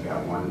 but I've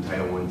got 1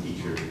 Title I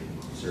teacher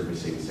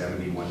servicing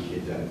 71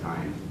 kids at a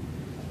time,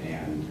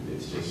 and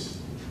it's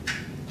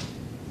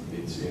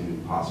an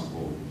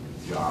impossible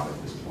job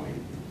at this point.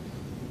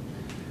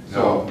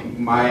 So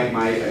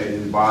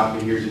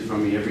Bob hears it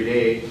from me every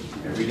day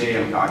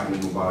I'm talking to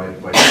him about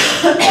it, but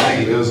I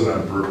think he does it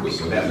on purpose.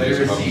 that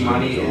literacy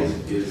money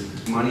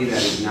is money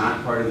that is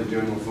not part of the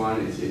general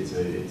fund.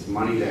 It's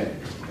money that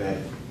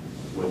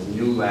was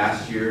new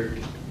last year,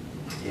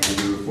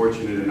 and we were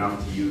fortunate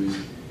enough to use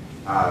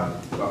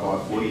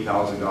about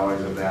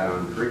 $40,000 of that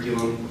on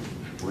curriculum.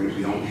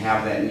 We don't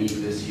have that need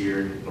this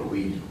year, but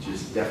we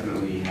just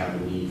definitely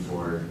have a need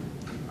for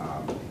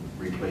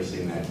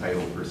replacing that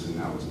title person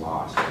that was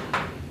lost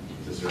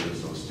to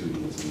service those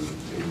students. And it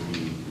would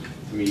be,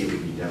 to me, it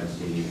would be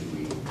devastating if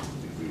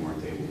we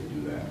weren't able to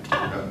do that.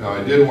 Now,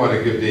 I did want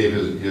to give Dave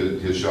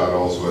his shot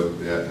also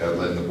at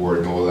letting the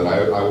board know that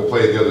I will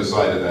play the other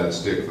side of that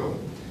stick, though.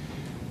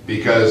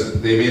 Because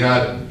they may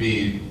not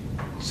be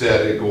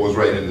said it goes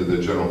right into the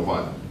general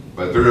fund,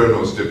 but there are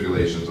no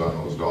stipulations on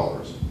those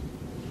dollars.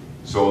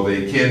 So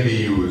they can be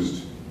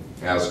used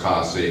as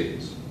cost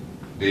savings.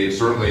 Dave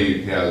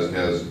certainly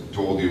has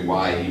told you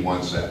why he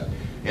wants that.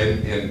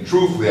 And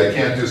truthfully, I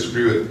can't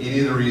disagree with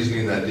any of the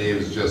reasoning that Dave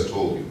has just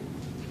told you.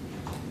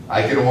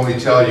 I can only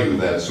tell you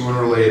that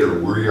sooner or later,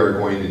 we are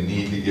going to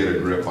need to get a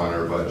grip on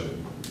our budget.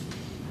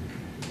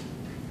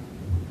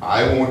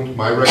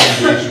 My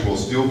recommendation will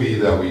still be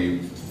that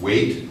we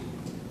wait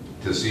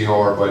to see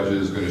how our budget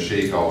is going to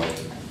shake out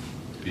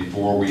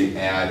before we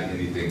add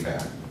anything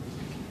back.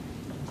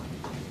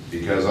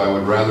 Because I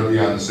would rather be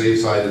on the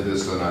safe side of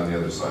this than on the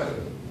other side of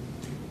it.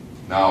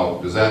 Now,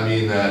 does that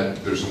mean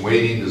that there's some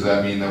waiting? Does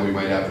that mean that we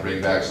might have to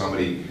bring back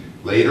somebody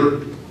later,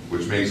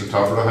 which makes it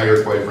tougher to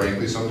hire, quite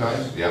frankly,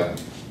 sometimes? Yeah,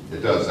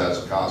 it does. That's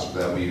a cost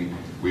that we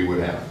we would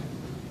have.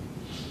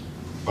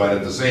 But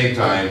at the same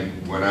time,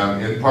 when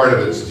and part of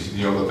it's,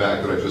 you know, the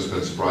fact that I've just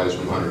been surprised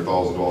with a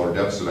 $100,000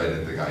 deficit I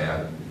didn't think I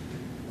had.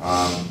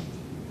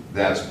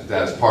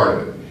 That's part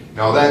of it.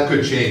 Now that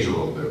could change a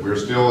little bit. We're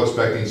still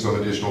expecting some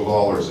additional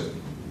dollars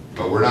in,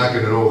 but we're not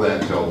gonna know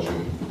that until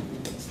June.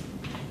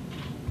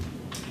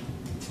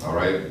 All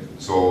right,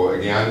 so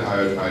again,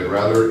 I'd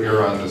rather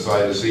err on the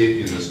side of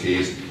safety in this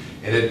case.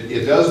 And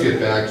it does get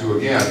back to,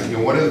 again, you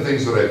know, one of the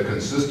things that I've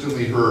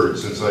consistently heard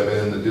since I've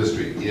been in the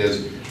district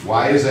is,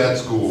 why is that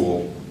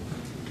school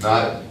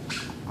not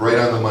right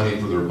on the money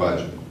for their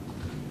budget?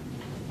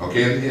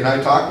 Okay, and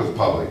I talked with the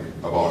public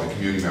about it,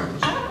 community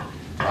members,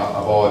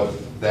 about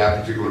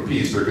that particular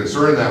piece. They're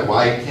concerned that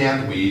why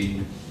can't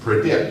we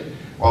predict?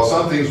 Well,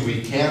 some things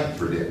we can't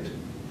predict.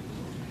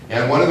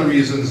 And one of the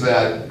reasons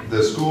that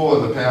the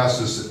school in the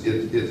past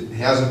it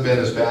hasn't been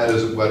as bad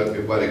as what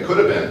it could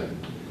have been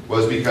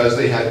was because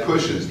they had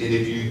cushions. And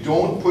if you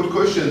don't put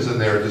cushions in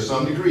there to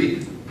some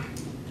degree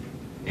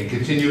and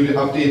continue to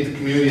update the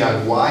community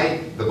on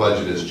why the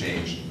budget has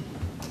changed,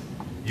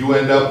 you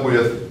end up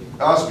with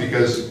us,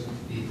 because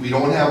we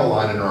don't have a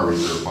line in our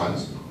reserve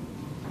funds.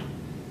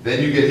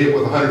 Then you get hit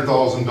with a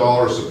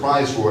 $100,000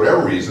 surprise for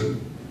whatever reason,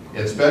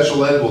 and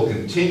special ed will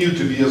continue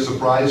to be a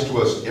surprise to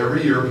us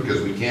every year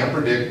because we can't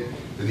predict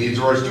the needs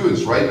of our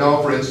students. Right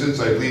now, for instance,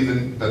 I believe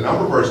the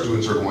number of our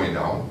students are going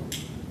down.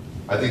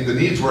 I think the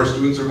needs of our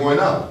students are going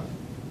up.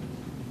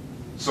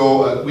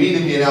 So we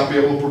may not be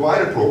able to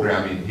provide a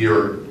programming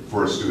here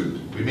for a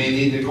student. We may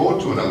need to go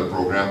to another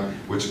program,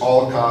 which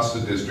all costs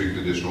the district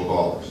additional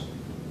dollars,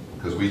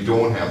 because we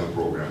don't have a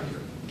program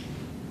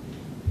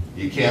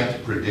here. You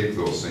can't predict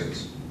those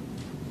things.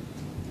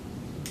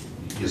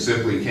 You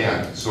simply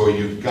can't. So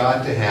you've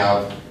got to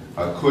have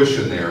a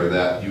cushion there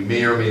that you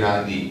may or may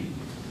not need.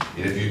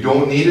 And if you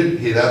don't need it,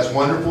 hey, that's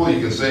wonderful. You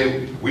can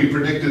say, we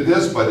predicted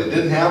this, but it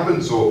didn't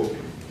happen, so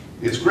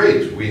it's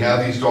great. We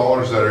have these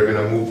dollars that are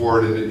going to move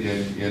forward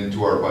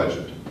into our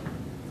budget.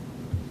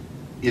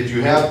 If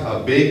you have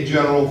a big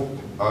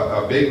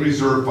a big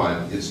reserve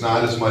fund, it's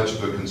not as much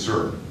of a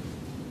concern.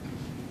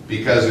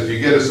 Because if you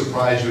get a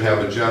surprise, you have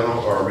a general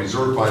or a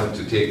reserve fund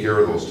to take care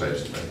of those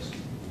types of things.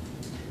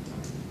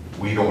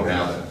 We don't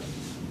have that.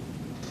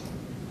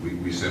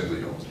 We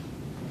simply don't.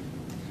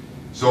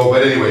 So,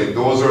 but anyway,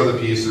 those are the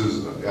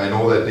pieces. I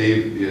know that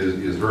Dave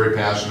is very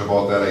passionate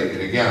about that.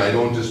 And again, I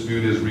don't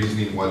dispute his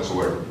reasoning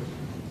whatsoever.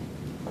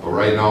 But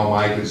right now,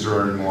 my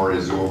concern more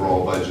is the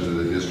overall budget of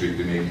the district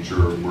and making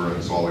sure we're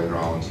on solid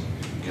grounds.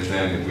 And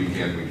then if we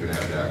can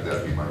have that.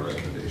 That'd be my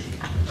recommendation.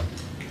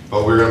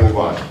 But we're going to move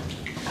on.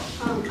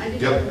 I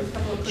did Yep. have a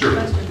couple of quick Sure.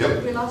 questions.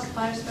 Yep. We lost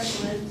 5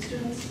 special ed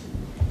students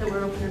that were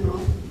open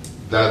enrolled.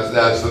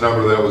 That's the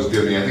number that was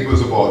given me. I think it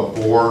was about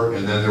 4,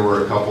 and then there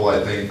were a couple,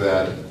 I think,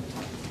 that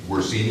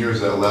were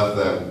seniors that left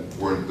that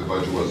weren't, the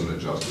budget wasn't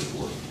adjusted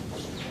for.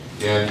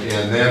 And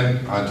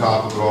then on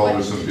top of it all,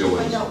 there's some Did you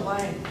billings. find out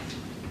why?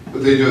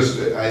 But they just,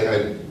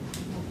 I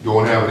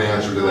don't have an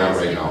answer to that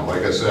right now.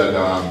 Like I said,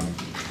 I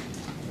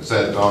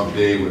sat down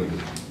today when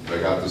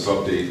I got this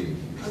update.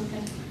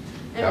 Okay.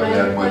 Haven't And my had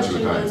other much of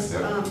question a time, was,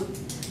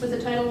 yep. with the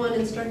Title I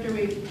instructor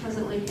we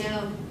presently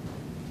have,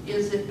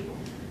 is it,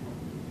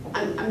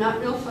 I'm not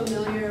real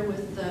familiar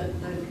with the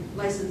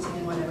licensing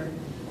and whatever.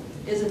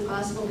 Is it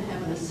possible to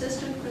have an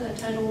assistant for that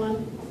Title I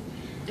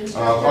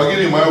instructor? I'll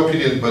give you my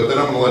opinion, but then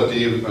I'm going to let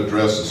Dave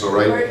address this, all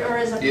right? Or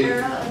is a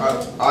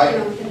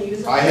para, can you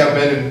use a I have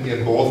been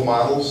in both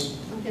models.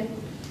 Okay.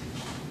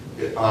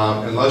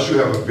 Unless you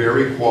have a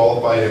very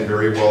qualified and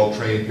very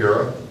well-trained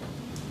para,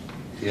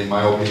 in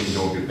my opinion, you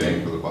don't get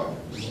bang for the buck.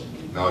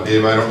 Now,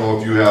 Dave, I don't know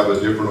if you have a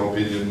different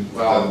opinion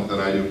than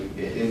I do.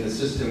 In the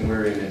system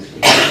we're in,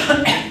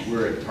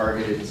 we're a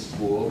targeted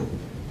school.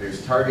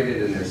 There's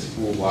targeted and there's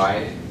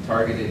school-wide.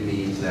 Targeted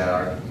means that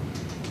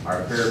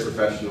our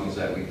paraprofessionals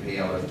that we pay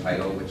out of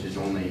Title, which is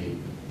only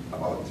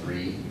about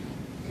 3,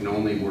 can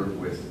only work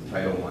with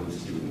Title I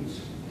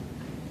students.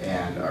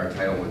 And our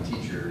Title I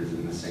teacher is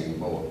in the same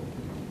boat.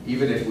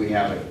 Even if we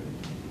have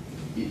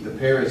the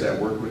paras that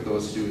work with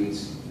those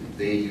students,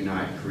 they do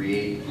not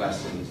create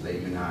lessons, they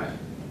do not,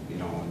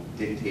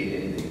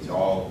 dictate anything.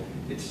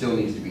 It still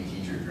needs to be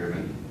teacher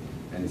driven.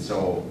 And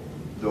so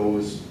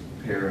those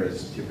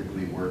paras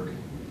typically work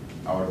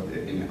out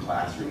in the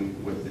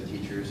classroom with the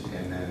teachers,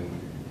 and then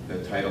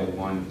the Title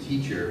I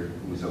teacher,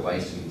 who's a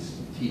licensed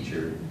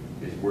teacher,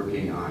 is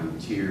working on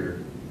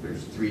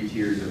there's 3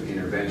 tiers of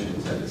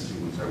interventions that the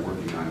students are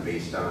working on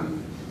based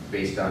on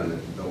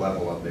the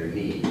level of their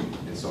need.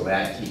 And so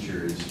that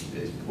teacher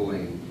is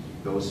pulling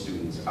those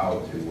students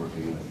out and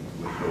working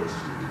with those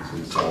students.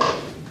 And so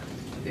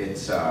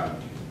it's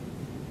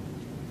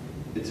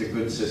a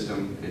good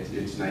system.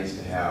 It's nice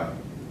to have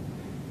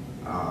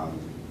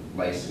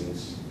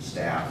licensed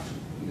staff.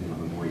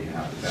 The more you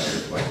have, the better.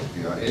 But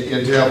Yeah,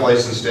 and to have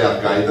licensed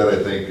staff guide that,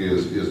 I think,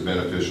 is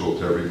beneficial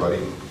to everybody.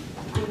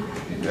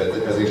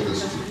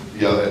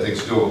 I think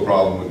still the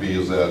problem would be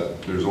is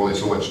that there's only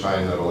so much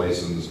time that a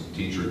licensed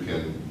teacher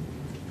can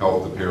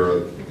help the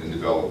para and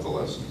develop the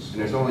lessons.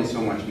 And there's only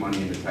so much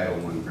money in the Title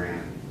I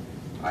grant.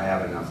 I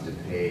have enough to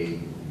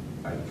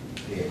I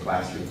pay a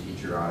classroom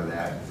teacher out of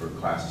that for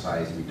class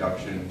size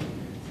reduction,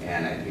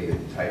 and I pay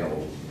the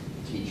title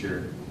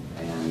teacher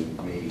and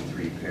maybe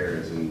 3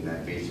 pairs, and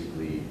that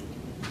basically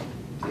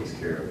takes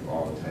care of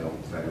all the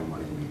federal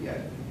money we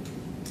get.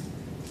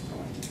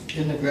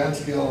 So, In the grand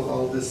scale of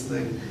all this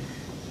thing,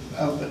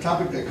 a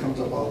topic that comes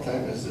up all the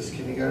time is this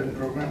kindergarten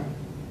program.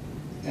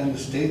 And the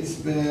state's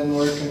been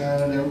working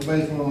on it,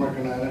 everybody's been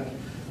working on it.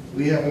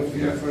 We have a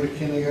fear for the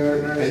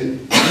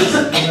kindergartners. This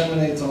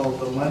eliminates all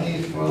the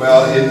money for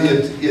Well,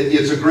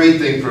 it's a great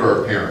thing for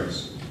our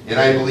parents. And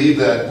I believe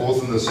that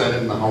both in the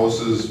Senate and the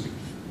House's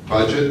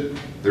budget,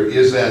 there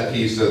is that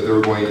piece that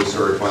they're going to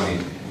start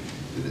funding.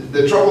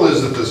 The trouble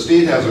is that the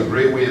state has a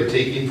great way of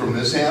taking from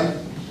this hand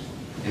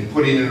and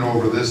putting it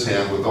over this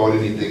hand without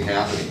anything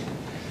happening.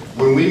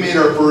 When we made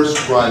our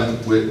first run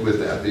with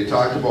that, they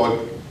talked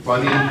about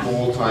funding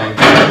full-time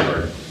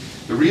kindergarten.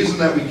 The reason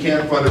that we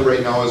can't fund it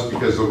right now is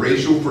because the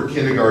ratio for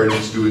kindergarten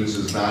students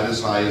is not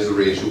as high as the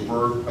ratio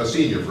for a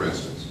senior, for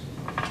instance.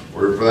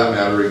 Or for that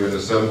matter, even a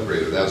 7th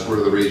grader. That's where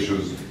the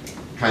ratios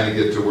kind of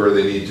get to where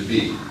they need to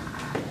be.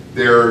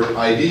 Their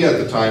idea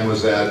at the time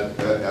was that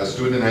a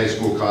student in high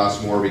school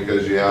costs more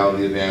because you have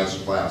the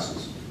advanced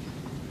classes.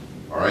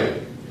 All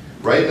right?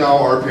 Right now,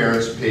 our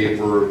parents pay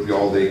for the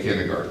all-day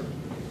kindergarten.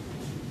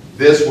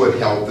 This would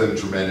help them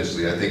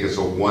tremendously. I think it's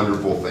a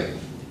wonderful thing.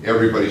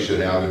 Everybody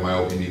should have, in my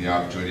opinion, the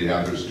opportunity to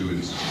have their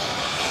students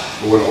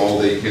go to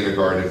all-day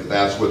kindergarten if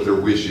that's what their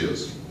wish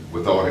is,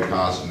 without it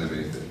costing them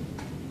anything.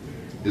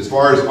 As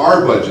far as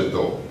our budget,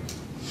 though,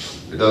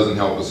 it doesn't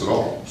help us at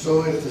all.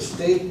 So if the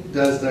state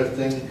does their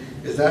thing,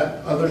 is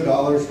that other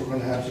dollars we're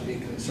gonna have to be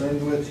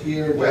concerned with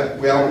here? Well,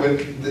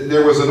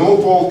 there was an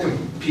old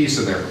piece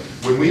in there.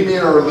 When we made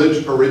our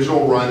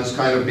original runs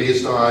kind of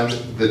based on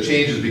the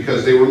changes,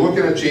 because they were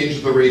looking at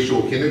changing the ratio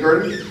of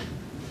kindergarten,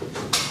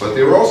 but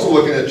they were also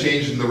looking at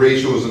changing the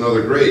ratios in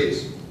other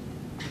grades.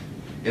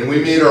 And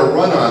we made our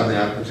run on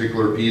that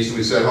particular piece, and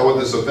we said, how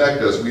would this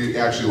affect us? We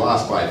actually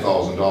lost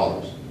 $5,000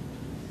 out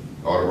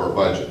of our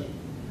budget.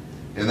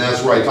 And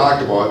that's where I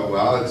talked about,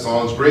 well, it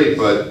sounds great,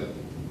 but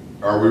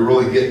are we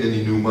really getting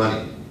any new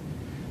money?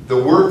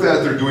 The work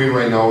that they're doing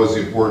right now is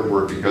the important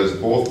work, because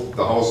both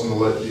the House and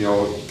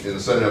the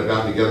Senate have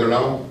gotten together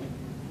now,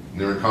 and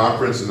they're in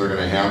conference, and they're going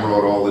to hammer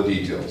out all the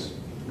details.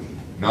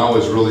 Now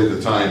is really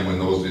the time when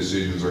those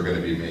decisions are going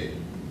to be made,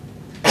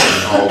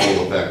 and how it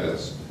will affect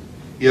us.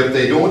 If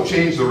they don't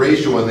change the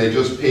ratio and they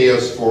just pay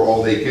us for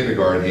all-day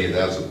kindergarten, hey,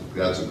 that's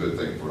a good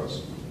thing for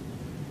us.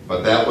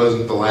 But that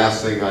wasn't the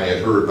last thing I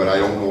had heard, but I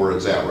don't know where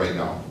it's at right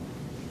now.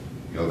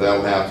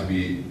 That'll have to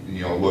be,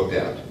 looked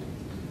at.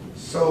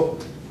 So,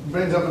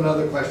 brings up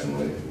another question.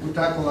 We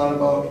talked a lot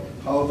about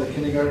how the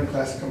kindergarten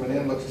class coming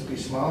in looks to be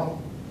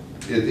small.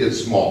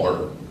 It's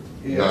smaller.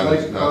 Yeah,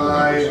 like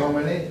by how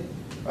many?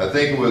 I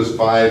think it was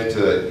 5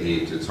 to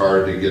 8. It's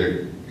hard to get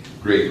a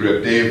great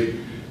grip.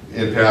 Dave,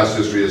 in past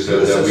history, has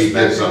said that we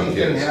get some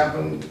Anything kids.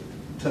 happen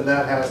to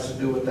that has to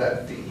do with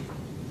that fee?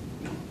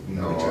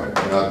 No,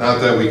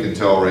 not that we can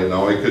tell right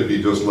now. It could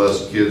be just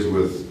less kids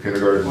with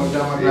kindergarten. Or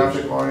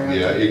demographic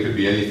oriented? Yeah, it could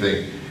be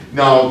anything.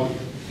 Now,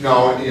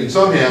 in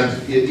some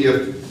hands,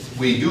 if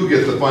we do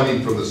get the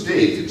funding from the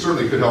state, it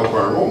certainly could help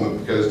our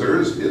enrollment, because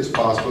it's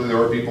possible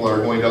there are people that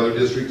are going to other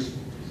districts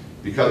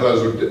because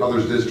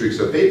other districts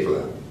have paid for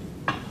that.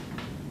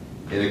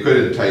 And it could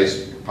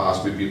entice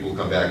possibly people to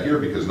come back here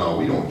because now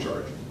we don't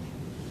charge.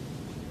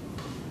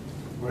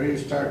 Where you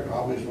start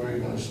probably is where you're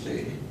gonna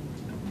stay.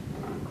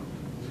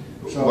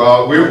 So,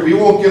 Well, we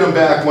won't get them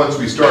back once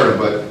we start them,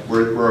 but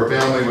where a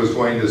family was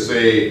going to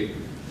say,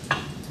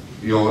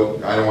 I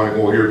don't want to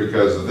go here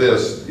because of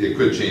this, it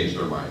could change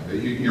their mind.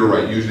 You're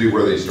right, usually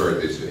where they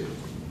start, they stay.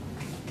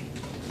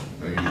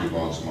 They usually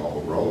bounce them all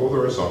over, although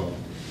there are some.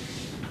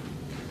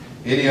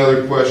 Any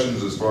other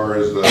questions as far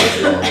as the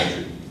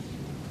elementary?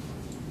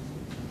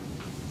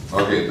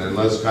 Okay, then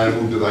let's kind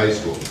of move to the high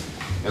school.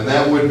 And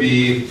that would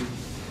be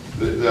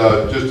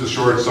just a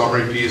short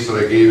summary piece that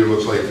I gave you. It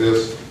looks like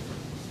this.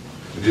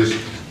 It just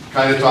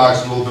kind of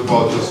talks a little bit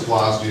about this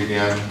philosophy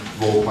again,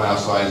 low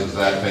class sizes,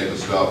 that type of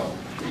stuff.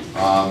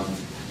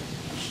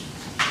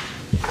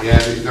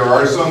 And there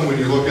are some, when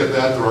you look at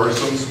that, there are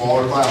some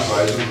smaller class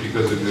sizes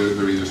because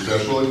they're either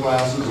special ed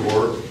classes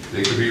or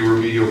they could be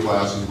remedial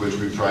classes, which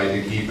we've tried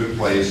to keep in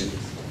place,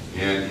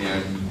 and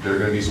they're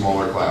going to be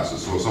smaller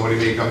classes. So somebody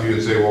may come to you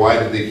and say, well, why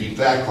did they keep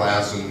that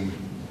class and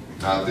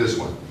not this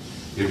one?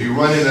 If you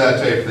run into that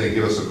type of thing,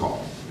 give us a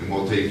call, and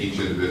we'll take each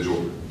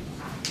individual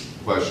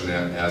question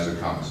as it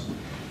comes.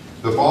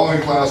 The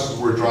following classes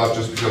were dropped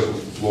just because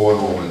of low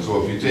enrollment.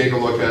 So if you take a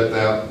look at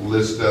that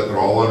list that they're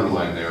all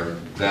underlined there,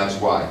 that's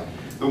why.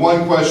 The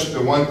one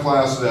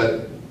class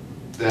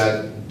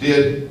that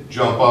did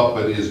jump up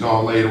but is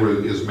now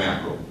later is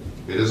macro.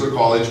 It is a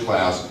college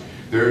class.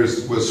 There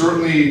was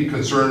certainly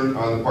concern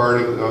on the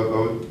part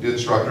of the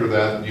instructor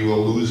that you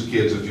will lose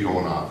kids if you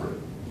don't offer it.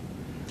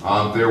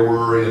 There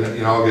were,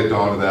 and I'll get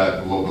down to that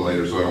a little bit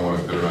later, so I don't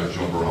want to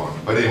jump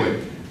around. But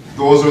anyway,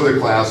 those are the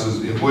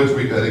classes. In Woods,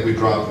 I think we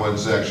dropped one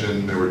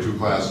section. There were 2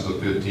 classes of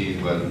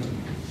 15, but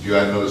you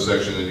had another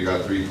section, then you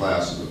got 3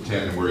 classes of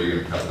 10, and where are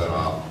you gonna cut that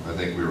off? I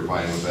think we were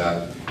fine with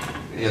that.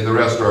 And the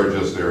rest are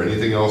just there.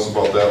 Anything else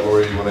about that,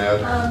 Lori, you wanna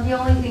add? The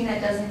only thing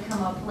that doesn't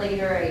come up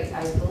later,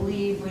 I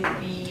believe, would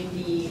be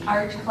the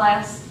art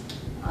class,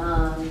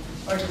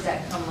 or does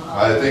that come up?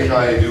 I think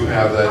I do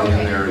have that in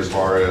Okay. there as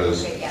far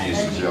as Okay, yeah,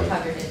 pieces, then you yep.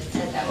 covered it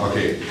at that point.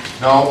 Okay,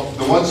 now,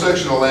 the one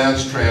section of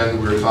lands trend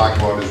we were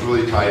talking about is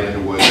really tied into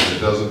woods, and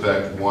it does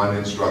affect one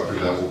instructor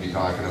that we'll be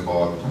talking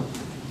about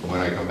when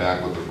I come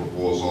back with the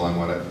proposal on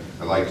what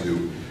I'd like to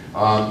do.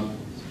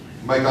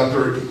 Mike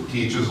Gunther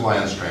teaches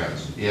lands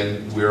trends,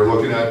 and we're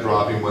looking at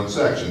dropping one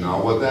section. Now,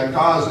 what that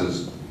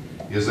causes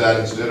is that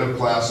instead of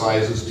class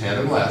sizes 10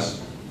 and less,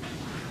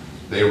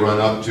 they run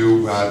up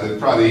to,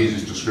 probably the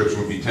easiest description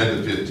would be 10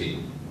 to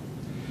 15.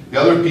 The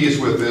other piece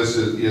with this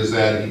is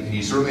that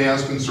he certainly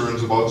has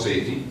concerns about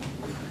safety.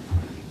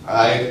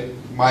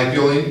 My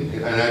feeling,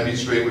 and I'd be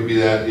straight, would be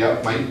that,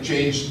 yeah, might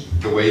change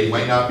the way, you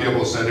might not be able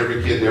to send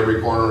every kid to every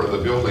corner of the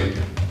building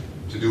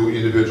to do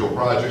individual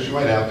projects. You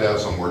might have to have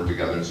some work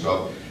together and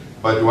stuff.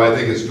 But do I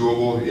think it's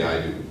doable? Yeah,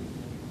 I do.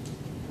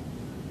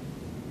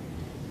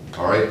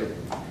 All right.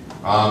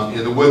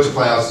 In the woods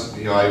class,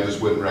 I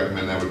just wouldn't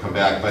recommend that would come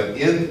back. But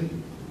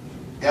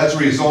as a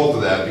result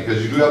of that,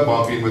 because you do have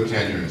bumping with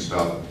tenure and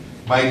stuff,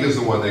 Mike is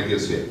the one that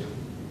gets hit.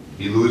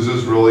 He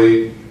loses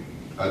really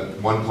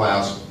one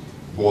class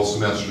both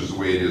semesters the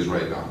way it is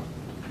right now.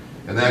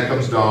 And that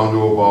comes down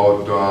to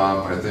about,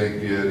 I think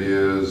it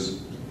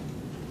is,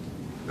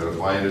 gotta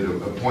find it, a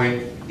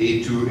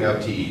 0.82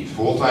 FTE.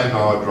 Full-time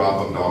now, I'd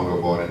drop them down to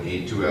about an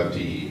 82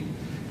 FTE.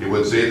 It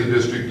would save the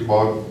district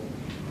about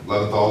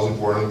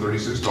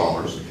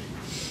 $11,436.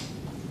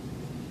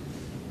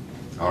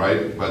 All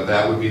right, but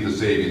that would be the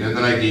saving. And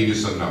then I gave you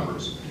some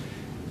numbers.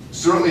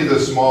 Certainly the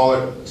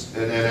smaller,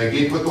 and I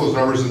put those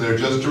numbers in there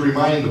just to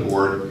remind the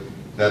board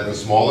that the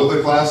smaller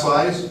the class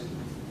size,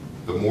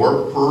 the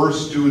more per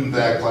student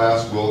that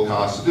class will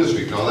cost the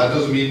district. Now, that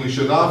doesn't mean we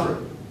shouldn't offer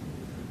it,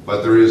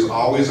 but there is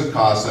always a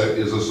cost that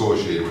is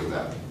associated with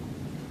that.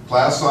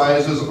 Class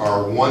sizes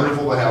are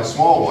wonderful to have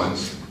small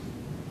ones,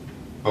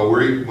 but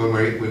when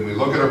we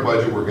look at our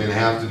budget, we're going to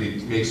have to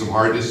make some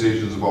hard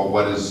decisions about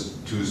what is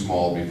too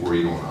small before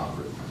you don't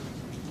offer it.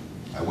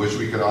 I wish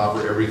we could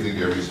offer everything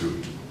to every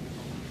student.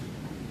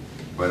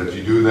 But if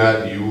you do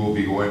that, you will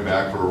be going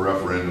back for a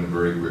referendum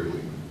very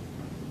quickly.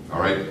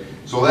 All right?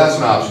 So that's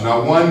an option.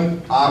 Now,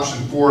 one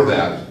option for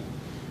that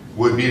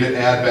would be to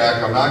add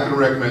back, I'm not going to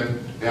recommend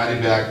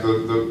adding back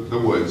the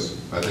woods.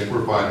 I think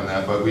we're fine on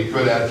that, but we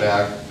could add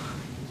back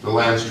the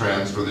lands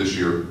trends for this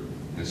year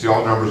and see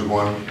how numbers are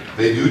going.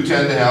 They do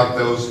tend to have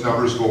those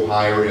numbers go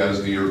higher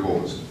as the year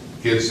goes.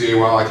 Kids say,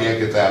 well, I can't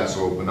get that,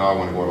 so but now I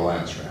want to go to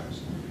lands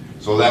trends.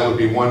 So that would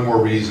be one more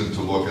reason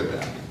to look at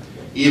that.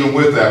 Even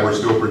with that, we're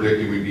still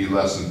predicting we'd be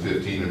less than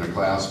 15 in a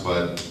class,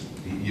 but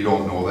you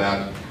don't know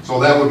that. So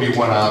that would be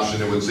one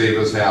option. It would save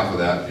us half of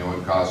that.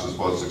 It costs us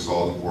about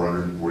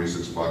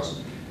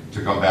 $6,446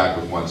 to come back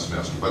with one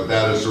semester. But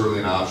that is certainly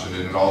an option,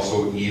 and it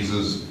also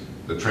eases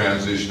the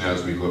transition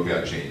as we look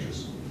at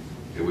changes.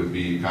 It would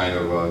be kind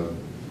of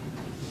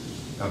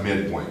a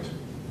midpoint.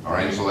 All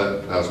right, so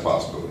that's a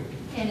possibility.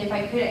 And if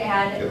I could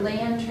add, Yep.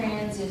 Land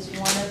Trans is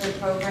one of the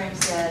programs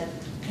that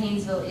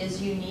Paynesville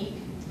is unique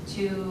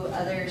to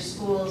other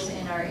schools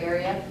in our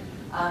area.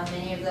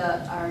 Many of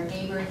our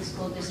neighboring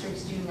school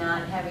districts do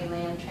not have a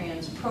land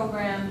trans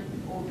program,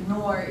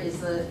 nor is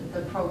the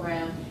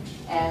program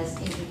as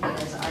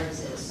intricate as ours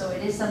is. So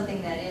it is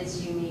something that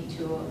is unique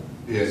to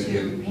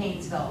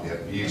Paynesville. Yeah,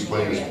 he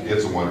explains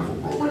it's a wonderful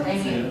program. I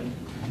mean,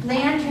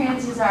 Land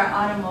Trans is our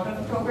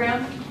automotive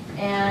program,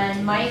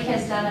 and Mike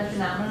has done a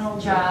phenomenal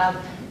job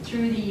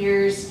through the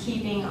years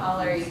keeping all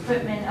our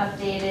equipment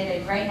updated.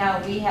 And right now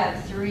we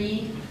have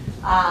 3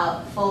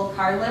 full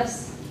car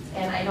lifts.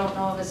 And I don't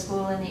know of a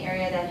school in the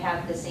area that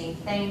have the same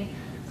thing.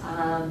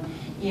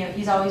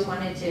 He's always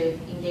wanted to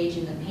engage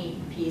in the paint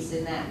piece,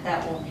 and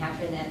that won't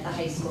happen at the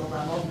high school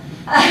level.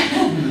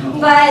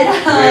 But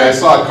Hey, I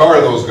saw a car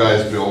those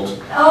guys built.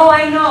 oh,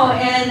 I know,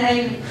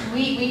 and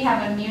we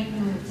have a mutant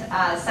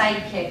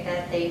sidekick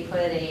that they put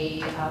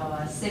a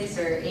 6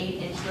 or 8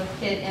 inch lift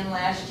kit in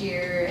last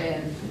year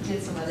and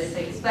did some other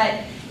things.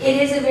 But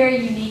it is a very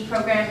unique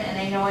program, and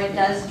I know it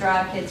does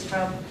draw kids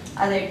from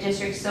other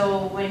districts.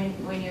 So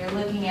when you're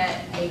looking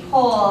at a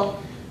whole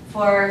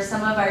for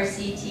some of our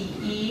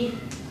CTE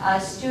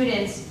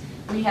students,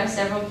 we have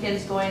several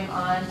kids going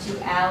on to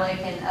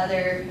ALEC and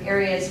other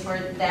areas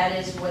where that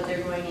is what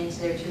they're going into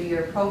their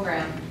 2-year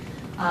program.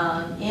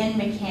 In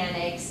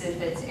mechanics, if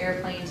it's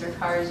airplanes or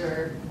cars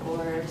or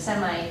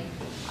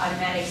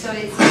semi-automatic. So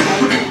it's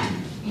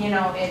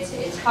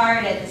it's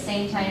hard. At the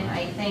same time,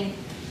 I think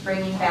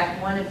bringing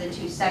back one of the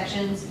 2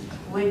 sections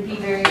would be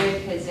very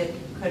good, because it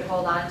could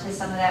hold on to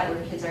some of that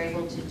where kids are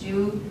able to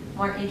do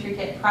more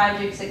intricate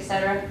projects,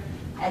 etc.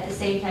 At the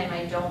same time,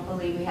 I don't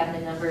believe we have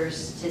the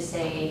numbers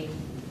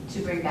to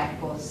bring back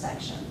both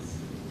sections,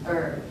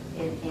 or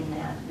in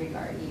that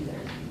regard either.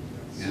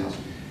 Yes.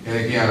 And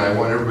again, I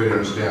want everybody to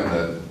understand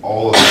that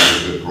all of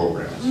these are good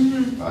programs.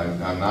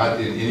 I'm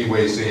not in any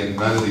way saying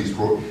none of these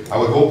I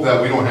would hope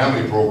that we don't have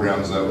any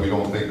programs that we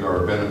don't think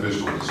are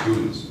beneficial to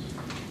students.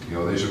 You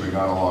know, they should have been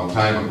gone a long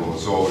time ago.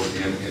 So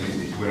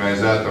when I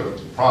was at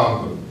the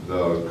prom,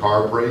 the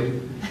car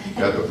parade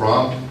at the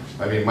prom,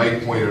 I mean,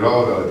 Mike pointed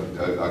out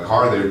a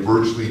car they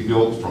virtually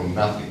built from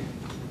nothing.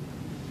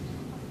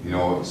 You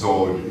know,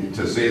 so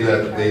to say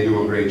that they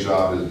do a great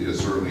job is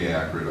certainly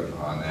accurate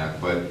on that.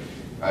 But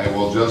I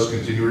will just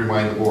continue to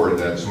remind the board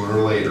that sooner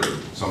or later,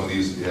 some of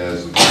these,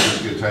 as the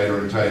budgets get tighter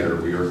and tighter,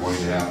 we are going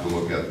to have to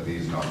look at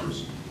these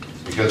numbers.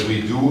 Because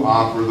we do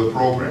offer the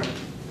program.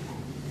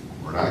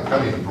 We're not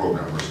cutting the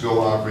program, we're still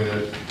offering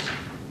it.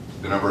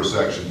 The number of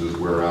sections is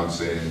where I'm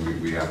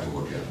saying we have to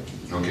look at it.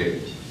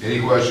 Okay, any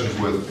questions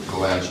with the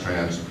last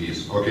trans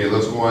piece? Okay,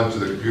 let's go on to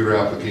the computer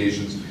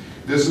applications.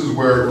 This is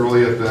where it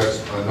really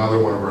affects another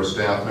one of our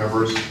staff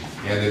members,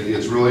 and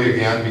it's really,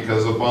 again,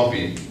 because of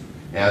bumping.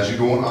 As you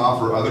don't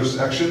offer other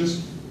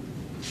sections,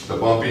 the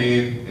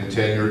bumping and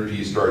tenured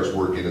piece starts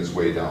working its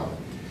way down.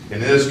 In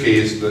this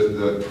case,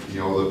 the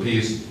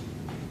piece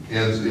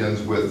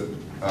ends with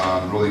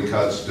really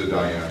cuts to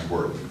Diane's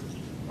work.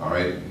 All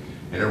right,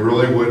 and it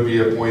really would be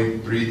a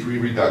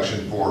 0.33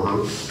 reduction for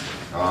her.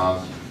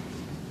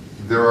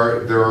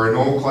 There are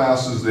no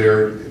classes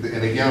there,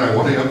 and again, I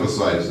want to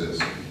emphasize this.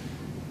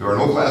 There are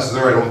no classes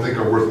there I don't think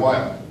are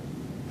worthwhile.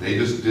 They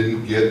just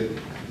didn't get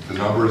the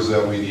numbers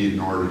that we need in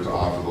order to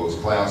offer those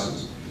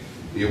classes.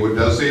 It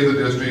does save the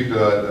district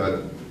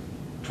a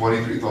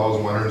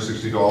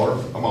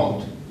 $23,160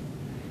 amount.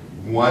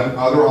 One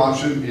other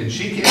option, and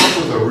she came up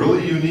with a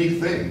really unique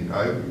thing.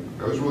 I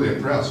was really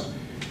impressed.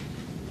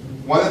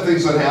 One of the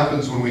things that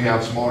happens when we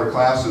have smaller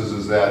classes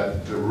is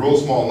that they're real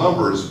small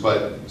numbers,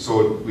 but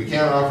so we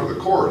can't offer the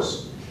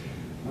course.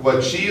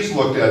 What she's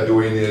looked at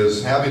doing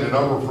is having a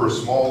number for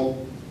small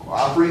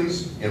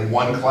offerings in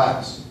one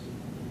class.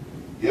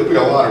 It'll be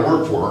a lot of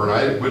work for her, and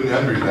I wouldn't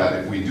envy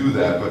that if we do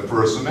that, but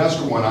for a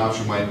semester, one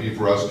option might be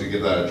for us to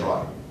give that a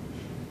try.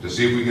 To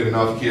see if we get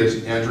enough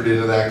kids entered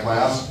into that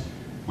class,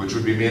 which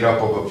would be made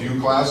up of a few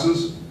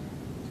classes,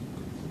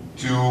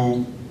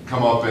 to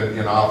come up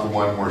and offer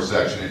one more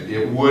section.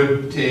 It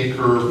would take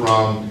her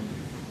from,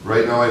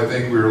 right now I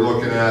think we were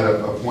looking at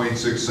a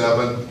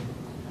 0.67.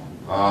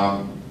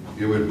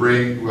 It would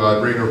bring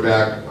her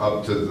back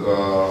up to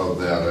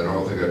that. I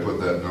don't think I put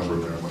that number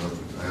there.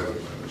 I have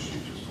it on the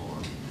sheet, just hold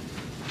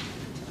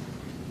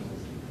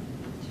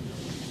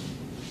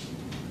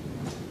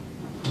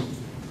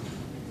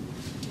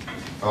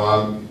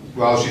on.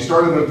 Well, she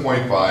started at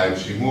 0.5,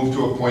 she moved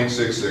to a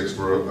 0.66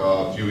 for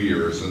a few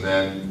years, and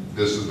then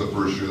this is the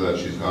first year that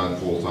she's gone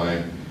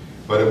full-time.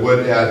 But it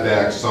would add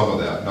back some of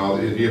that. Now,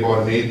 it'd be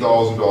about an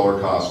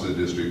 $8,000 cost to the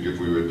district if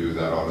we would do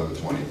that out of the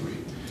 23.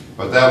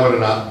 But that would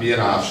not be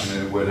an option,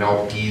 and it would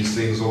help ease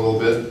things a little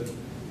bit.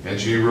 And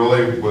she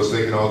really was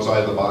thinking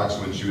outside the box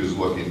when she was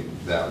looking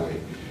that way.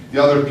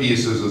 The other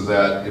piece is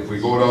that if we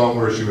go down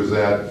where she was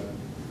at,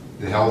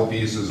 the health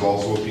piece is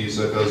also a piece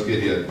that does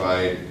get hit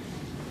by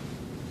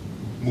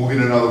moving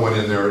another one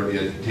in there.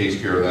 It takes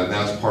care of that, and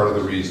that's part of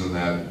the reason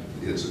that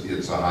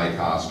it's a high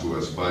cost to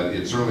us. But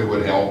it certainly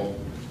would help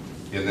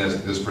in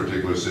this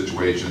particular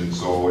situation.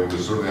 So it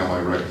was certainly on my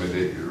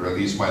recommendation, or at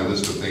least my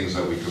list of things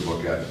that we could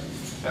look at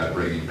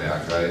bringing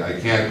back. I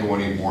can't go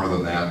any more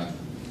than that,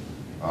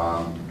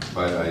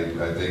 but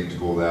I think to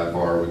go that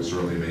far would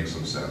certainly make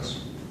some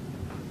sense.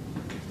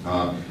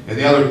 And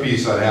the other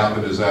piece that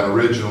happened is that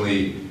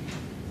originally,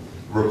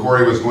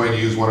 Corey was going to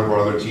use one of our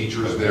other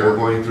teachers. They were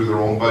going through their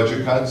own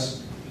budget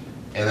cuts,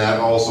 and that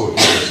also hit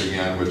us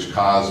again, which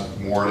caused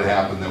more to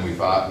happen than we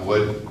thought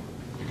would,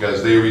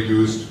 because they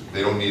reduced,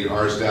 they don't need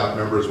our staff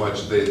member as much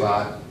as they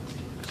thought.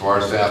 So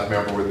our staff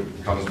member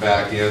comes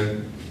back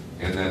in,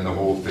 and then the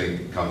whole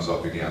thing comes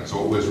up again.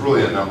 So it was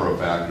really a number of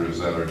factors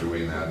that are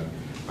doing that.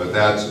 But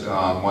that's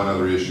one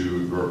other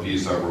issue or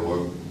piece that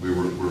we're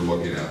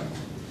looking at.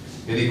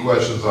 Any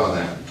questions on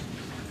that?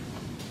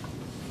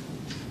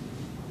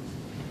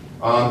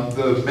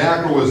 The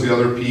macro was the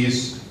other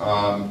piece.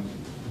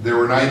 There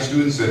were 9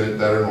 students in it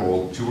that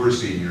enrolled, 2 were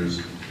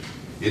seniors.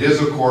 It is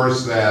a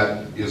course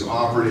that is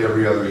offered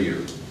every other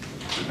year.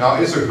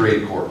 Now, it's a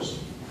great course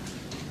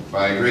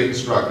by a great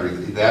instructor.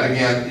 That,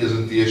 again,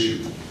 isn't the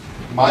issue.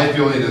 My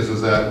feeling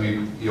is that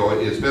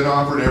it's been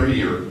offered every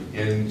year,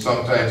 and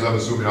sometimes I'm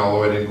assuming,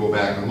 although I didn't go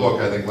back and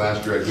look, I think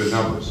last year I had good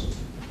numbers.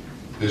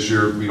 This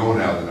year, we don't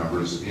have the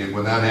numbers, and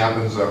when that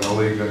happens, I'm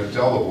really going to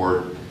tell the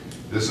board,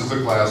 this is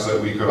a class that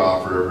we could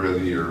offer every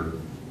other year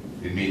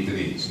and meet the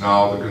needs.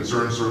 Now, the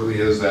concern certainly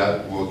is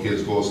that, will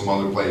kids go some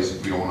other place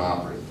if we don't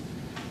offer it?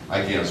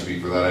 I can't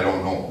speak for that, I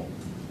don't know.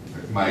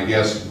 My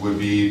guess would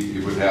be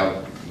it would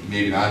have,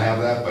 maybe not have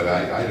that, but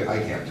I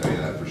can't tell you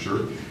that for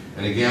sure.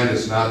 And again,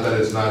 it's not that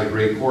it's not a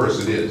great course,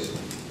 it is.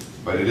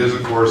 But it is a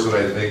course that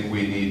I think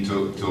we need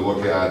to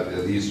look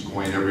at least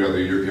going every other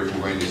year if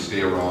we're going to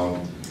stay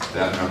around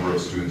that number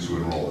of students who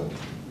enroll it.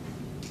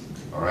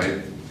 All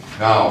right?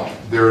 Now,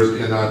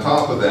 and on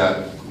top of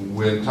that,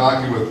 when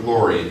talking with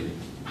Lori,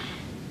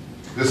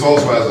 This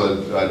also has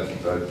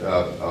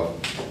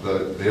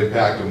the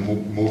impact of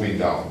moving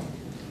down.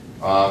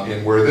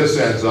 And where this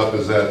ends up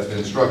is that the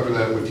instructor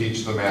that would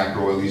teach the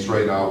macro, at least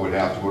right now, would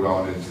have to go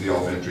down into the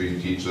elementary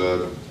and teach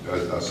a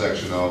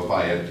section of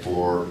FIAT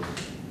for,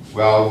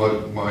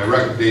 well, my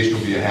recommendation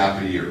would be a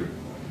half a year.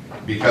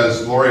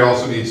 Because Lori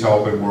also needs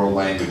help in world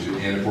language,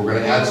 and if we're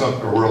gonna add some,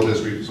 or world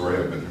history, sorry,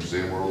 I've been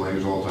saying world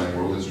language all the time,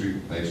 world history,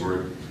 thanks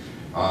Lori.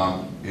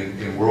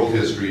 In world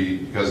history,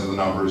 because of the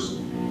numbers,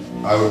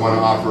 I would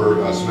wanna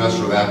offer a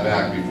semester of that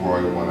back before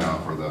I would wanna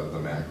offer the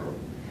macro.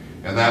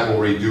 And that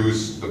will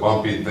reduce the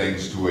bumping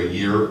things to a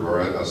year or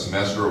a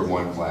semester of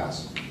one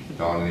class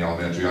down in the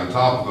elementary. On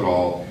top of it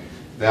all,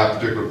 that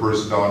particular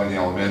person down in the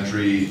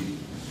elementary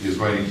is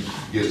going to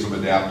get some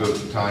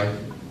adaptive time.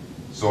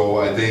 So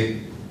I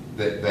think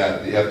that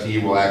the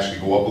FTE will actually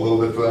go up a little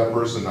bit for that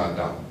person, not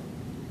down.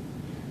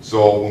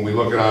 So when we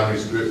look at on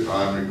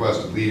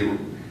requested leave,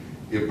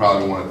 it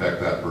probably won't affect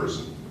that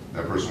person.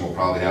 That person will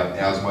probably have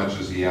as much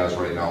as he has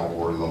right now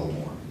or a little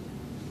more.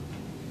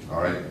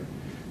 All right?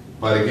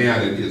 But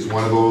again, it's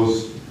one of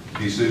those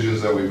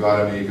decisions that we've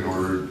got to make in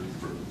order,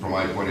 from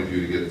my point of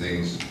view, to get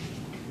things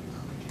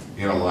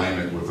in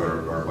alignment with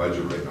our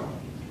budget right now.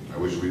 I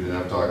wish we didn't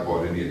have to talk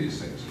about any of these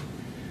things.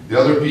 The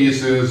other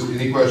piece is,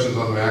 any questions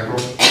on the macro?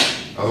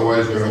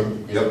 Otherwise, we're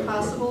going to... Is it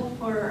possible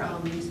for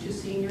these two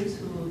seniors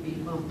who will be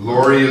bumped?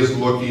 Lori is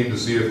looking to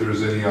see if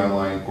there's any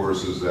online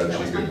courses that That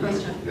she was can my do.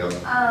 question. Yep.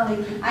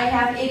 I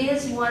have, it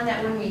is one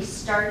that when we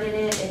started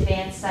it,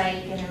 advanced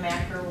psych and the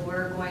macro,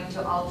 we're going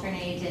to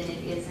alternate, and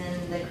it is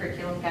in the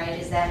curriculum guide,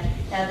 is that,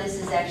 now this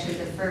is actually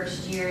the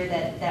first year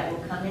that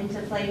will come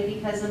into play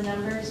because of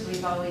numbers.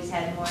 We've always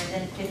had more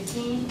than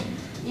 15,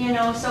 you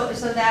know, so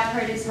that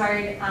part is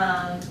hard.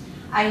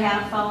 I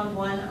have found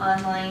one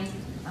online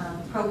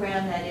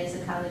program that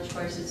is a college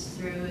course. It's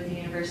through the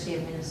University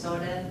of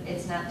Minnesota.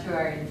 It's not through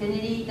our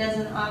Infinity,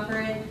 doesn't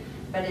offer it,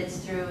 but it's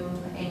through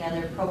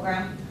another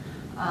program,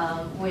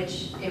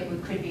 which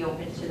could be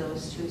open to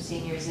those two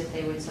seniors if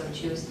they would so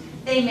choose.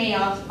 They may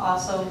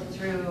also,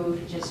 through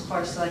just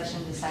course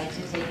selection, decide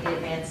to take the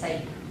advanced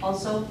site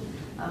also.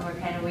 We're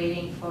kind of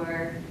waiting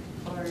for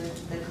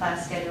the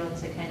class schedule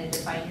to kind of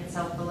define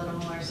itself a little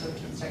more so we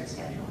can start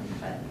scheduling.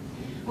 But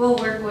we'll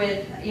work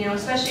with, you know,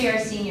 especially our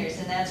seniors,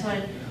 and that's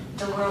when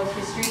the world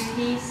history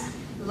piece,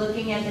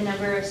 looking at the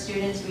number of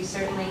students, we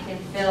certainly can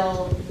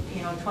fill,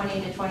 you know,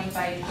 20 to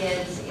 25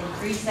 kids in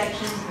 3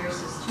 sections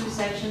versus 2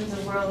 sections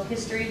of world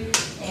history,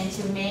 and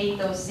to make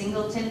those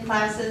singleton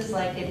classes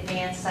like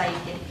advanced psych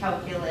and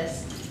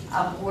calculus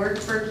work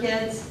for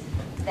kids.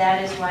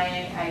 That is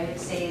why I would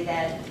say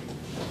that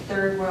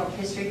third world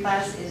history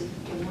class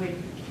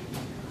would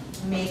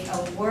make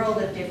a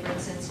world of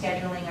difference in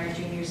scheduling our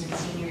juniors and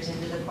seniors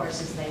into the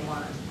courses they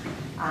want.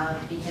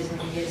 Because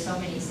when you get so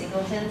many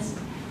singletons,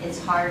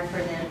 it's hard for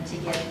them to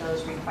get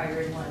those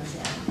required ones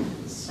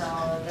in. So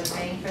the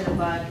bang for the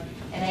buck,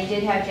 and I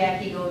did have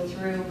Jackie go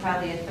through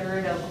probably a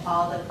third of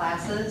all the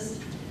classes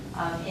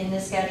in the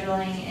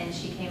scheduling, and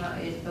she came out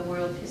with the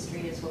world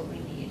history is what we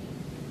need.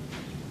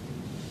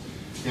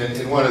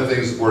 And one of the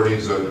things the board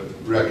needs to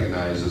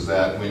recognize is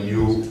that when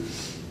you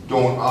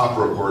don't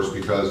offer a course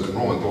because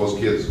enrollment, those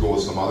kids go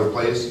some other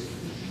place,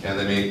 and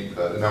they make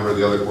a number of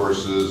the other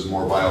courses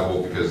more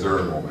viable because their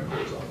enrollment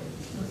goes up,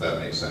 if that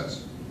makes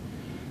sense.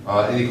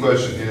 Any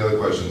other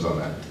questions on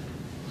that?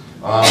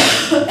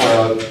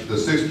 The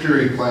 6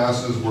 period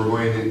classes,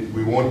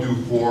 we won't do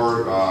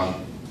 4. I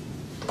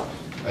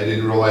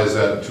didn't realize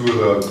that 2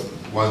 of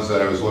the ones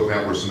that I was looking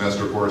at were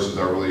semester courses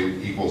that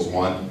really equals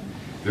 1.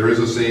 There is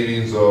a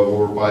savings of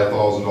over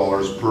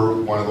 $5,000 per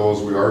one of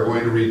those. We are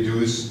going to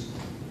reduce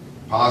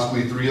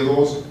possibly 3 of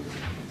those.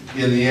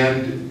 In the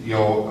end, you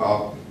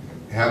know,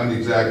 haven't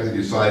exactly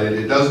decided.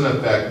 It doesn't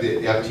affect the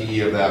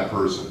FTE of that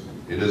person.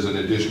 It is an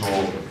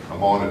additional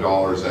amount of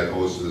dollars that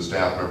goes to the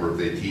staff member if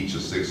they teach a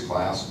 6th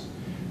class.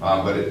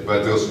 But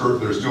they're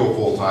still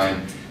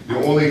full-time. The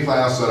only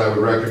class that I would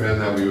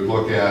recommend that we would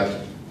look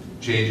at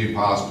changing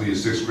possibly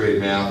is 6th grade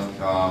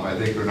math. I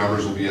think their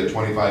numbers will be at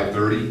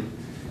 25-30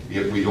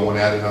 if we don't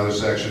add another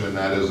section, and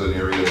that is an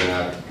area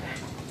that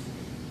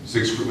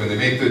when they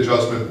make the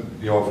adjustment,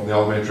 you know, from the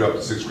elementary up to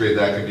 6th grade,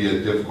 that can be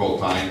a difficult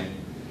time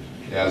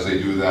as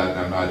they do that, and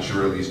I'm not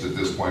sure, at least at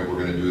this point, we're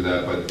going to do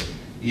that. But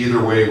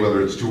either way,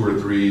 whether it's 2 or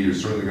 3, you're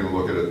certainly going to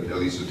look at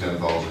least a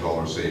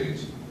 $10,000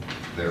 savings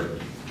there.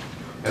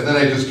 And then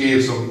I just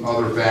gave some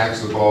other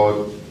facts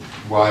about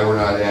why we're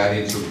not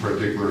adding some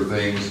particular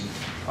things.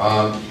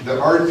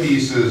 The art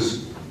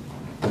pieces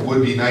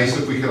would be nice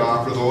if we could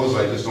offer those.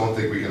 I just don't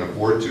think we can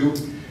afford to.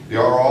 They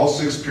are all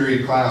 6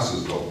 period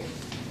classes though.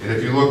 And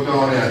if you look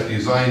down at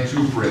Design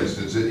 2, for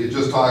instance, it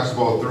just talks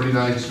about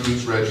 39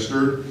 students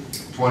registered.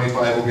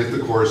 25 will get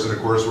the course, and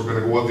of course we're going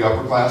to go with the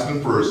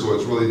upperclassmen first, so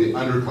it's really the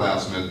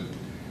underclassmen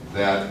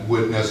that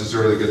wouldn't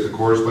necessarily get the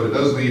course, but it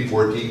does leave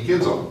 14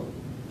 kids on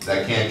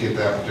that can't get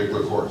that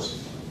particular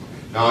course.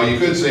 Now you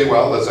could say,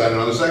 well, let's add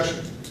another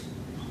section.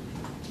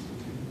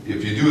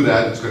 If you do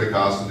that, it's going to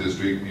cost the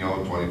district, you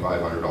know,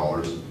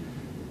 $2,500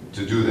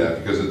 to do that,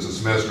 because it's a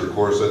semester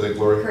course, I think,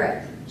 Lori?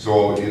 Correct.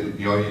 So,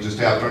 you just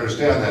have to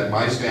understand that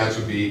my stance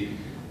would be,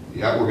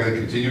 yeah, we're gonna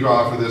continue to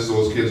offer this,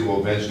 those kids will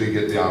eventually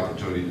get the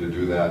opportunity to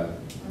do that.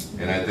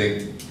 And I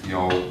think,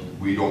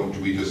 we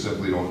just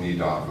simply don't need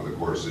to offer the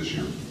course this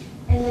year.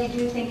 And I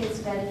do think it's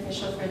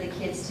beneficial for the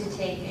kids to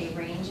take a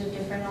range of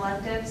different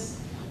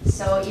electives.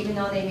 So even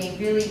though they may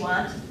really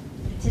want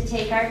to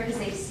take art because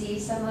they see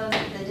some of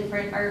the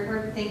different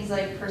artwork, things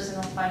like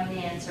personal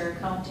finance or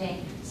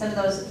accounting, some of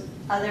those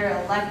other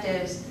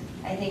electives,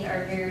 I think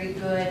are very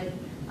good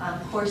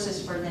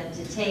courses for them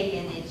to take,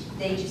 and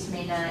they just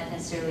may not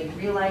necessarily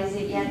realize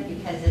it yet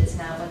because it's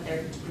not what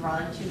they're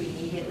drawn to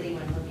immediately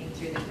when looking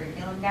through the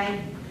curriculum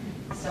guide.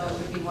 So it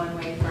would be one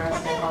way for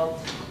us to help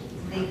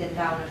lead them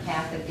down a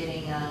path of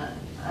getting a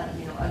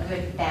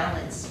good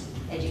balanced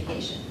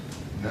education.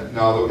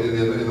 Now,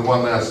 in the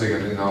one last thing,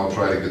 and I'll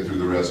try to get through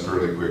the rest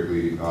fairly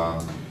quickly.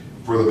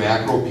 For the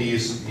macro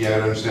piece, yeah,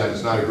 I understand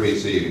it's not a great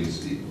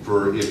savings.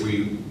 If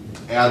we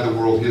add the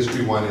world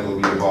history one, it'll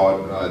be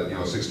about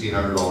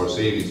 $1,600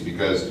 savings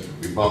because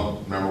we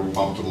bumped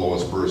to the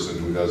lowest person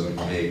who doesn't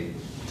make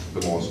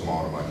the most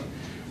amount of money,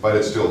 but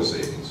it's still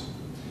savings.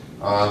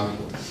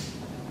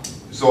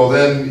 So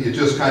then it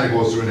just kind of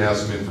goes through and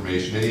has some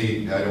information.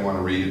 I don't want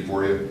to read it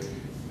for you.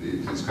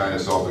 It's kind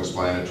of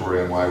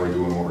self-explanatory on why we're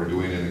doing what we're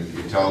doing, and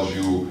it tells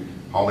you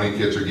how many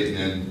kids are getting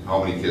in,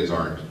 how many kids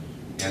aren't.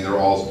 And they're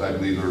all, I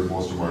believe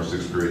most of them are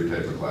 6th period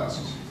type of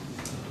classes.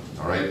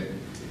 All right?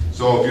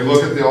 So if you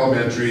look at the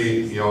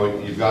elementary,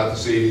 you've got the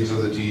savings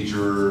of the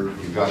teacher,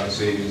 you've got the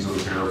savings of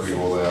the parent, we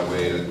go that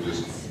way, and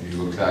just,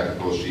 you look back at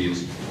those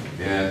sheets,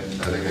 and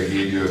I think I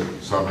gave you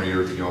a summary,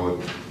 or,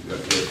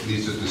 at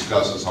least it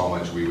discusses how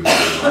much we would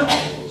save on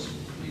all of those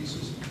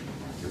pieces,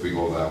 if we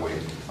go that way.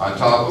 On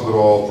top of it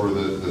all, for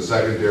the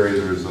secondary,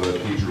 there's a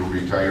teacher who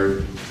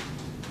retired,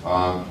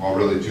 well,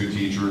 really 2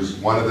 teachers.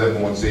 One of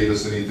them won't save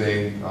us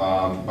anything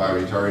by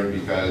retiring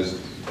because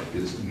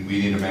we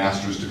need a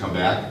master's to come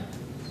back.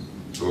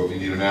 So if you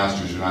need a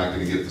master's, you're not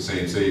going to get the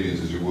same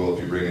savings as you will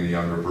if you bring in a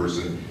younger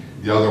person.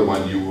 The other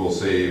one you will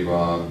save,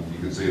 you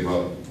can save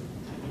up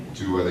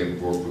to, I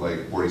think,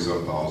 like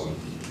 $47,000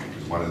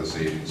 is one of the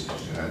savings.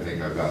 And I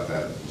think I've got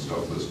that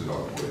stuff listed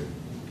out for you.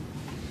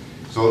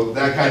 So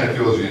that kind of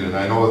fills you in, and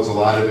I know it's a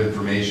lot of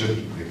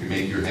information. It can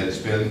make your head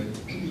spin.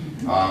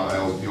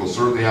 You'll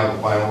certainly have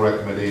a final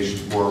recommendation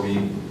for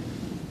me,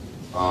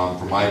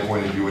 from my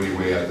point of view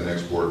anyway, at the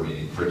next board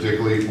meeting.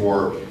 Particularly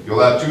you'll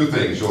have 2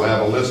 things. You'll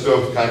have a list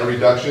of kind of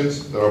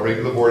reductions that I'll bring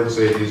to the board and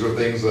say, these are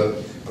things that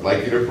I'd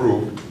like you to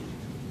approve.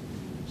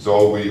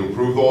 So we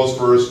approve those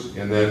first,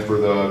 and then for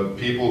the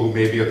people who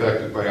may be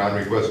affected by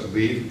unrequested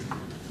leave,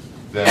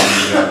 then we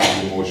have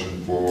to do a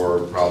motion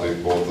for probably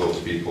both those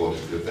people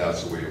if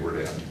that's the way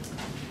we're at.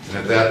 And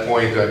at that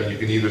point, I mean, you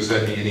can either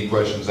send me any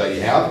questions that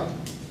you have,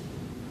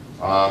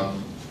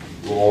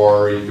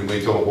 or you can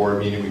wait till the board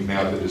meeting, we can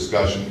have the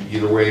discussion.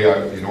 Either way,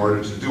 in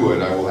order to do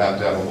it, I will have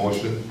to have a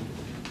motion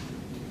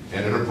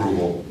and an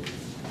approval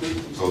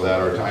so that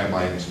our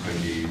timelines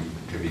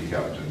can be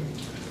kept and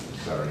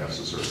that are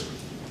necessary.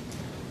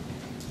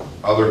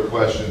 Other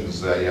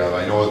questions that you have?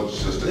 I know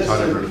it's just a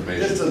ton of information.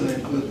 This doesn't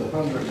include the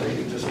 100 that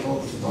you just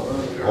told us about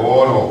earlier.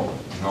 Oh,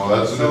 no,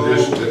 that's an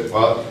addition.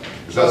 Well,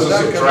 that's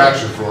a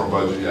subtraction from our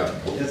budget, yeah.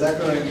 Is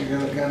that you're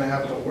gonna kind of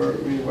have to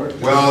rework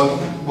this? Well,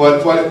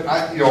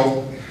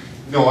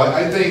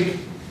 I think,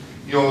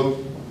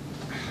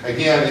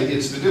 again,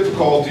 it's the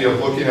difficulty of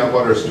looking at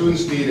what our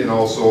students need and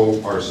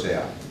also our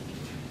staff.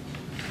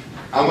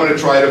 I'm going to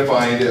try to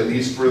find, at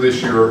least for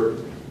this year,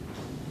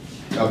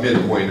 a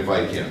midpoint if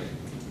I can.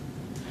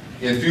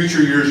 In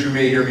future years, you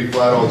may hear me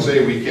flat out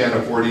say we can't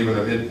afford even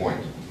a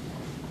midpoint.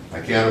 We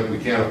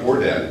can't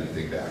afford to add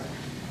anything back.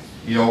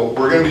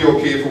 We're going to be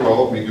okay for,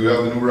 well, we do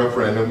have the new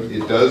referendum.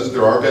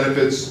 There are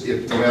benefits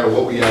no matter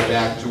what we add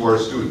back to our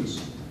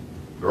students.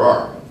 There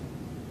are.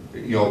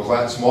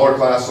 Smaller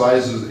class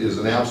sizes is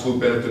an absolute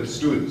benefit to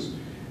students.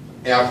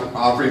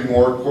 Offering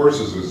more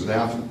courses is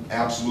an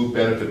absolute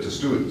benefit to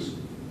students.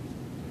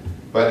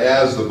 But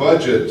as the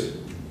budget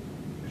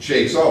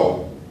shakes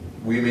out,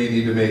 we may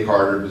need to make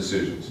harder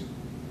decisions.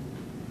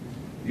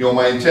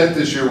 My intent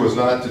this year was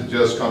not to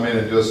just come in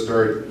and just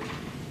start,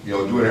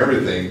 doing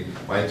everything.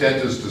 My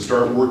intent is to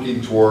start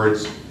working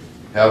towards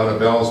having a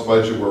balanced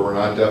budget where we're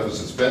not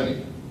deficit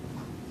spending.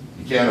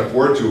 You can't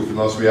afford to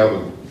unless we have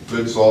a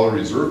good, solid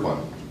reserve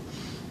fund.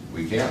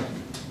 We can't.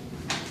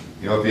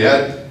 If you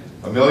had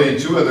 $1.2 million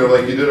in there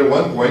like you did at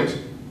one point,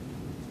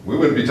 we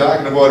wouldn't be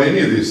talking about any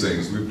of these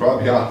things. We'd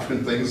probably be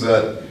offering things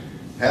that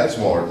had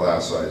smaller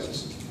class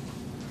sizes.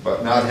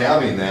 But not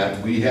having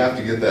that, we have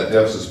to get that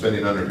deficit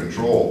spending under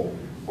control,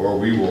 or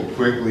we will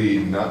quickly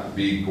not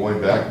be going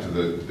back to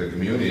the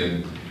community,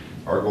 and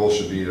our goal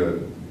should be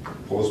to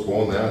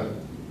postpone that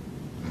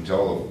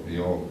until,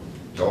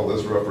 until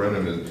this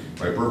referendum is,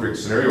 my perfect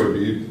scenario would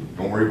be,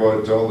 don't worry about it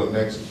until the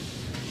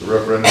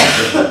referendum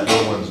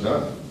until one's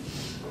done.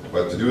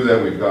 But to do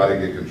that, we've got to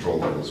get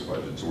control of this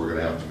budget, so we're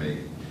going to have to make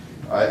it.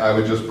 I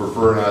would just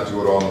prefer not to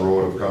go down the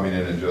road of coming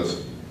in and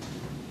just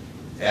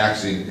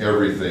axing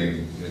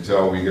everything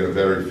until we get a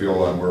better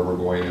feel on where we're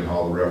going and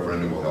how the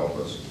referendum will help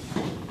us.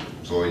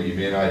 So you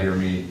may not hear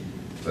me,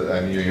 but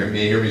I mean, you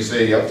may hear me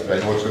say, yep, I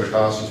know it's gonna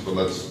cost us, but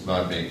let's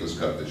not make this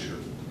cut this year.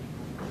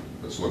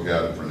 Let's look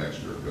at it for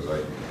next year,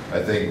 because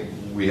I think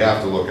we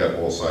have to look at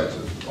all sides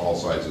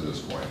of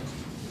this coin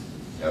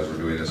as we're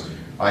doing this.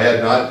 I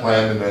had not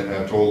planned, and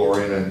I've told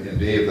Lori and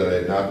Dave that I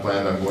had not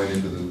planned on going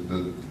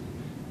into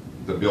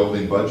the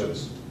building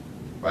budgets.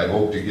 I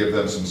hope to give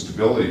them some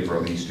stability for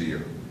at least a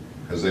year,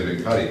 because they've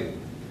been cutting.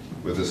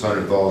 With this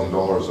 $100,000,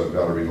 I've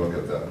got to relook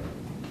at that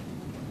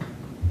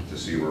to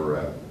see where we're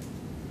at.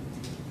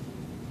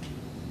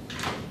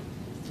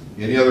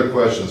 Any other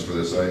questions for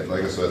this?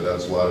 Like I said,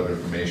 that's a lot of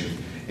information.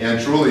 And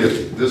truly,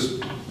 if this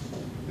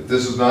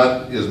is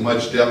not as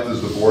much depth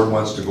as the board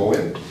wants to go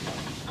in,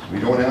 we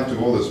don't have to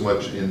go this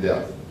much in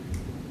depth.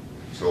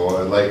 So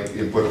I'd like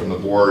input from the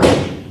board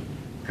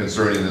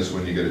concerning this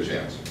when you get a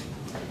chance.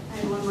 I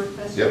have one more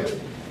question.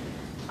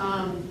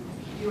 Yep.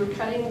 You were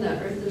cutting the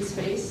earth and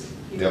space.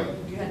 Yep.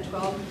 You had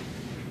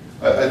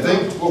 12. I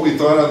think what we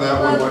thought on that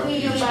one, Well, what you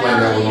you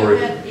explained that one, you Lori.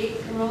 had 8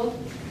 enrolled,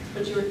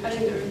 but you were cutting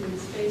the earth and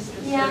space.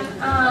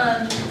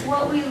 Yeah,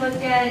 what we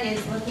looked at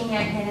is looking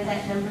at kind of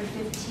that number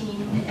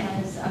 15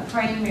 as a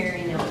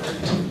primary number,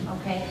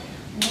 okay?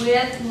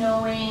 With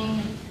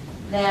knowing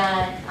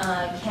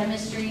that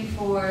chemistry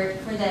for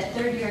that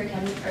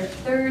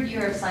third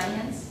year of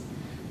science,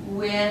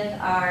 with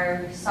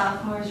our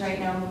sophomores right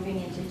now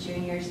moving into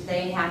juniors,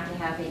 they have to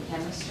have a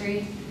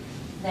chemistry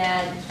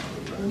that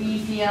we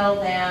feel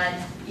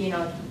that, you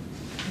know,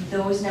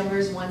 those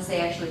numbers, once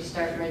they actually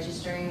start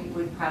registering,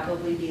 would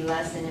probably be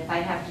less. And if I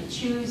have to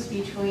choose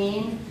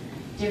between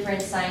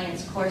different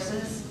science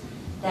courses,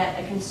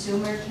 that a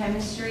consumer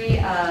chemistry,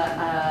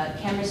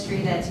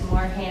 chemistry that's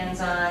more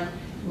hands-on,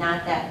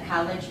 not that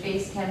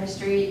college-based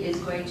chemistry, is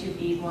going to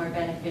be more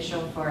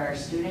beneficial for our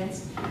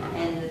students,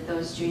 and that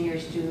those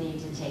juniors do need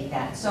to take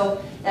that.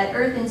 So that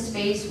earth and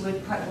space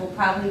will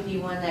probably be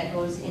one that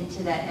goes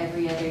into that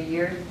every other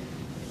year,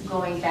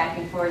 going back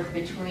and forth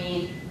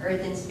between earth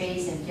and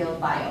space and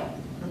field bio.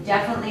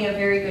 Definitely a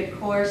very good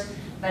course,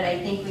 but I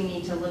think we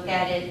need to look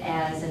at it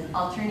as an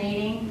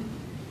alternating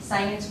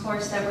science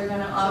course that we're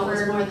going to offer.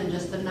 So it's more than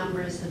just the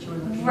numbers that you were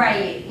looking at.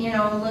 Right, you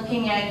know,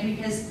 looking at,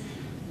 because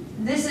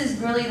this is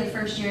really the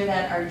first year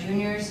that our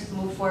juniors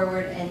move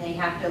forward and they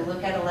have to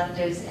look at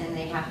electives and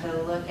they have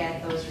to look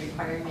at those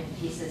requirement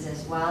pieces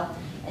as well.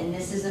 And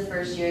this is the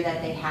first year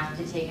that they have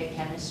to take a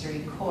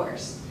chemistry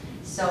course.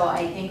 So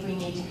I think we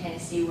need to kind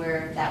of see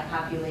where that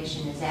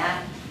population is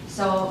at.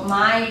 So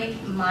my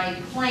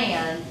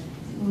plan,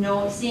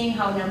 seeing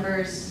how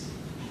numbers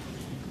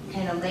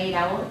kind of laid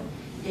out,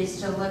 is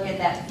to look at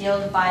that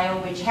field bio,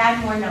 which had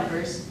more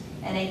numbers.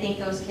 And I think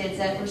those kids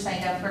that were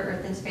signed up for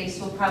earth and space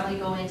will probably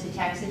go into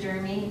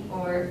taxidermy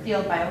or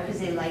field bio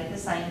because they like the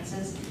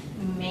sciences,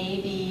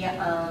 maybe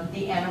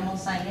the animal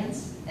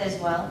science as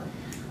well.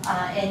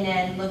 And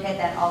then look at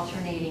that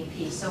alternating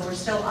piece. So we're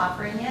still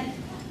offering it,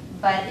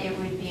 but it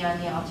would be on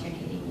the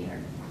alternating year.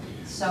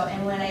 So,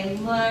 and when I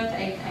looked,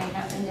 I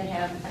happen to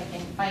have, if I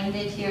can find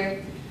it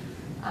here,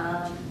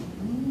 I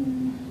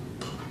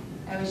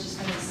was just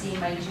going to see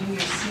my junior,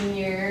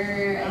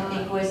 senior, I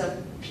think was a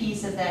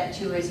piece of that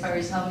too, as far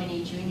as how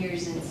many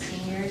juniors and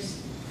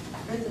seniors.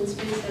 Earth and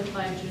space had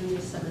 5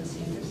 juniors, 7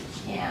 seniors.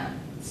 Yeah,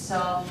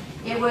 so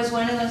it was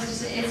one of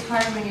those, it's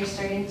hard when you're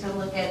starting to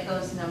look at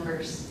those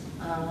numbers.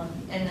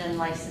 And then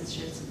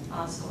licensures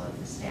also of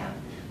the staff.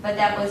 But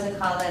that was a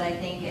call that I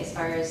think, as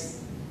far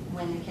as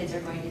when the kids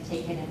are going to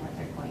take it and what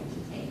they're going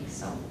to take,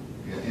 so.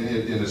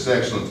 In this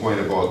excellent point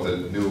about the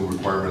new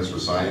requirements for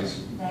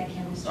science, That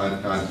chemistry.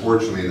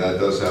 unfortunately, that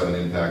does have an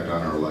impact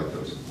on our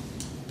electives,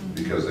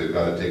 because they've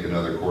got to take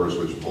another course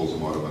which pulls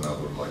them out of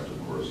another elective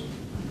course.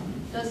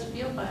 Does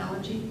field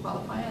biology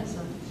qualify as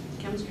a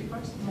chemistry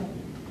course? No.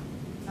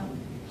 No.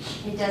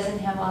 It doesn't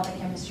have all the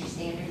chemistry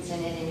standards in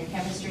it, and your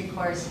chemistry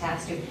course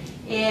has to.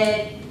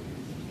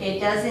 It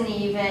doesn't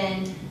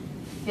even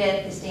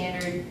fit the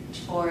standard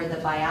for the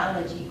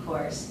biology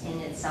course in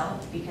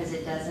itself, because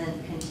it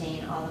doesn't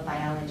contain all the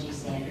biology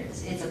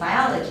standards. It's a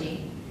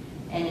biology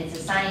and it's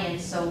a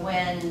science, so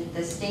when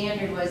the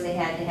standard was they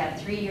had to have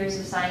 3 years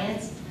of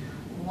science,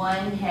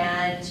 one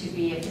had to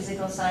be a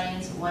physical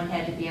science, one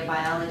had to be a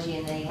biology,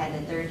 and they had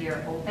the 3rd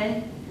year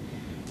open.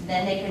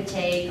 Then they could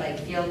take like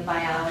field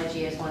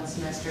biology as 1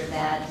 semester of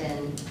that,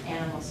 and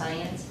animal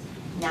science.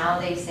 Now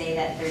they say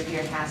that 3rd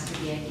year has to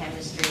be a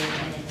chemistry,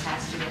 and it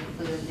has to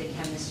include the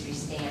chemistry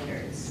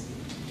standards.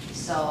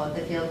 So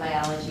the field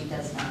biology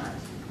does not.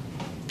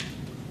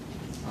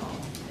 So,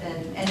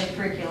 and the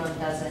curriculum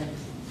doesn't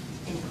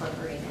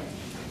incorporate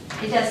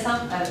it. It does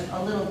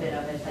a little bit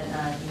of it, but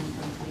not in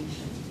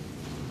completion.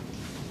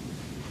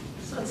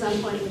 So at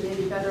some point, we may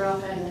be better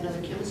off adding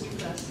another chemistry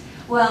class.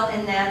 Well,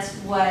 and that's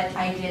what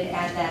I did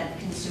at that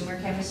consumer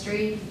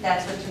chemistry.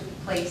 That's what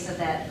took place of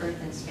that earth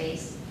and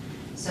space,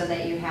 so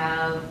that you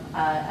have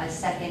a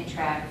second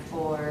track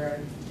for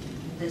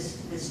the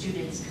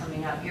students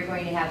coming up. You're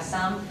going to have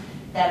some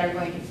that are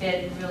going to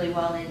fit really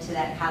well into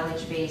that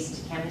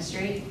college-based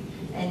chemistry,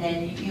 And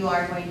then you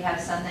are going to have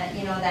some that,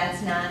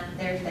 that's not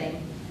their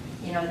thing.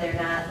 They're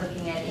not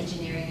looking at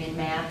engineering and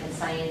math and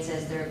science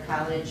as their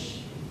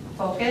college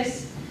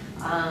focus,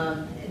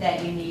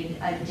 that you need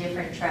a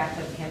different track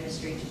of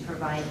chemistry to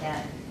provide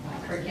that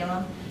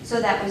curriculum.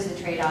 So that was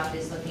the trade-off,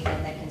 is looking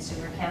at that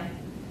consumer chem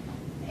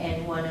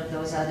and one of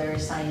those other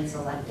science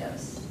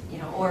electives,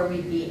 or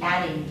we'd be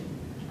adding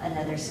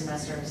another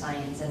semester of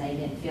science, and I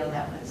didn't feel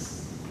that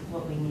was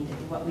what we needed,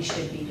 what we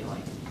should be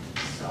doing.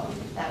 So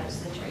that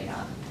was the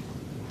trade-off.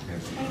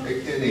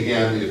 And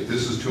again, if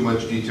this is too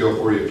much detail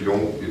for you,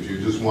 if you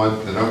just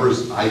want the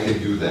numbers, I can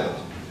do that.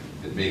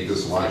 It'd make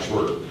this a lot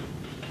shorter.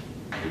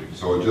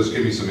 So just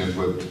give me some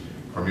input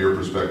from your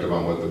perspective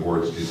on what the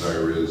board's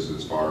desire is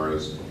as far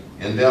as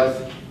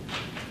in-depth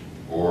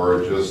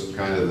or just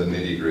kind of the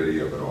nitty-gritty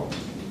of it all.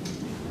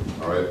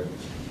 All right,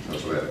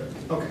 that's what I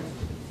have. Okay.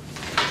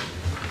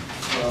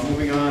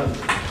 Moving on,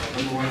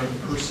 number 1 on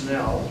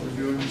personnel,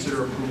 review and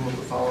consider approval of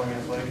the following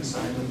athletic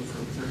assignment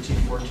for the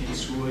 13-14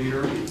 school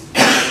year.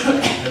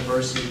 Head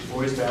varsity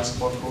boys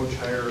basketball coach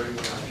hiring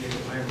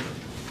Jacob Heimer.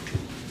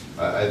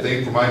 I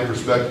think from my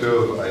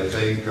perspective, I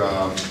think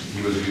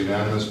he was a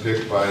unanimous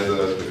pick by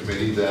the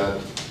committee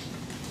that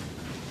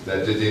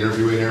did the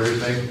interviewing and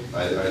everything.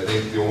 I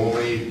think the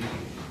only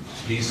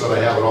piece that I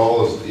have at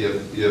all is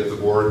if the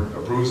board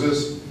approves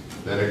this,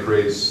 then it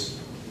creates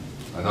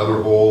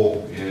another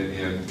hole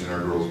in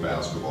our girls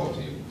basketball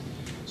team.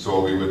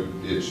 So it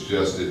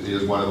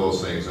is one of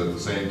those things. At the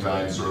same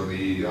time,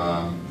 certainly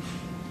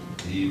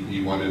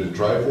he wanted to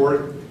try for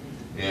it,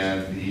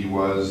 and he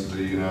was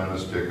the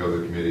unanimous pick of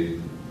the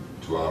committee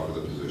to offer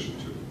the position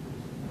to.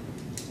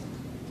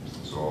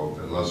 So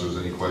unless there's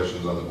any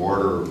questions on the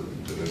board, or I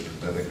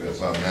think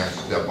that's on Max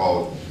to step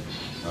out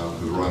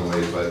to the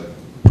runway, but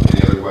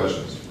any other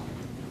questions?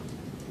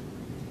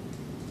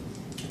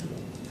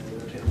 I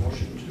entertain a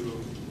motion to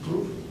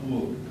approve.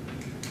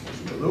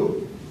 Motion by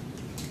Lou.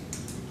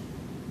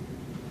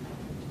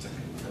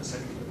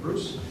 Second by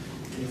Bruce.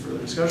 Any further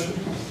discussion?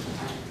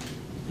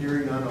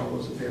 Hearing none, all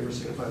those in favor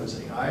signify by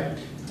saying aye.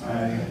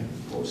 Aye.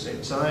 Opposed,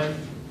 same sign.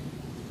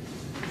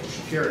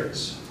 Motion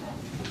carries.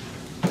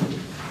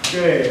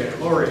 Okay,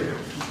 Lori,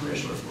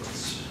 information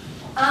reports.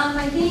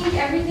 I think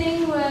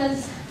everything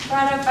was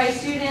brought up by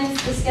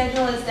students. The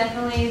schedule is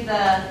definitely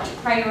the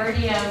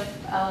priority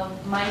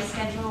of my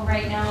schedule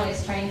right now,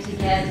 is trying to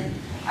get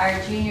our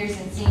juniors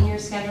and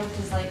seniors scheduled,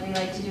 because we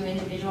like to do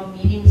individual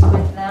meetings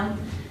with them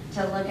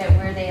to look at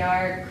where they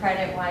are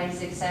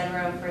credit-wise, et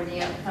cetera, for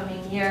the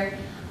upcoming year.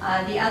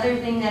 The other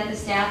thing that the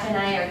staff and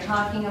I are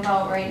talking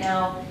about right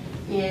now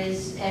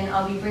is, and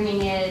I'll be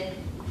bringing it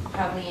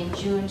probably in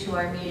June to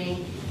our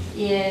meeting,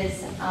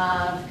 is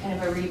kind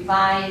of a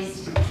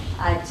revised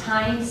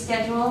time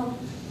schedule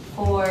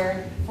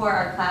for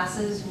our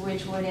classes,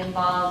 which would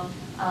involve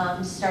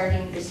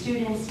starting the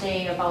student's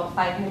day about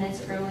 5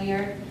 minutes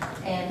earlier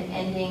and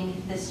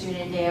ending the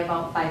student day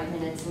about 5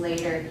 minutes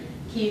later,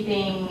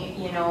 keeping,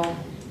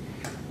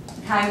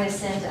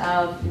 cognizant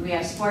of, we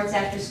have sports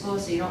after school,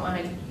 so you don't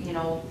want to,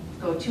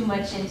 go too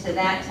much into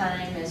that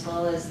time, as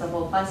well as the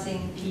whole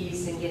busing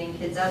piece and getting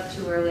kids up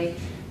too early.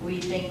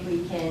 We think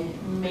we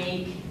can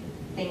make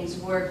things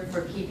work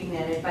for keeping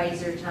that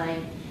advisor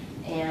time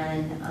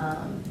and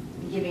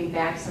giving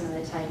back some of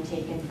the time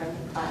taken from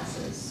the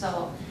classes.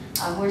 So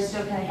we're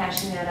still kind of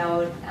hashing that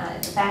out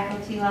at the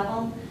faculty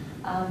level.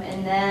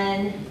 And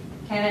then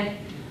kind of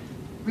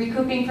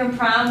recouping from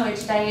prom,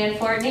 which Diane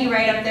Fortney,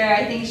 right up there,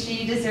 I think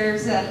she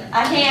deserves a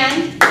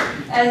hand,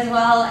 as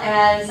well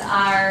as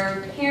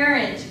our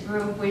parent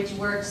group, which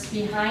works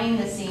behind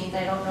the scenes.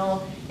 I don't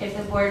know if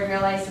the board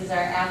realizes our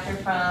after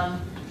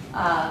prom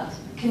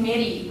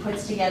committee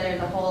puts together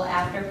the whole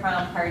after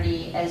prom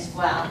party as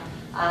well.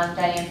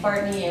 Diane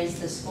Fortney is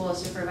the school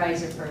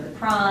supervisor for the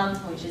prom,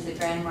 which is the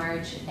grand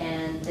march,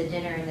 and the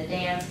dinner and the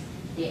dance.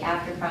 The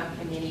after prom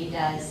committee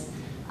does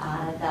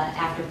the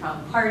after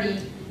prom party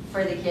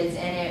for the kids,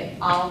 and it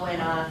all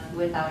went off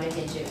without a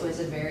hitch. It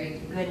was a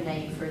very good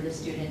night for the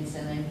students,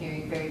 and I'm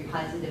hearing very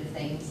positive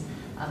things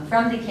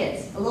from the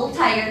kids. A little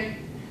tired.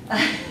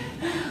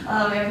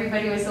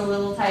 Everybody was a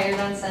little tired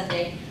on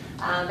Sunday.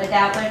 But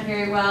that went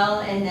very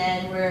well, and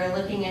then we're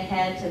looking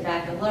ahead to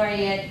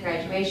baccalaureate,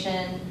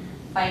 graduation,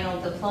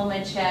 final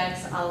diploma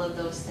checks, all of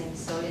those things.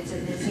 So it's a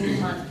busy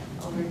month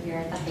over here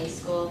at the high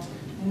school.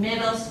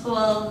 Middle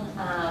school,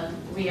 I'm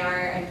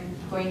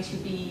going to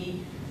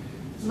be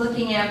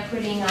looking at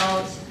putting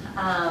out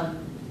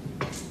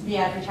the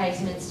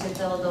advertisements to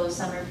fill those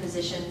summer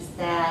positions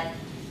that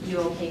you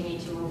okayed me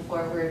to move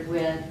forward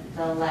with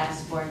the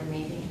last board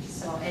meeting.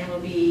 So, and we'll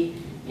be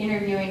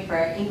interviewing for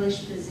our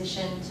English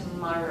position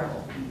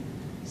tomorrow.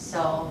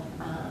 So,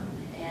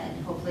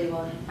 and hopefully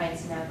we'll find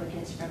some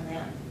applicants from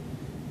that.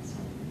 So,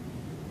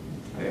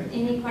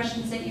 any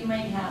questions that you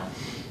might have?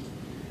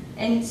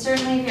 And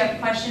certainly if you have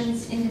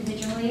questions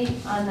individually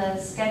on the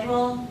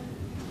schedule,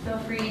 feel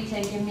free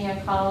to give me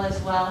a call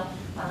as well.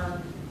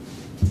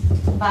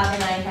 Bob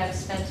and I have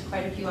spent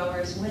quite a few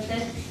hours with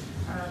it.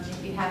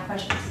 If you have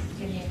questions,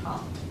 give me a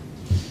call.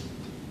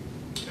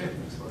 Okay,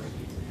 thanks,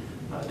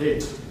 Lori.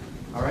 Dave.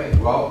 All right,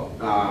 well,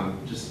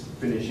 just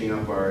finishing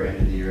up our end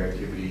of the year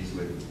activities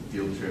with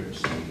field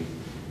trips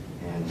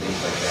and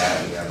things like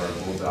that. We have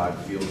our Bulldog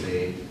Field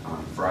Day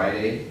on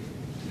Friday.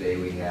 Today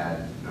we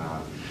had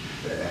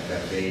the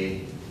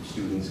FFA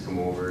students come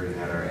over and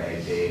had our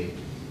Ag Day,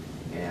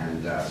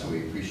 and so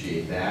we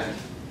appreciate that.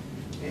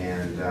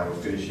 And we're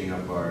finishing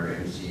up our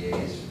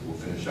MCAs. We'll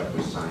finish up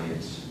with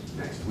science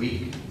next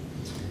week.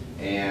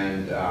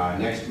 And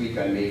next week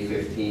on May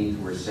 15th,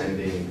 we're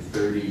sending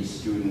 30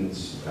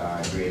 students,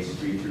 grades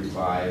 3 through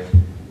 5,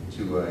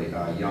 to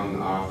a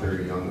young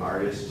author, young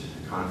artist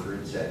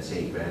conference at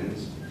St.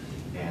 Ben's.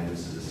 And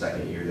this is the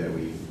second year that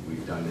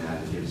we've done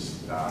that. It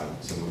gives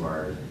some of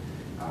our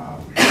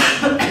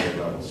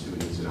grade-level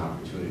students an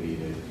opportunity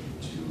to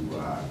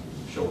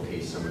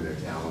showcase some of their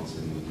talents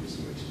and do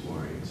some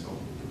exploring. So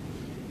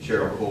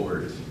Cheryl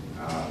Colbert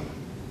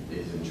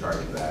is in charge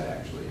of that,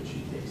 actually, and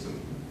she takes them.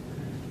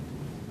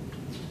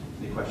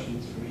 Any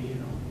questions for me?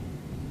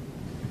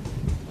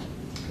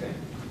 Okay.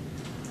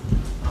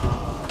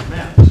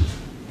 Matt?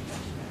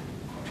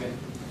 Okay.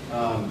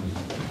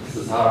 This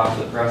is hot off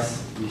the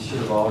press. You should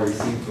have all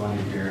received one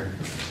in your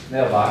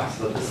mailbox,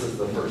 but this is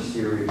the first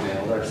year we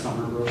mailed our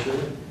summer brochure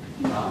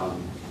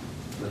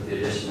with the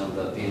addition of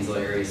the Paynesville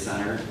Area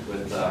Center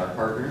with our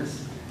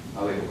partners.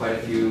 We have quite a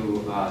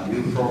few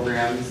new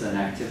programs and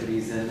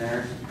activities in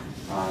there.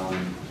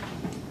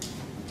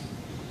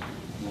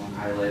 Won't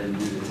highlight them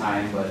due to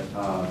time, but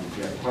if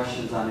you have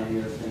questions on any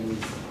of the things,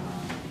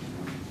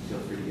 feel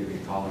free to give me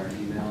a call or an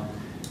email.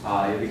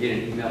 You'll be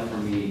getting an email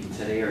from me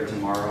today or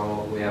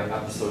tomorrow. We have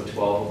episode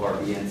 12 of our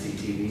BNC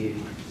TV.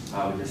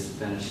 We just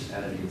finished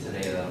editing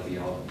today. That'll be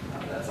out.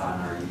 That's on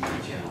our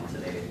YouTube channel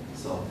today.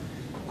 So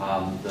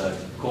the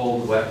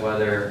cold, wet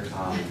weather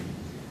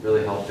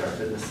really helped our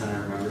fitness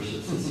center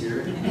memberships this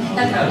year. We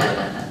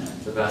had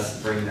the best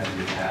spring that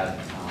we've had,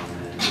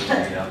 and we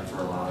made up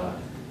for a lot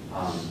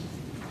of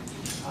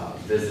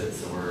visits.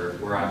 So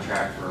we're on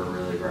track for a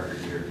really record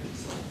year.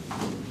 So,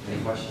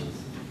 any questions?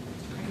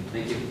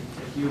 Thank you.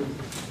 Thank you.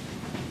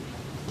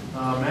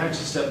 Max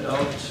stepped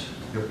out.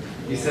 Yep.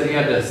 He said he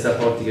had to step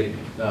out to get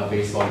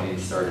baseball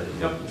games started.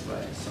 Yep.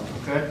 So.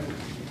 Okay.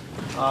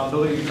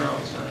 Billy, you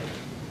grounds tonight.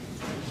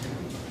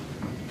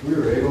 We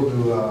were able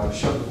to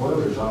shut the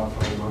boilers off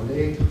on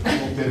Monday,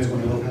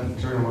 hoping we don't have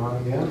to turn them on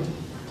again.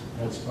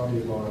 That's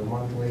probably about a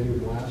month later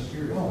than last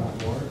year, if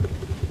not more.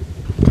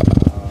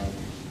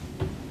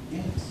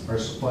 Our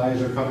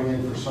supplies are coming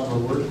in for summer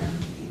work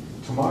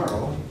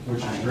tomorrow,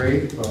 which is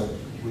great, but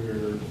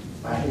we're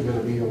actually going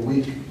to be a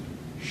week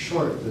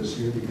short this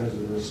year because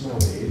of the snow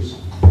days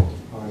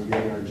on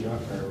getting our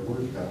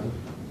work done.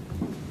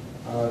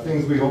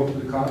 Things we hope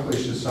to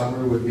accomplish this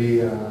summer would be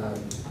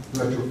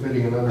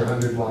retrofitting another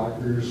 100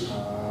 lockers,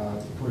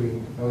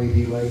 putting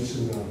LED lights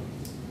in the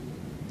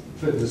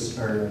fitness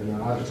or in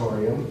the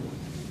auditorium,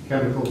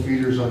 chemical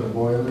feeders on the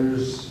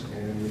boilers,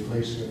 and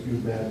replacing a few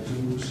bad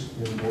tubes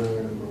in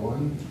boiler number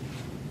 1,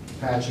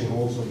 patching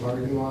holes in the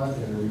parking lot,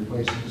 and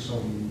replacing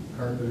some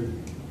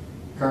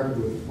carpet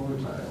with floor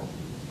tile.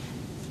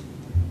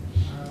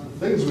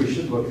 Things we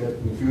should look at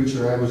in the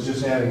future, I was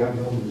just adding up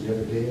numbers the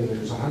other day, and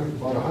there's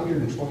about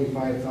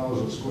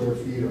 125,000 square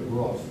feet of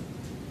roof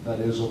that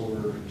is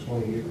over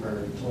 20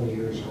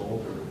 years or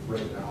older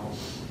right now.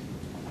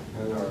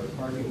 And our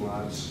parking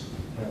lots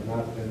have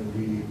not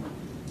been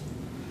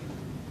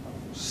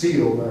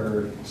sealed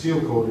or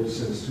seal coated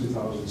since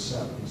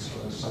 2007, so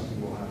that's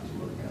something we'll have to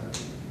look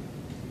at.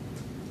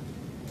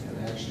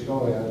 And actually,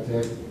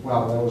 that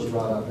was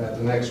brought up at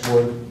the next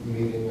board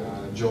meeting.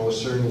 Joe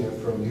Cernia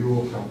from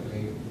Buell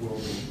Company will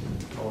be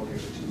out here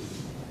to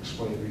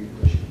explain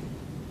recommission.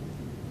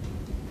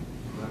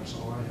 That's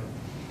all I have.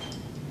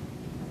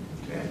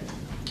 Okay.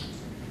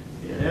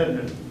 Yeah,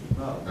 Edmund.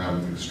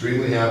 I'm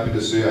extremely happy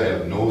to say I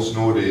have no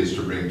snow days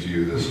to bring to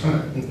you this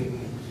time.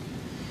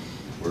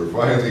 We're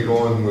finally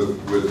going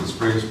with the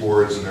spring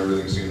sports and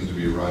everything seems to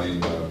be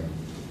running.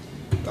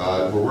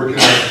 We're working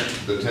on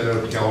the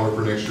tentative calendar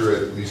for next year.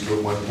 At least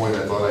at one point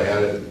I thought I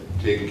had it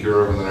taken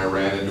care of, and then I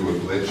ran into a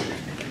glitch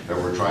that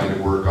we're trying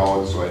to work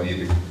out, so I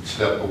need to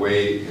step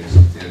away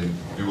and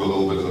do a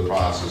little bit of the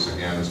process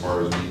again as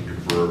far as meet and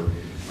confer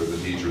with the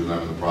teachers.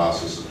 I'm in the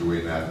process of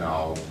doing that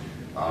now.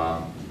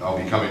 I'll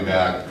be coming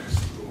back,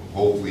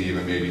 hopefully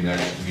even maybe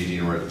next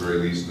meeting, or at the very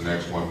least the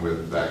next one,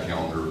 with that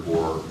calendar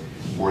for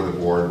the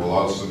board. Well,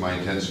 also my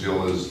intent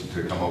still is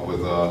to come up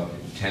with a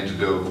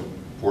tentative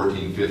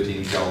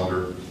 14-15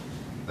 calendar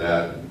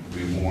that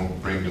we won't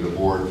bring to the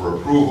board for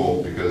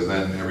approval, because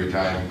then every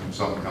time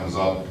something comes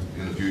up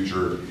in the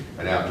future,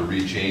 I'd have to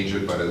rechange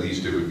it, but at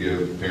least it would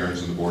give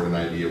parents and the board an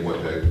idea of what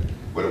it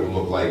would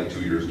look like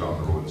 2 years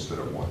down the road instead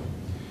of 1.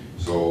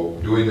 So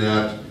doing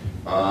that,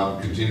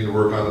 continue to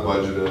work on the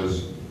budget.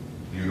 As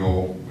you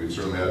know, we've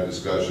certainly had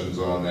discussions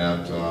on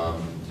that.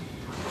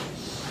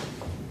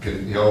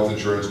 Health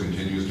insurance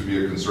continues to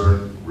be a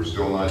concern. We're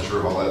still not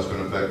sure how that's going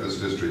to affect this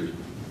district.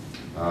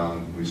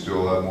 We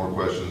still have more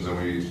questions than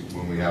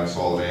when we have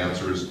solid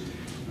answers.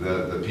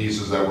 The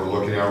pieces that we're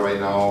looking at right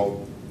now,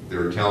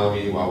 they're telling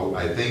me, well,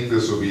 I think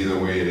this will be the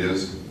way it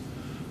is.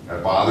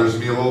 That bothers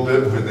me a little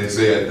bit when they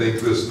say, I think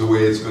this is the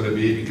way it's gonna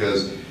be,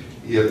 because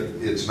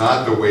if it's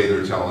not the way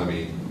they're telling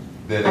me,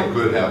 then it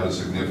could have a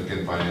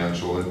significant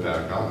financial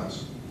impact on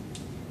us.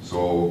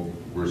 So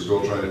we're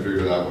still trying to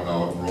figure that one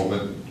out.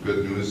 Enrollment,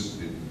 good news,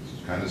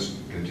 it's kind of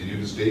continued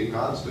to stay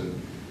constant,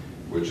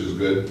 which is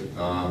good.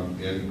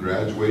 And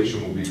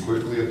graduation will be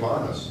quickly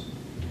upon us.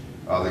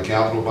 The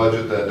capital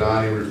budget that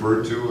Donnie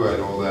referred to, I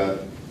know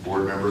that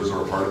board members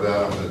are a part of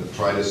that. I'm gonna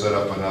try to set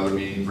up another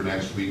meeting for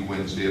next week,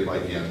 Wednesday, if I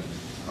can.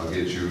 I'll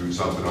get you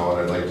something out.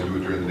 I'd like to do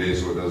it during the day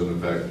so it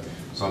doesn't affect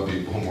some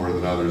people more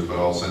than others, but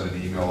I'll send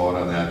an email out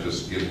on that,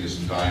 just giving you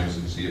some times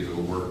and see if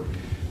it'll work.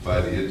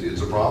 But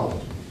it's a problem.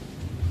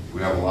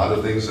 We have a lot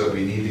of things that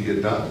we need to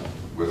get done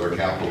with our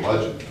capital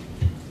budget.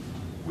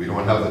 We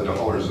don't have the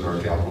dollars in our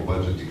capital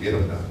budget to get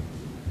them done.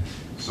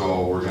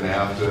 So we're gonna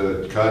have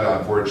to cut.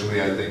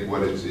 Unfortunately, I think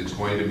what it's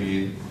going to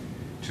mean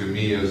to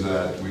me is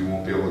that we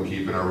won't be able to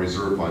keep in our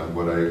reserve fund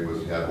what I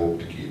had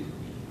hoped to keep.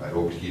 I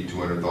hope to keep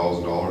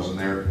 $200,000 in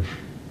there.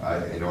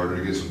 In order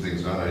to get some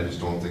things done, I just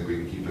don't think we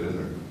can keep it in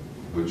there,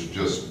 which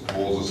just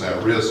holds us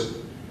at risk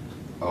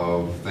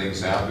of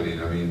things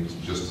happening. I mean,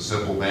 just a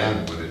simple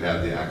van when it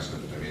had the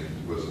accident. I mean,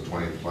 it was a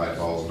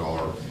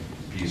 $25,000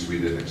 piece we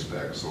didn't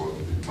expect. So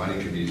money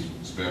can be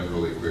spent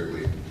really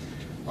quickly.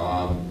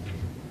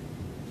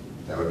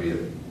 That would be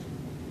it.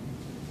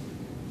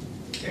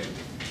 Okay.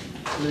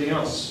 Anything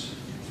else?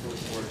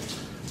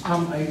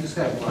 I just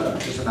have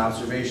just an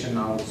observation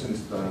now,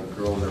 since the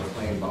girls are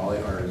playing volley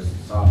or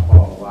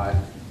softball a lot.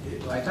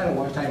 I thought at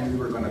one time we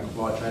were gonna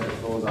try to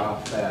close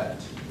off that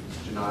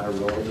Janata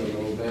Road a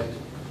little bit.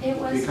 It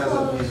was Because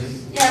of- closed,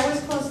 yeah, it was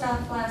closed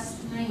off last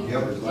night.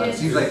 It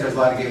seems like there's a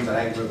lot of games that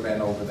I've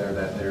been over there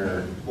that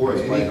they're. Boy,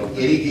 it's wide open.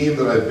 any game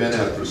that I've been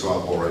at for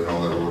softball right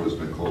now, that road has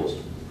been closed.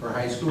 For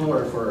high school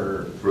or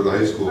for For the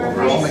high school. For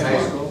for high only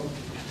high school?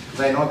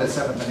 Because I know that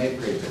 7th and 8th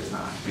grades it's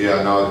not.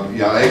 Yeah, no,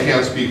 yeah, I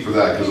can't speak for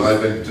that, because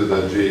I've been to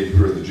the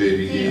JV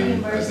The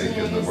game, I think,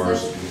 in the university,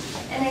 varsity.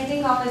 And I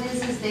think all it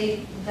is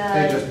they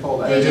They just pull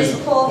that. They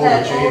just pull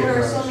that chain over,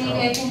 across, so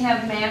maybe I can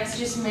have Max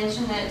just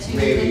mention that to the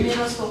Maybe.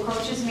 middle school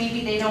coaches,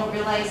 maybe they don't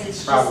realize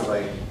it's just,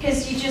 Probably.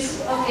 because you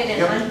just hook it and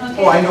Yep. unhook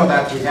it. Oh, I know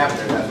that, we have it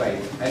there, that's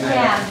right. And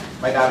Yeah.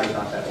 my daughter's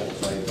not that old,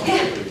 so I don't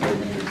think it's very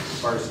many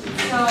varsity.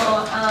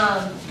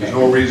 So, There's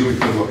no reason we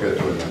couldn't look at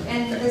doing that.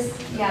 and this,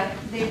 yeah,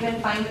 they've been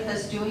fine with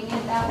us doing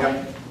it that way,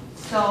 Yep.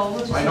 so we'll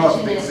just I know it's a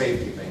mention big it.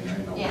 safety thing,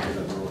 I know, Yeah. because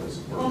the road is.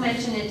 We'll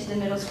mention it to the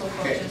middle school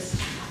Okay. coaches.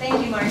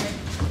 Thank you, Mark.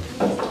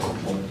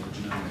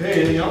 Okay,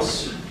 anything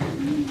else?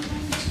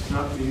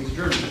 Not, meeting's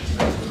adjourned.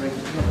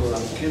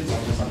 Kids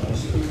on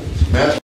this. Matt?